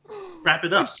right, wrap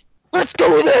it up. let's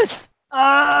do this.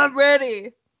 I'm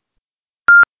ready.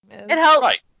 It helps.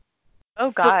 Right. Oh,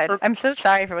 God. for- I'm so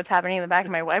sorry for what's happening in the back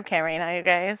of my webcam right now, you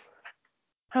guys.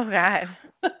 Oh, God.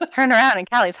 Turn around and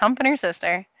Callie's humping her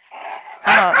sister.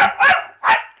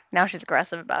 Now she's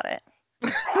aggressive about it.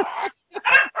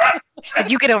 She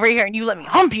said, you get over here and you let me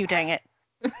hump you, dang it.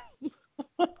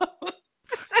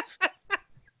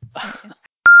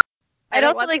 I'd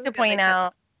also like to point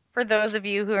out, for those of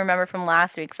you who remember from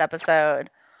last week's episode,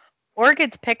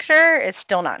 Orchid's picture is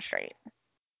still not straight.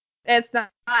 It's not.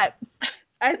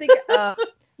 I think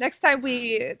next time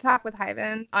we talk with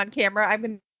Hyven on camera, I'm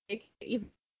going to make it even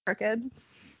crooked.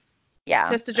 Yeah.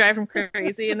 Just to drive him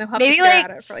crazy, and he'll have Maybe, to stare like,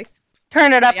 at it for like.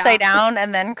 Turn it Yeah. upside down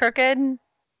and then crooked.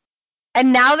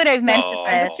 And now that I've mentioned Oh.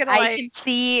 this, I'm just gonna, I can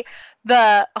see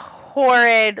the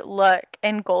horrid look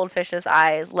in Goldfish's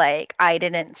eyes. Like, I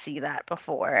didn't see that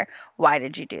before. Why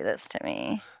did you do this to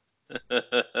me?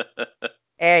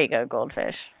 There you go,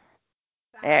 Goldfish.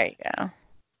 There you go.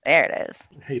 There it is.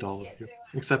 I hate all of you.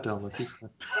 Except Elvis. He's fine.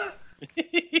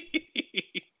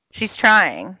 She's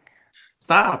trying.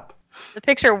 Stop. The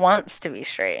picture wants to be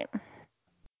straight.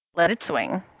 Let it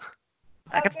swing.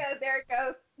 Oh, good. There it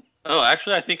goes. Oh,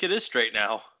 actually, I think it is straight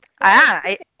now.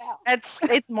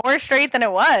 It's more straight than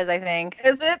it was, I think.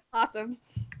 Is it? Awesome.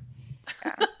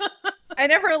 Yeah. I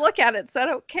never look at it, so I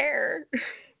don't care.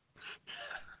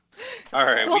 All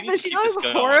right, we need to Goldfish, keep you this look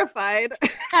going. horrified.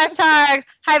 Hashtag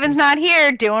Hyven's not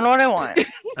here, doing what I want.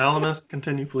 Alamus,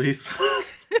 continue, please.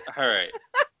 All right.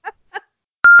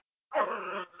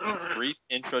 Brief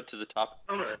intro to the topic.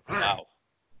 Wow.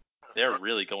 They're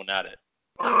really going at it.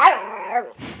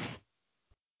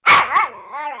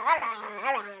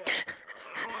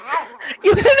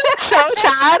 You know what's so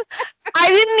sad? I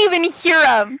didn't even hear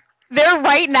them. They're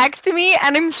right next to me,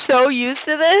 and I'm so used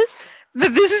to this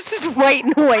that this is just white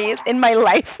noise in my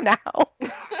life now.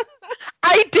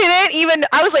 I didn't even.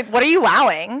 I was like, "What are you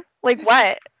wowing? Like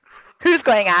what? Who's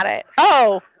going at it?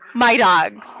 Oh, my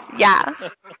dogs. Yeah.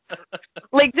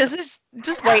 Like this is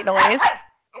just white noise."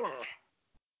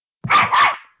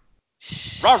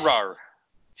 Rawr, rawr.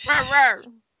 Rawr, rawr.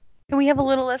 Can we have a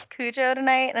little less Cujo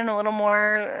tonight and a little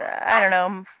more, I don't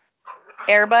know,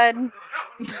 Airbud?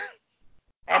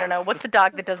 I don't know. What's a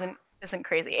dog that isn't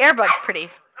crazy? Airbud's pretty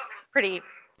family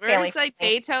Where's like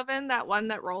friendly. Beethoven, that one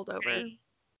that rolled over?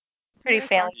 Pretty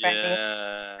family friendly.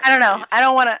 Yeah. I don't know. I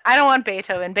don't want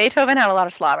Beethoven. Beethoven had a lot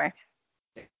of slobber.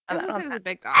 I I'm out was on saying that. the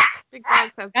big dogs. Big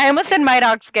dogs have. I almost said my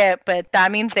dog Skip, but that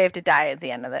means they have to die at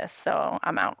the end of this, so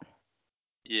I'm out.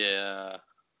 Yeah.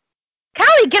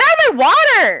 Callie, get out of my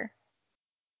water!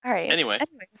 All right. Anyway.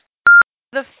 Anyways.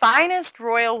 The finest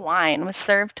royal wine was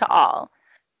served to all,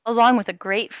 along with a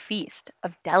great feast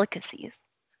of delicacies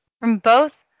from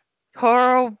both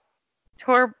Torabalt,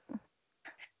 or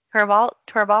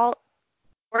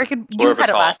you had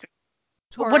it last week.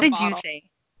 Toro What did bottle. you say?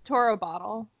 Toro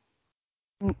bottle.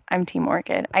 I'm Team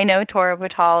Orchid. I know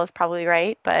Torabatal is probably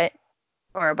right, but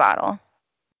Torabottle.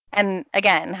 And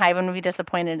again, Hyven would be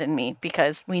disappointed in me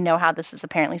because we know how this is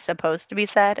apparently supposed to be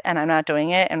said, and I'm not doing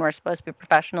it, and we're supposed to be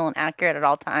professional and accurate at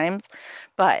all times.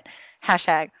 But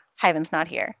hashtag Hyven's not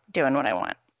here, doing what I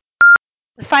want.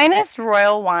 The finest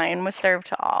royal wine was served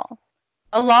to all,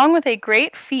 along with a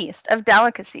great feast of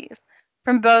delicacies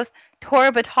from both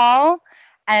Torabatal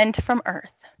and from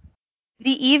Earth.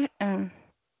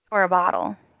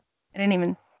 Torabottle. I didn't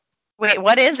even. Wait,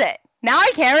 what is it? Now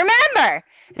I can't remember.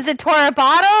 Is it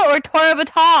Torabatal or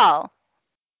Torabatal?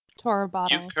 Toro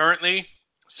bottle. You currently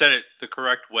said it the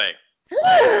correct way.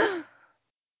 No,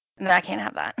 I can't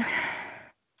have that.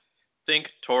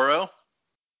 Think Toro,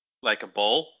 like a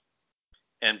bull,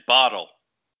 and bottle.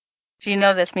 Do you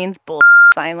know this means bull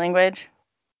sign language?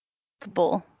 It's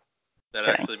bull. That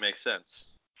Kidding. actually makes sense.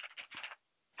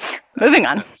 Moving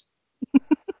on.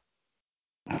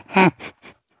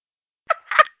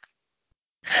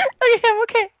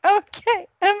 Okay,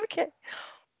 I'm okay.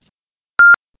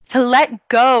 To let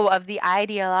go of the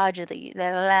ideology. I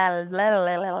know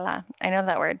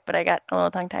that word, but I got a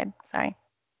little tongue-tied. Sorry.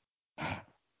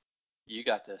 You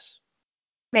got this.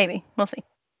 Maybe. We'll see.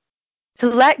 To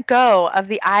let go of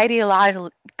the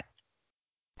ideology.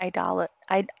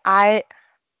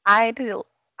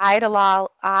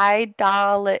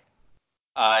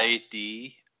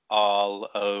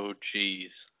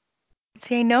 Ideologies.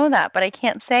 See, I know that, but I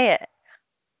can't say it.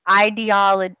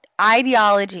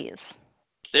 Ideologies.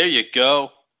 There you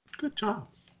go. Good job.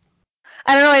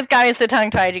 I don't know. It's got me so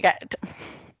tongue-tied. I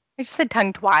just said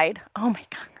tongue-tied. Oh my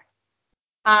god.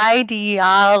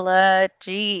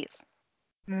 Ideologies.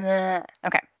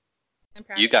 Okay.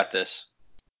 You got this.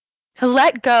 To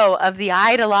let go of the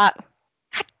I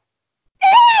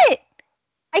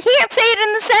can't say it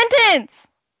in the sentence.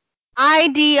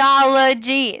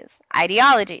 Ideologies.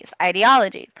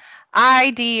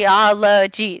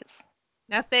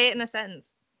 Now say it in a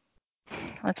sentence.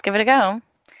 Let's give it a go.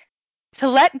 To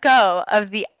let go of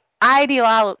the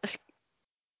ideology.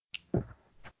 Oh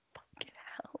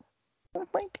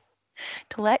my god.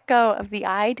 To let go of the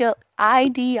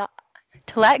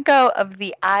to let go of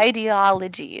the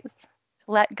ideologies.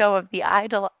 To let go of the Why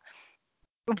can't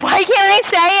I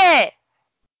say it?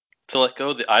 To let go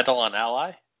of the idol on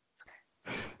ally?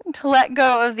 To let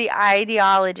go of the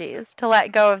ideologies. To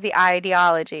let go of the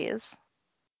ideologies.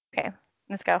 Okay,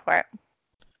 let's go for it.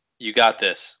 You got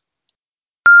this.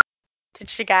 Did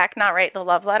Shigak not write the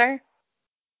love letter?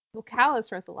 Well,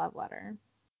 Callus wrote the love letter.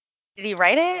 Did he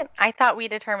write it? I thought we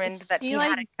determined that She he like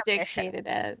had a commission. dictated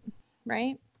it,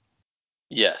 right?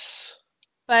 Yes.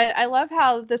 But I love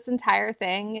how this entire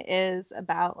thing is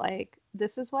about like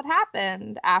this is what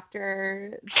happened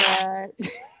after the.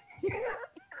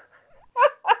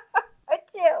 I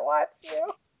can't watch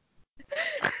you.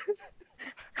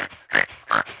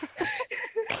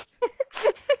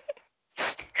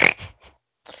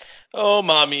 Oh,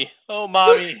 mommy. Oh,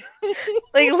 mommy.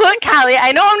 Like, look, Callie,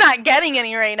 I know I'm not getting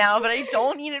any right now, but I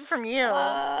don't need it from you.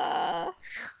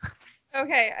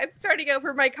 Okay, I'm starting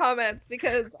over my comments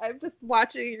because I'm just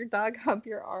watching your dog hump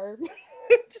your arm.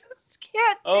 I just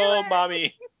can't do Oh, it.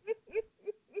 mommy.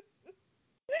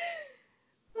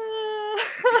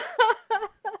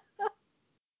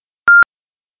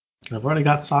 I've already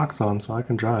got socks on, so I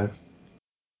can drive.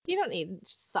 You don't need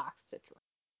socks to drive.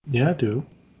 Yeah, I do.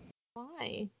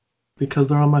 Why? Because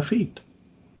they're on my feet.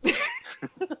 What?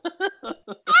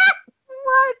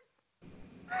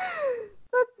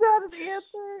 That's not an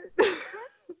answer.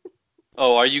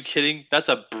 Oh, are you kidding? That's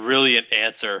a brilliant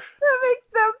answer. That makes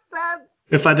no sense.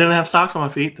 If I didn't have socks on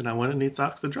my feet, then I wouldn't need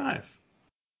socks to drive.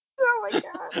 Oh my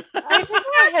god. I took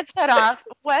my headset off.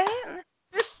 What?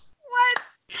 What?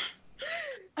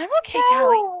 I'm okay,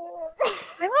 Callie. No.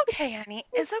 I'm okay, honey.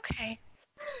 It's okay.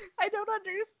 I don't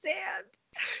understand.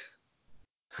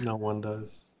 No one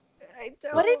does. I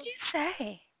don't. What did you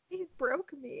say? He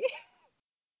broke me.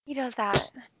 He does that.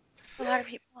 A lot of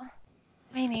people.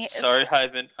 My knee is... Sorry,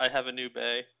 Hyben. I have a new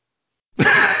bae.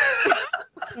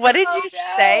 What did Oh, you no.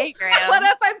 say, Graham? What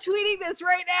if I'm tweeting this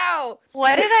right now?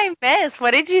 What did I miss?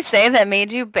 What did you say that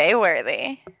made you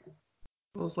bay-worthy?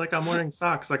 It was like, I'm wearing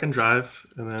socks. I can drive.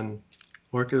 And then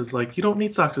Orca was like, you don't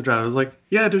need socks to drive. I was like,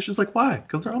 yeah, I do. She's like, why?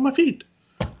 Because they're on my feet.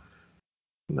 And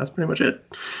that's pretty much it.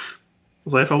 I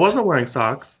was like, if I wasn't wearing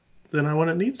socks, then I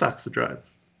wouldn't need socks to drive.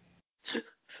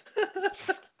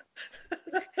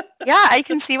 Yeah, I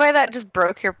can see why that just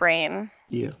broke your brain.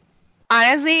 Yeah.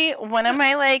 Honestly, one of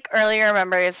my like earlier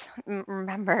remembers. I think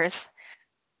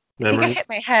I Memories? hit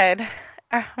my head.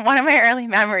 One of my early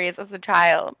memories as a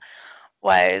child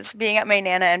was being at my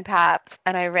Nana and Pap's,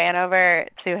 and I ran over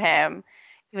to him.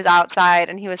 He was outside,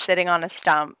 and he was sitting on a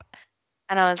stump.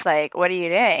 And I was like, "What are you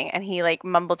doing?" And he like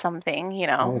mumbled something,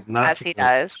 I was not as he sitting on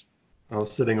a does. stump. I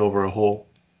was sitting over a hole.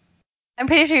 I'm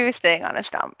pretty sure he was sitting on a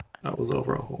stump. I was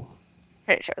over a hole.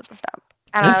 Pretty sure it was a stump.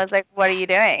 And Yeah. I was like, "What are you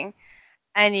doing?"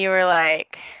 And you were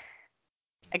like,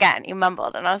 again, you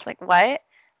mumbled, and I was like, "What?"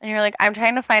 And you were like, "I'm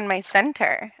trying to find my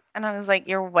center." And I was like,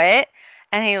 "You're what?"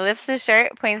 And he lifts his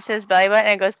shirt, points to his belly button,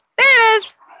 and goes, "There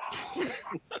it is!"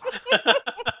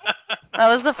 That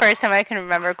was the first time I can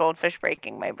remember goldfish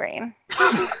breaking my brain.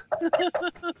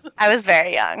 I was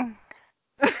very young.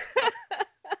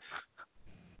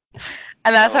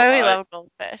 And that's why we love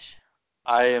goldfish.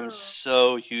 I am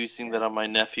so using that on my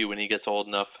nephew when he gets old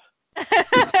enough.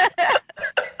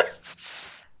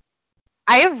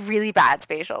 I have really bad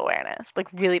spatial awareness, like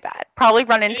really bad. Probably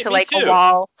run into me like too. a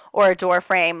wall or a door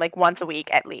frame like once a week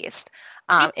at least,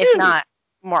 if not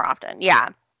more often. Yeah,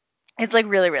 it's like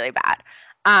really, really bad.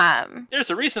 There's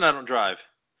a reason I don't drive.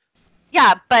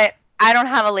 Yeah, but I don't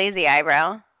have a lazy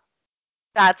eyebrow.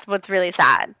 That's what's really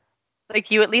sad. Like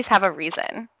you at least have a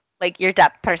reason. Like your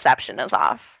depth perception is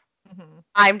off. Mm-hmm.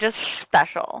 I'm just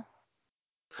special.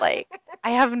 Like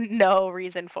I have no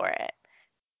reason for it.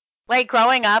 Like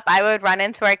growing up, I would run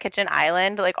into our kitchen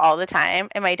island like all the time,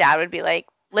 and my dad would be like,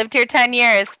 "Lived here 10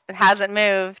 years, it hasn't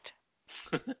moved."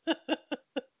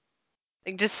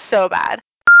 Like just so bad.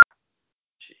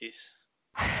 Jeez.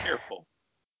 Careful.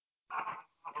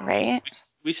 Right?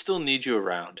 We still need you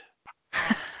around.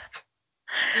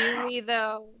 Do we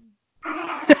though?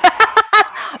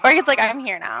 Or it's like, I'm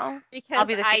here now. Because I'll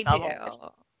be the I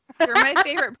female do. You're my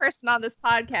favorite person on this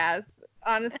podcast.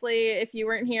 Honestly, if you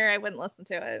weren't here, I wouldn't listen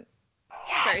to it.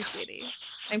 Sorry, sweetie.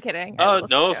 I'm kidding. I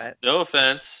would listen to it. No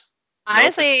offense.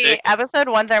 Honestly, episode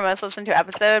 1's our most listened to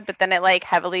episode, but then it like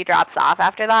heavily drops off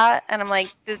after that. And I'm like,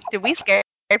 did we scare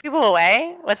people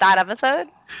away with that episode?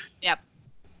 Yep.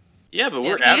 Yeah, but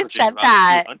we're You averaging sent about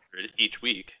that. 200 each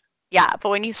week. Yeah, but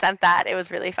when you sent that, it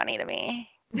was really funny to me.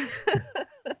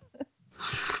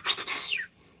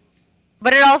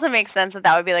 But it also makes sense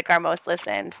that would be like our most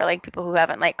listened for like people who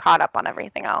haven't like caught up on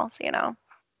everything else, you know?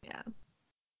 Yeah.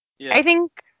 Yeah.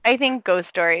 I think ghost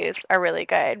stories are really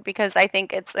good because I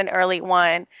think it's an early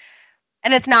one.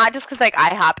 And it's not just because like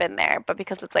I hop in there, but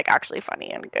because it's like actually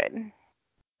funny and good.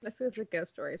 That's because the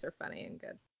ghost stories are funny and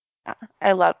good. Yeah,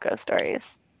 I love ghost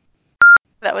stories.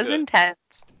 That was Good. intense.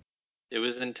 It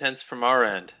was intense from our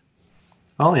end.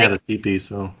 I only had a Like- TP,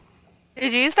 so.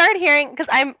 Did you start hearing? Because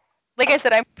Like I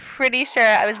said, I'm pretty sure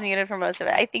I was muted for most of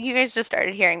it. I think you guys just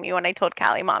started hearing me when I told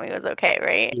Callie mommy was okay,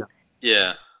 right? Yeah.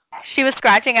 Yeah. She was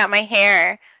scratching at my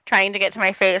hair, trying to get to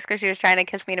my face because she was trying to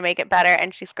kiss me to make it better,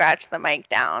 and she scratched the mic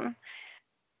down.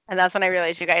 And that's when I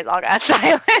realized you guys all got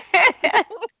silent.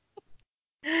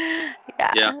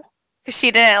 Yeah. Yeah. 'Cause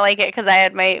she didn't like it because I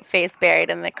had my face buried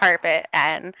in the carpet,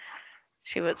 and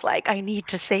she was like, I need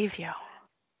to save you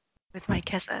with my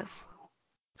kisses.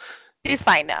 She's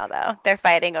fine now, though. They're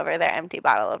fighting over their empty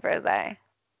bottle of rosé.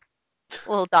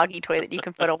 Little doggy toy that you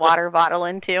can put a water bottle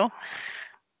into.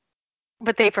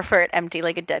 But they prefer it empty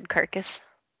like a dead carcass.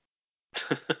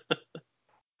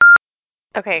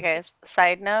 Okay, guys,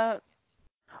 side note.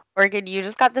 Orchid, you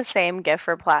just got the same GIF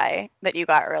reply that you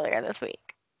got earlier this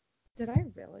week. Did I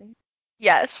really?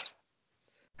 Yes.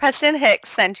 Preston Hicks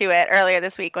sent you it earlier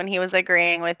this week when he was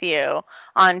agreeing with you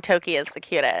on Toki is the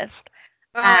cutest.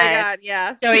 Oh my And god,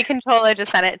 yeah. Joey Controlla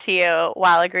just sent it to you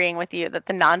while agreeing with you that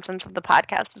the nonsense of the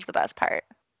podcast is the best part.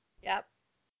 Yep.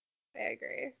 I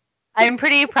agree. I'm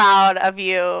pretty proud of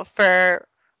you for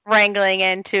wrangling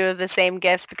into the same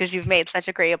gifts because you've made such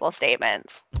agreeable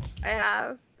statements. I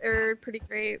have. They're pretty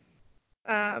great.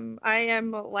 I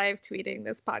am live tweeting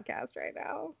this podcast right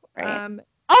now. Right.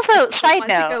 Also, If you side want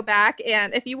to go note, back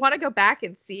and if you want to go back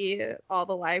and see all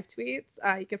the live tweets,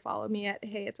 you can follow me at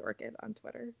Hey It's Orchid on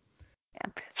Twitter.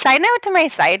 side note to my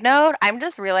side note, I'm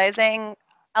just realizing,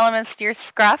 Elements, your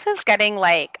scruff is getting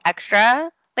like extra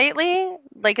lately.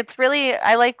 Like it's really,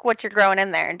 I like what you're growing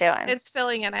in there and doing. It's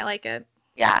filling in. I like it.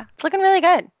 Yeah, it's looking really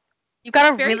good. You got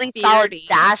It's a very really solid beardy.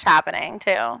 stash happening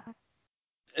too.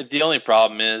 The only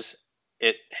problem is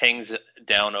it hangs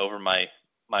down over my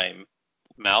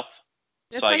mouth,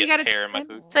 That's so why I you get gotta hair in my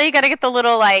trim food. So you got to get the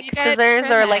little like You gotta scissors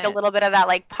trim or like a it. little bit of that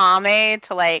like pomade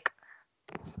to like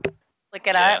flick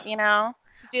it up, you know?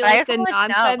 Do But I like the just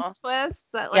wanna nonsense twists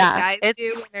that like Yeah, guys it's-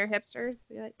 do when they're hipsters.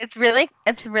 Be like,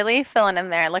 It's really filling in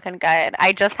there, looking good.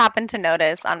 I just happened to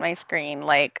notice on my screen,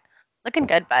 like, looking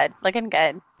good, bud, looking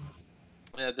good.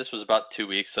 Yeah, this was about 2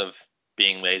 weeks of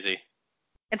being lazy.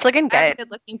 It's looking I have a good.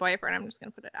 good-looking boyfriend. I'm just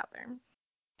gonna put it out there.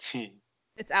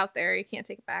 It's out there. You can't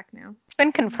take it back now. It's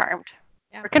been confirmed.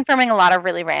 Yeah. We're confirming a lot of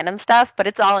really random stuff, but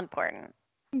it's all important.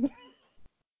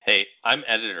 Hey, I'm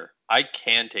editor. I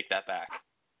can take that back.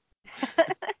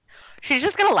 She's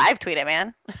just gonna live tweet it,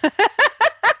 man.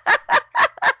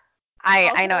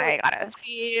 I know I got it.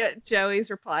 See Joey's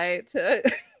reply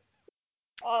to.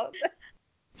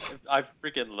 I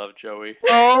freaking love Joey.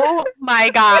 Oh my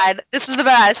god, this is the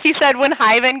best. He said when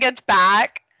Hyven gets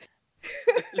back.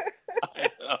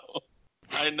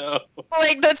 I know.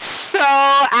 Like that's so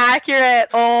accurate.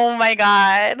 Oh my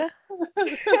god.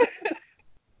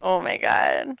 Oh my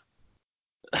god.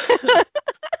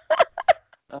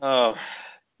 Oh,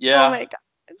 yeah. Oh my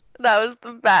god. That was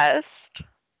the best.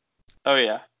 Oh,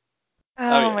 yeah.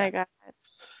 Oh yeah. my god.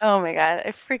 Oh my god.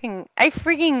 I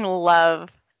freaking love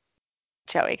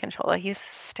Joey Controlla. He's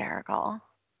hysterical.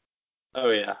 Oh,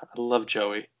 yeah. I love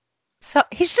Joey. So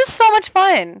he's just so much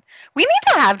fun. We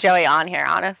need to have Joey on here,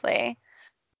 honestly.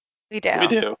 We do. We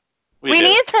do. We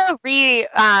need to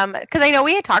because I know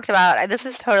we had talked about, this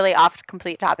is totally off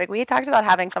complete topic. We had talked about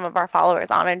having some of our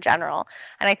followers on in general,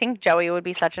 and I think Joey would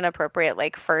be such an appropriate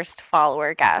like first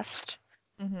follower guest.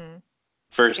 Mm-hmm.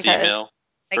 First Because, email.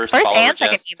 Like First first follower and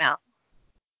second guest. email.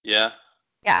 Yeah.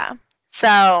 Yeah.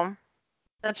 So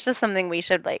that's just something we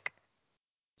should like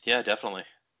Yeah, definitely.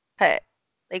 put.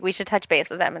 Like we should touch base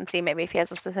with him and see maybe if he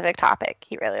has a specific topic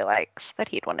he really likes that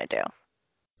he'd want to do.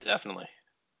 Definitely.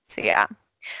 So yeah.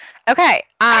 Okay.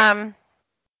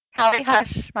 Callie,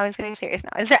 hush. Mommy's getting serious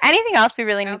now. Is there anything else we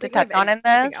really I don't need to think we have touch on in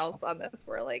anything this? else on this.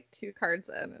 We're like 2 cards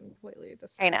in and completely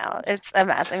just. I know. It's a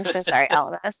mess. I'm so sorry,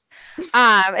 LMS. Is there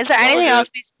All anything good. else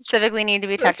we specifically need to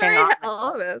be So touching sorry, on?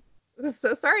 all of us.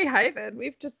 So sorry, Hyven.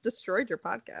 We've just destroyed your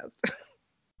podcast.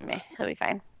 Meh, he'll be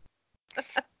fine.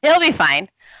 He'll be fine.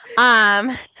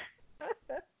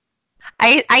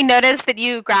 I noticed that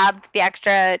you grabbed the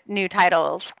extra new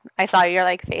titles. I saw your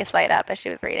like face light up as she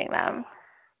was reading them.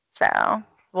 So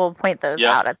we'll point those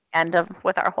Yep. out at the end of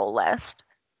with our whole list.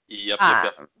 Yep.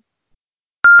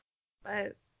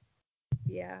 But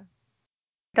yeah.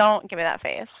 Don't give me that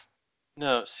face.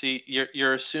 No, see,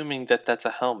 you're assuming that that's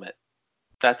a helmet.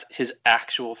 That's his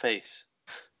actual face.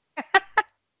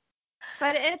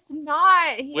 But it's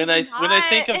not. He's When I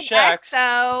think of an Shax-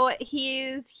 exo,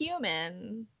 he's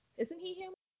human. Isn't he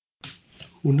human?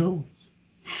 Who knows?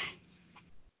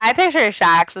 I picture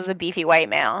Shax as a beefy white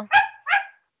male,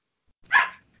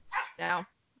 No.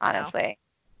 honestly.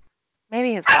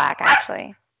 Maybe he's black,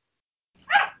 actually.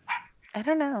 I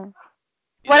don't know.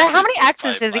 He's actually How many voiced by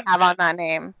X's a does he black have man. on that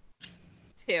name?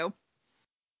 2.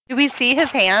 Do we see his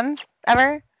hands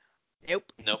ever? Nope.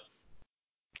 Nope.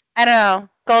 I don't know.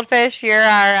 Goldfish, you're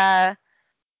our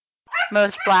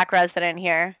most black resident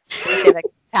here. You say, like,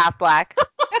 half black.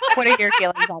 What are your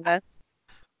feelings on this?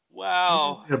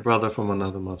 Wow. A brother from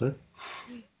another mother.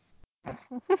 I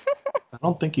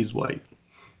don't think he's white.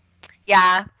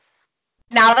 Yeah.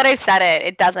 Now that I've said it,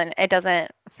 it doesn't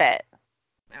fit.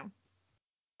 No.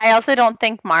 I also don't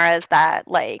think Mara's that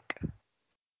like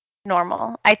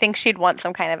normal. I think she'd want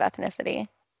some kind of ethnicity.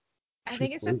 I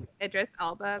think She's it's just blue. Idris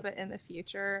Elba, but in the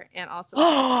future, and also.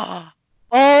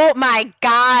 Oh my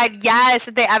god, yes.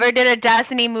 If they ever did a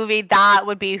Destiny movie, that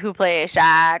would be who plays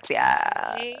Shax.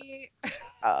 Yeah.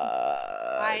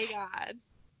 My God.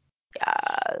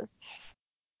 Yes.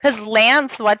 Because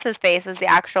Lance, what's his face, is the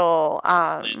actual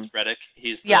Lance Reddick.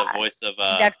 He's the yeah, voice of the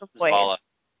actual voice. Zavala.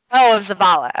 Oh, of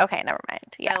Zavala. Okay, never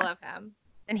mind. Yeah. I love him.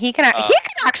 And he can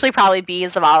actually probably be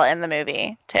Zavala in the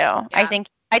movie too. I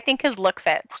think his look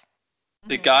fits.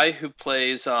 The Mhm. guy who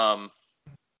plays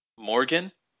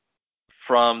Morgan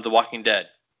from The Walking Dead.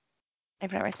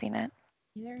 I've never seen it.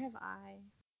 Neither have I.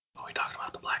 Oh, we talking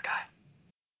about the black guy.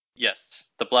 Yes,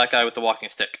 the black guy with the walking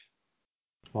stick.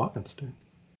 Walking stick.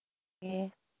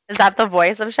 Is that the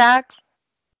voice of Shax?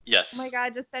 Yes. Oh my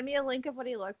God, just send me a link of what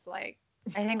he looks like.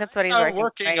 I think that's what he's I'm working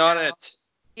working right on now. it.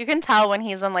 You can tell when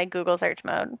he's in like Google search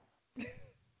mode.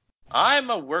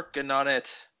 I'm working on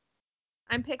it.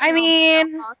 I'm picking I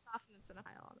mean, all off and it's in a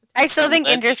pile on the I table. still think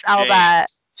Reggie Idris Elba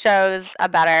James. shows a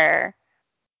better,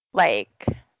 like,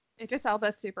 Idris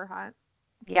Elba's super hot.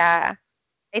 yeah.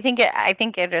 I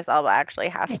think Idris Elba actually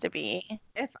has to be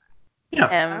Yeah.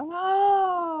 him.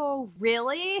 Oh,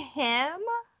 really? Him?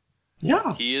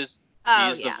 Yeah. He is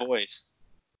Oh, the yeah. voice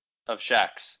of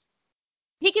Shax.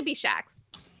 He could be Shax.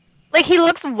 Like, he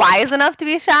looks wise enough to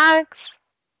be Shax.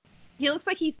 He looks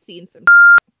like he's seen some.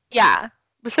 Yeah.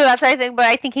 So that's what I think, but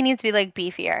I think he needs to be like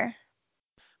beefier.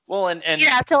 Well, and You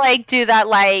have to like do that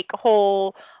like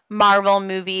whole Marvel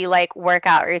movie like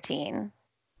workout routine.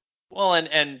 well,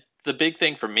 and the big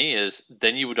thing for me is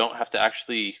then you don't have to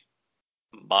actually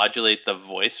modulate the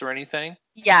voice or anything.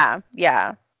 Yeah,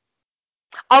 yeah.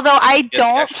 Although I Yes,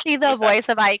 don't actually, see the voice voice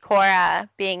of Ikora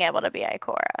being able to be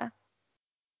Ikora.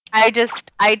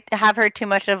 I have her too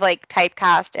much of like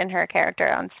typecast in her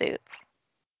character on Suits.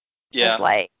 Yeah. As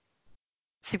like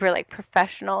super like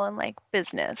professional and like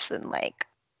business and like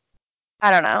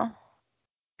I don't know.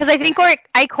 Because I think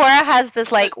Ikora has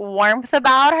this like warmth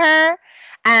about her,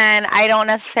 and I don't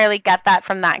necessarily get that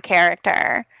from that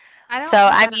character. I don't So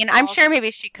get I that mean, at I'm all. sure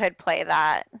maybe she could play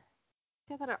that.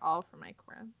 Get that at all from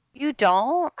Ikora. You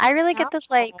don't? I really get this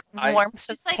like warmth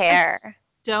of She's like care. a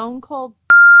stone cold,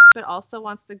 but also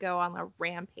wants to go on a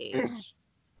rampage. Because-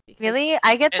 Really?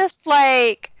 I get this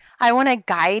like I want to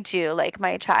guide you like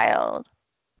my child.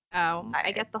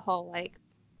 I get the whole like,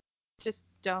 just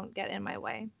don't get in my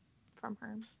way from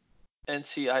her. And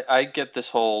see, I get this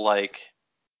whole like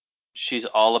she's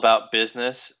all about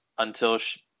business until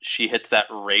she hits that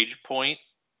rage point,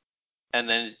 and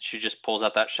then she just pulls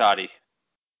out that shoddy.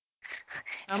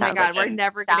 Oh my Sounds God, like we're a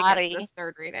never gonna get shoddy. to this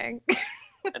third reading.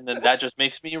 And then that just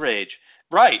makes me rage.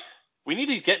 Right. We need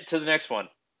to get to the next one.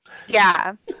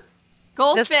 Yeah.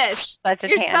 Goldfish, Such a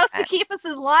you're supposed to tangent. keep us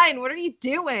in line. What are you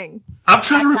doing? I'm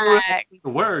trying to remember Heck. the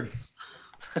words.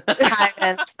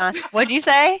 What'd you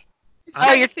say?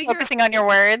 Trying to You're figure- focusing on your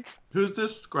words. Who's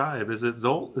this scribe? Is it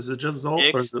Zolt? Is it just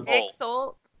Zolt? Or is it...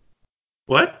 Ix-Zolt.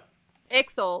 What?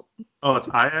 Ixolt. Oh, it's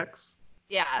IX?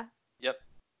 Yeah. Yep.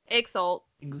 Ixolt.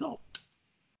 Exalt.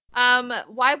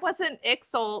 Why wasn't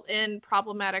Ixolt in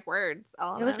problematic words?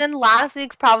 It was in last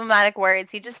week's problematic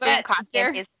words. He just But didn't copy they're-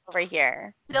 and paste over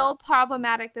here. Still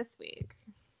problematic this week.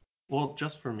 Well,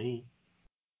 just for me.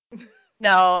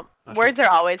 No, Okay. words are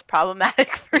always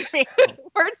problematic for me.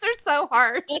 Words are so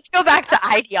hard. Let's go back to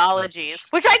ideologies,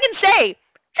 which I can say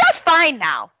just fine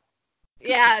now.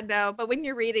 Yeah, no, but when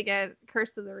you're reading it,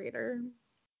 curse to the reader.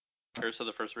 Curse of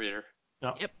the First Reader.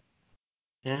 Yep.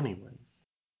 Anyways.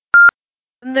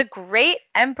 When the great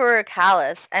Emperor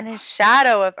Callus and his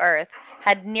shadow of Earth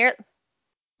had near...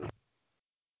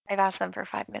 I've asked them for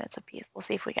 5 minutes apiece. We'll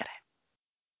see if we get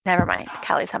it. Never mind.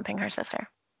 Callie's humping her sister.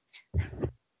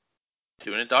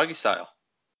 Doing it doggy style.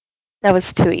 That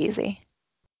was too easy.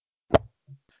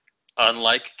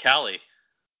 Unlike Callie.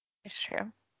 It's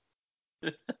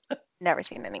true. Never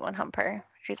seen anyone hump her.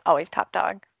 She's always top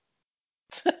dog.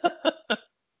 Okay,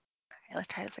 let's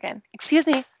try this again. Excuse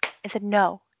me. I said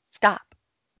no. Stop.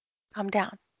 Calm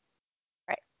down.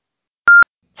 Right.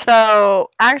 So,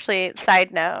 actually,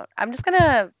 side note, I'm just going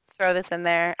to throw this in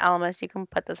there. Alamos, you can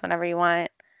put this whenever you want.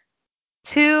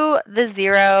 To the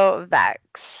Zero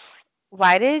Vex.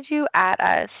 why did you add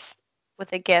us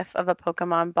with a gif of a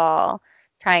Pokemon ball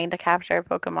trying to capture a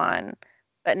Pokemon,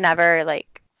 but never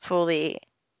like fully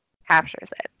captures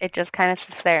it? It just kind of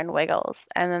sits there and wiggles,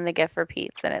 and then the gif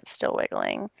repeats and it's still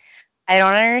wiggling. I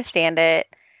don't understand it.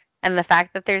 And the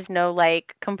fact that there's no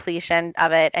like completion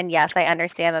of it, and yes, I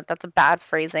understand that that's a bad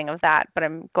phrasing of that, but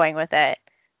I'm going with it,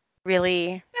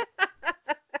 really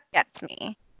gets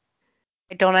me.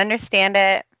 I don't understand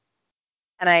it,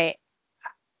 and I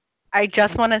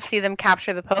just want to see them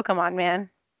capture the Pokemon, man.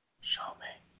 Show me.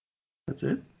 That's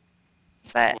it?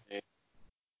 But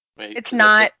Wait, it's is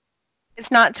that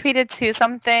not tweeted to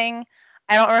something.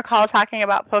 I don't recall talking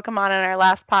about Pokemon in our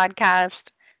last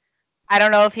podcast. I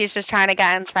don't know if he's just trying to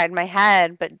get inside my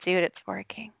head, but dude, it's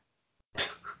working.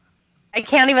 I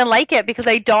can't even like it because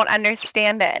I don't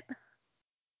understand it.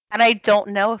 And I don't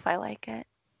know if I like it.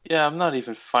 Yeah, I'm not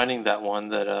even finding that one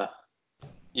that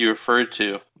you referred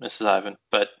to, Mrs. Ivan.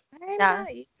 But I'm Yeah.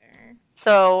 not either.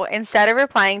 So instead of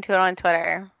replying to it on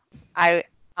Twitter, I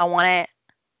want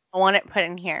it put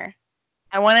in here.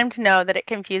 I want him to know that it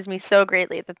confused me so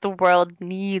greatly that the world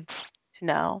needs to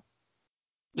know.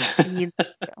 Needs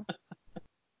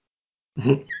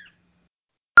to.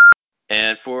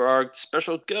 and for our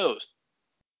special ghost,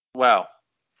 wow,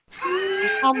 You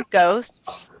call them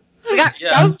ghosts? We got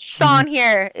Yeah. ghosts on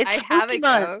here. It's I have a spooky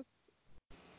month. ghost.